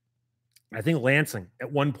 Flint, I think Lansing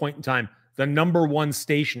at one point in time. The number one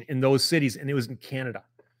station in those cities, and it was in Canada.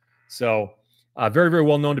 So very, very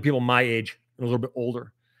well known to people my age and a little bit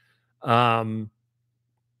older.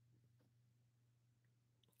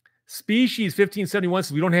 Species 1571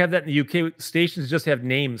 says we don't have that in the UK. Stations just have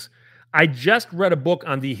names. I just read a book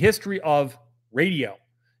on the history of radio.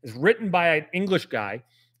 It's written by an English guy,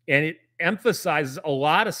 and it emphasizes a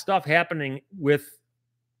lot of stuff happening with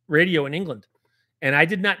radio in England. And I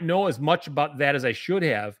did not know as much about that as I should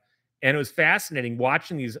have. And it was fascinating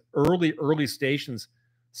watching these early stations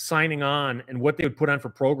signing on and what they would put on for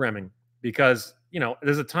programming. Because,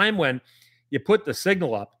 there's a time when you put the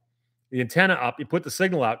signal up, the antenna up, you put the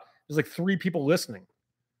signal out, there's like 3 people listening.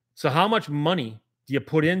 So how much money do you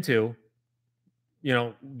put into,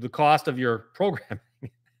 the cost of your programming?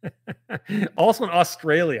 Also in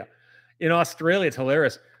Australia. In Australia, it's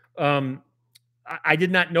hilarious. I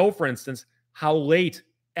did not know, for instance, how late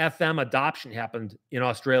FM adoption happened in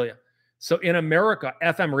Australia. So in America,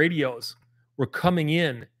 FM radios were coming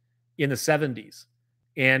in the 70s.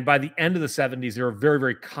 And by the end of the 70s, they were very,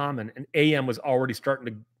 very common. And AM was already starting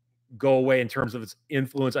to go away in terms of its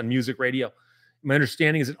influence on music radio. My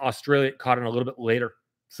understanding is in Australia, it caught on a little bit later.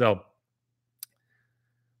 So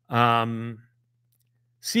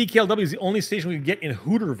CKLW is the only station we can get in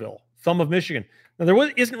Hooterville, Thumb of Michigan.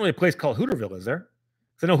 Now, isn't really a place called Hooterville, is there?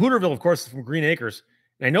 So I know Hooterville, of course, is from Green Acres.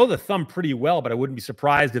 And I know the Thumb pretty well, but I wouldn't be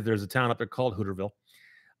surprised if there's a town up there called Hooterville.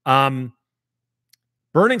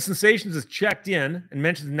 Burning Sensations is checked in and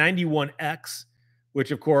mentions 91X,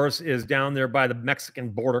 which, of course, is down there by the Mexican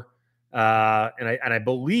border. And I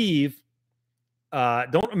believe,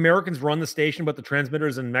 don't Americans run the station, but the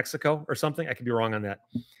transmitters in Mexico or something? I could be wrong on that.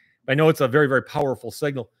 But I know it's a very, very powerful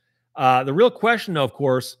signal. The real question, though, of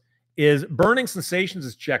course, is Burning Sensations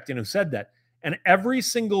is checked in. Who said that? And every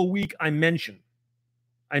single week I mentioned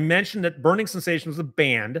that Burning Sensations was a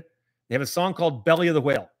band. They have a song called Belly of the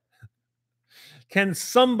Whale. Can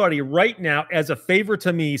somebody right now, as a favor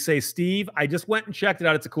to me, say, Steve, I just went and checked it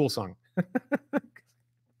out. It's a cool song.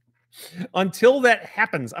 Until that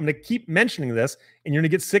happens, I'm going to keep mentioning this, and you're going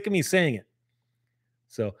to get sick of me saying it.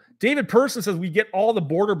 So David Person says we get all the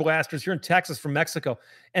border blasters here in Texas from Mexico.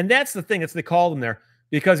 And that's the thing. They call them there.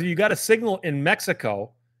 Because if you got a signal in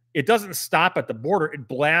Mexico, it doesn't stop at the border. It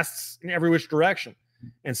blasts in every which direction.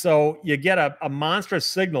 And so you get a monstrous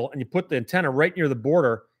signal, and you put the antenna right near the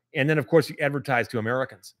border. And then, of course, you advertise to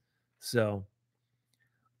Americans. So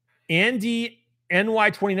Andy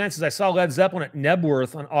NY29 says, I saw Led Zeppelin at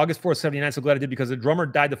Nebworth on August 4th, 79. So glad I did, because the drummer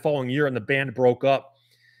died the following year and the band broke up.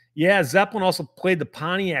 Yeah, Zeppelin also played the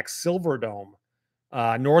Pontiac Silverdome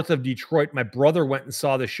north of Detroit. My brother went and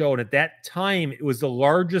saw the show. And at that time, it was the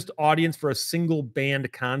largest audience for a single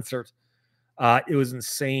band concert. It was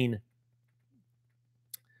insane.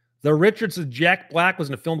 The Richards of Jack Black was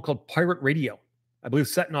in a film called Pirate Radio, I believe,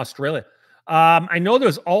 set in Australia. I know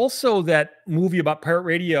there's also that movie about pirate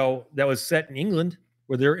radio that was set in England,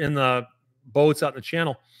 where they're in the boats out in the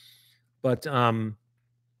channel. But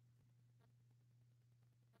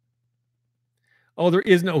Oh, there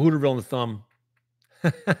is no Hooterville in the thumb.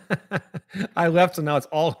 I left, so now it's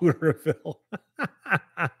all Hooterville.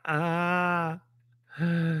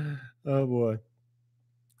 Oh boy.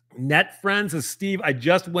 Net Friends is Steve. I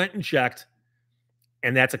just went and checked,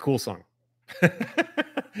 and that's a cool song.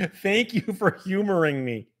 Thank you for humoring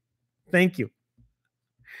me. Thank you.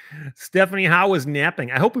 Stephanie Howe was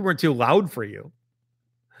napping. I hope we weren't too loud for you.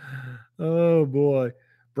 Oh boy.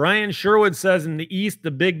 Brian Sherwood says in the East, the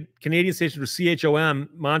big Canadian stations are CHOM,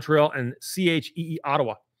 Montreal, and CHEE,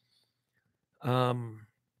 Ottawa.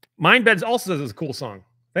 Mindbeds also says it's a cool song.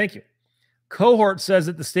 Thank you. Cohort says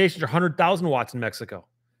that the stations are 100,000 watts in Mexico.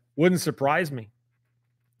 Wouldn't surprise me.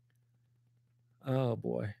 Oh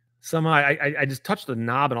boy. Somehow I just touched the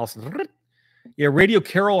knob and all of a sudden, yeah, Radio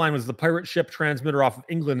Caroline was the pirate ship transmitter off of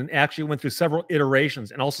England and actually went through several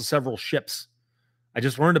iterations and also several ships. I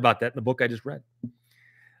just learned about that in the book I just read.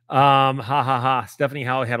 Ha ha ha. Stephanie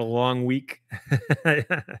Howe had a long week.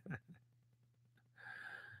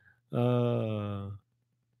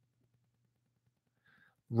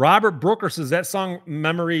 Robert Brooker says that song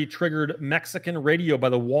memory triggered Mexican Radio by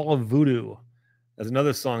the Wall of Voodoo. That's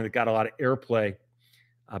another song that got a lot of airplay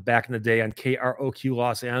back in the day on KROQ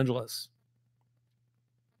Los Angeles.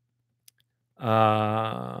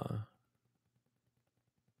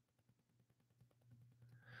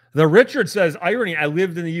 The Richard says, irony, I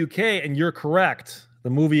lived in the UK and you're correct. The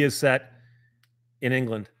movie is set in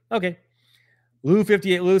England. Okay. Lou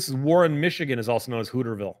 58 Lou says Warren, Michigan is also known as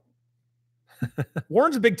Hooterville.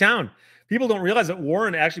 Warren's a big town. People don't realize that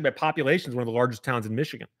Warren actually by population is one of the largest towns in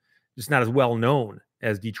Michigan. Just not as well known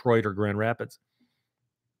as Detroit or Grand Rapids.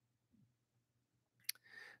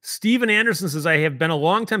 Stephen Anderson says, I have been a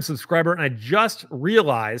longtime subscriber and I just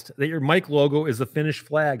realized that your mic logo is the Finnish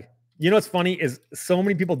flag. You know what's funny is so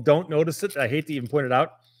many people don't notice it. I hate to even point it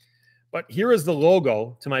out. But here is the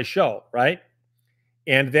logo to my show, right?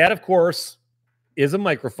 And that, of course, is a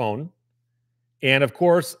microphone. And, of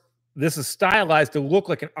course, this is stylized to look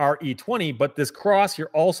like an RE20, but this cross here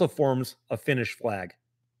also forms a Finnish flag.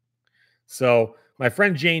 So my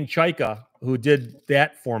friend Jane Chaika, who did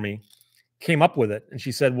that for me, came up with it. And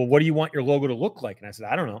she said, well, what do you want your logo to look like? And I said,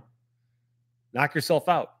 I don't know. Knock yourself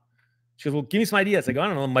out. She goes, well, give me some ideas. I go, I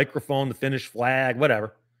don't know, the microphone, the Finnish flag,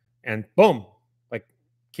 whatever. And boom, like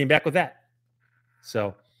came back with that.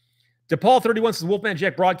 So DePaul31 says Wolfman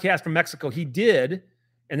Jack broadcast from Mexico. He did.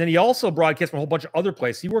 And then he also broadcast from a whole bunch of other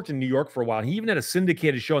places. He worked in New York for a while. He even had a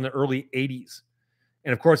syndicated show in the early 80s.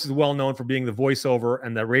 And of course, he's well known for being the voiceover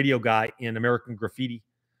and the radio guy in American Graffiti.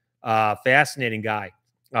 Fascinating guy.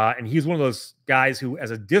 And he's one of those guys who,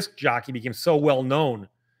 as a disc jockey, became so well known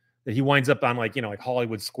that he winds up on like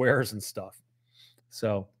Hollywood Squares and stuff.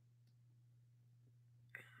 So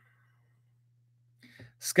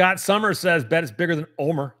Scott Summers says, bet it's bigger than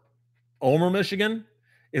Omer. Omer, Michigan?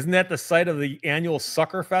 Isn't that the site of the annual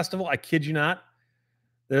Sucker Festival? I kid you not.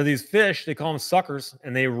 There are these fish, they call them suckers,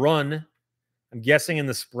 and they run, I'm guessing, in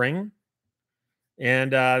the spring.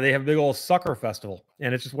 And they have a big old Sucker Festival.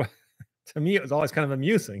 And it's just, to me, it was always kind of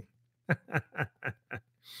amusing.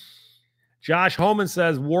 Josh Holman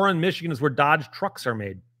says Warren, Michigan is where Dodge trucks are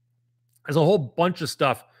made. There's a whole bunch of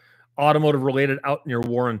stuff automotive related out near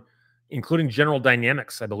Warren, including General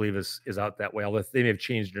Dynamics, I believe, is out that way, although they may have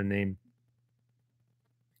changed their name.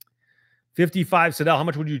 55 Sedell, how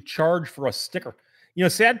much would you charge for a sticker?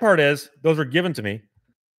 Sad part is those were given to me.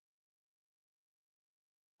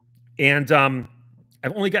 And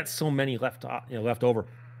I've only got so many left over.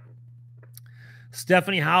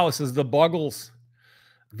 Stephanie Howe says the Buggles.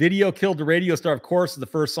 Video Killed the Radio Star, of course, is the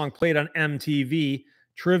first song played on MTV.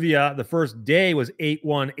 Trivia, the first day was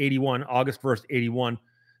 8/1/81, August 1st, 81.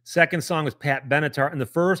 Second song was Pat Benatar, and the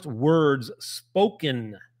first words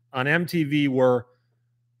spoken on MTV were,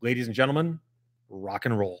 ladies and gentlemen, rock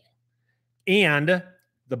and roll. And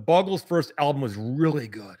the Buggles' first album was really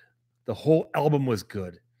good. The whole album was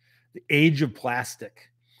good. The Age of Plastic.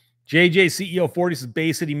 JJ CEO 40 says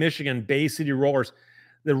Bay City, Michigan, Bay City Rollers.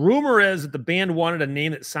 The rumor is that the band wanted a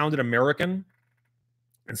name that sounded American,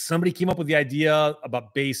 and somebody came up with the idea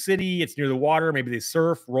about Bay City. It's near the water. Maybe they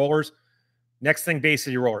surf, rollers. Next thing, Bay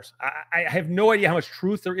City Rollers. I have no idea how much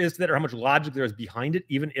truth there is to that or how much logic there is behind it,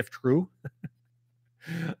 even if true.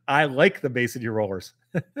 I like the Bay City Rollers.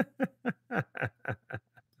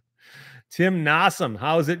 Tim Nossum,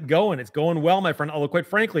 how's it going? It's going well, my friend. Although, quite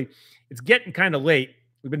frankly, it's getting kind of late.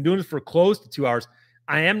 We've been doing this for close to 2 hours.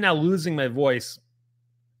 I am now losing my voice.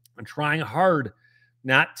 I'm trying hard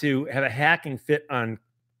not to have a hacking fit on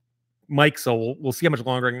Mike, so we'll see how much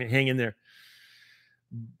longer I can hang in there.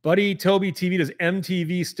 Buddy Toby TV, does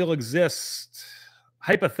MTV still exist?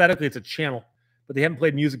 Hypothetically, it's a channel. but they haven't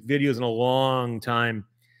played music videos in a long time.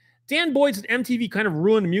 Dan Boyd said MTV kind of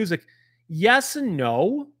ruined music. Yes and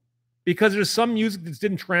no, because there's some music that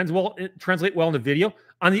didn't translate well into video.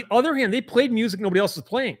 On the other hand, they played music nobody else was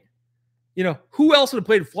playing. You know, who else would have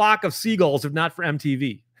played Flock of Seagulls if not for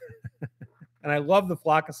MTV? And I love the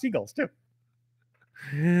Flock of Seagulls too.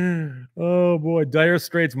 Oh boy, Dire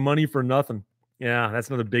Straits, Money for Nothing. Yeah, that's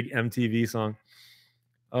another big MTV song.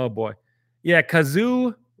 Oh boy. Yeah,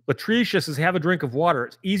 Kazoo Latricious says, have a drink of water.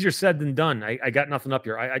 It's easier said than done. I got nothing up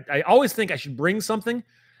here. I always think I should bring something.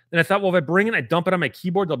 Then I thought, well, if I bring it, I dump it on my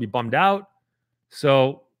keyboard, they'll be bummed out.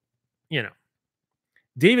 So, you know.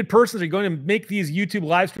 David Persons, are you going to make these YouTube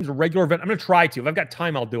live streams a regular event? I'm going to try to. If I've got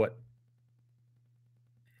time, I'll do it.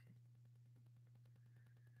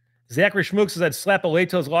 Zachary Schmook says, I'd slap a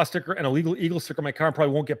Lehto's Law sticker and a legal Eagle sticker in my car and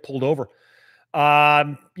probably won't get pulled over.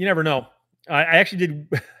 You never know. I actually did.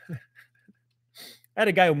 I had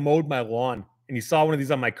a guy who mowed my lawn, and he saw one of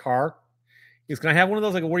these on my car. He goes, can I have one of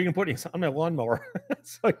those? Like, what are you going to put? He's on my lawnmower.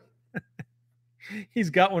 So he's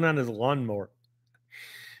got one on his lawnmower.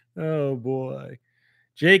 Oh, boy.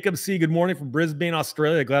 Jacob C., good morning from Brisbane,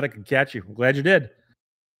 Australia. Glad I could catch you. I'm glad you did.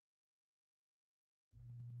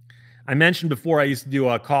 I mentioned before I used to do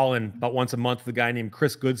a call-in about once a month with a guy named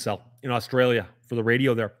Chris Goodsell in Australia for the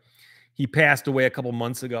radio there. He passed away a couple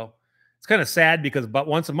months ago. It's kind of sad because about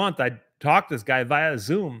once a month I'd talk to this guy via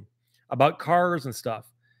Zoom about cars and stuff.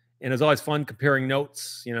 And it was always fun comparing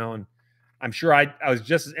notes, you know, and I'm sure I was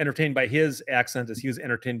just as entertained by his accent as he was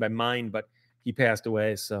entertained by mine, but he passed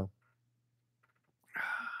away, so.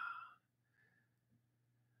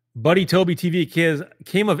 Buddy Toby TV kids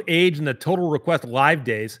came of age in the Total Request live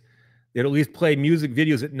days. They'd at least play music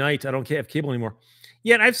videos at night. I don't have cable anymore.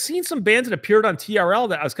 Yeah, and I've seen some bands that appeared on TRL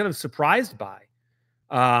that I was kind of surprised by.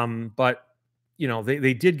 But, you know,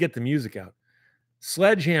 they did get the music out.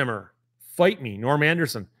 Sledgehammer, Fight Me, Norm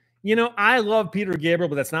Anderson. You know, I love Peter Gabriel,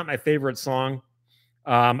 but that's not my favorite song.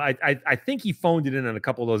 I think he phoned it in on a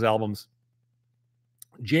couple of those albums.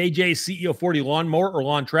 JJ CEO 40, lawnmower or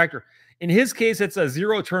lawn tractor? In his case, it's a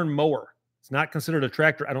zero-turn mower. It's not considered a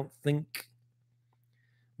tractor, I don't think.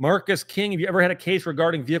 Marcus King, have you ever had a case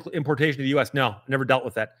regarding vehicle importation to the U.S.? No, never dealt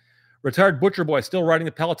with that. Retired Butcher Boy, still riding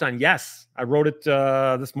the Peloton? Yes, I wrote it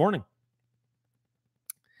this morning.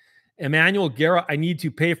 Emmanuel Guerra, I need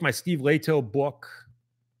to pay for my Steve Lehto book.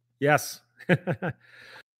 Yes. And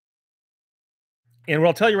what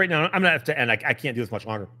I'll tell you right now, I'm going to have to end. I can't do this much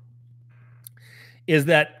longer. Is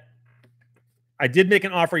that I did make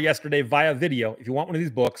an offer yesterday via video. If you want one of these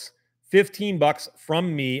books, $15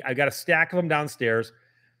 from me. I got a stack of them downstairs.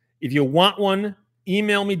 If you want one,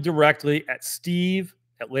 email me directly at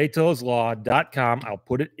steve@lehtoslaw.com. I'll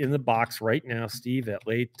put it in the box right now,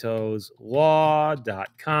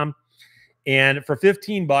 steve@lehtoslaw.com. And for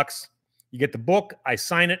 $15, you get the book. I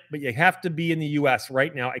sign it, but you have to be in the U.S.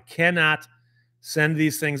 right now. I cannot send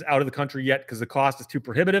these things out of the country yet because the cost is too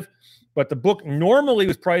prohibitive. But the book normally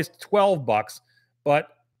was priced $12,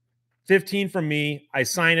 but $15 from me. I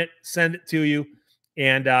sign it, send it to you,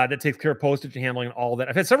 and that takes care of postage and handling and all of that.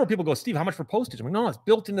 I've had several people go, Steve, how much for postage? I'm like, no, it's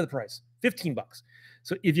built into the price, $15.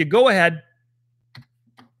 So if you go ahead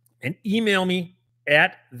and email me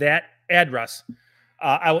at that address,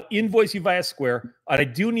 I will invoice you via Square. I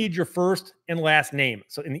do need your first and last name.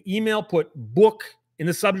 So in the email, put book in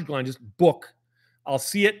the subject line, just book. I'll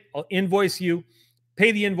see it. I'll invoice you,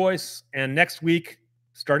 pay the invoice, and next week,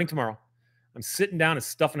 starting tomorrow, I'm sitting down and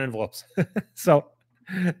stuffing envelopes. So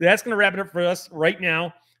that's going to wrap it up for us right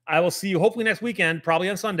now. I will see you hopefully next weekend, probably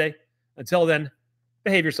on Sunday. Until then,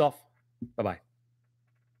 behave yourself. Bye-bye.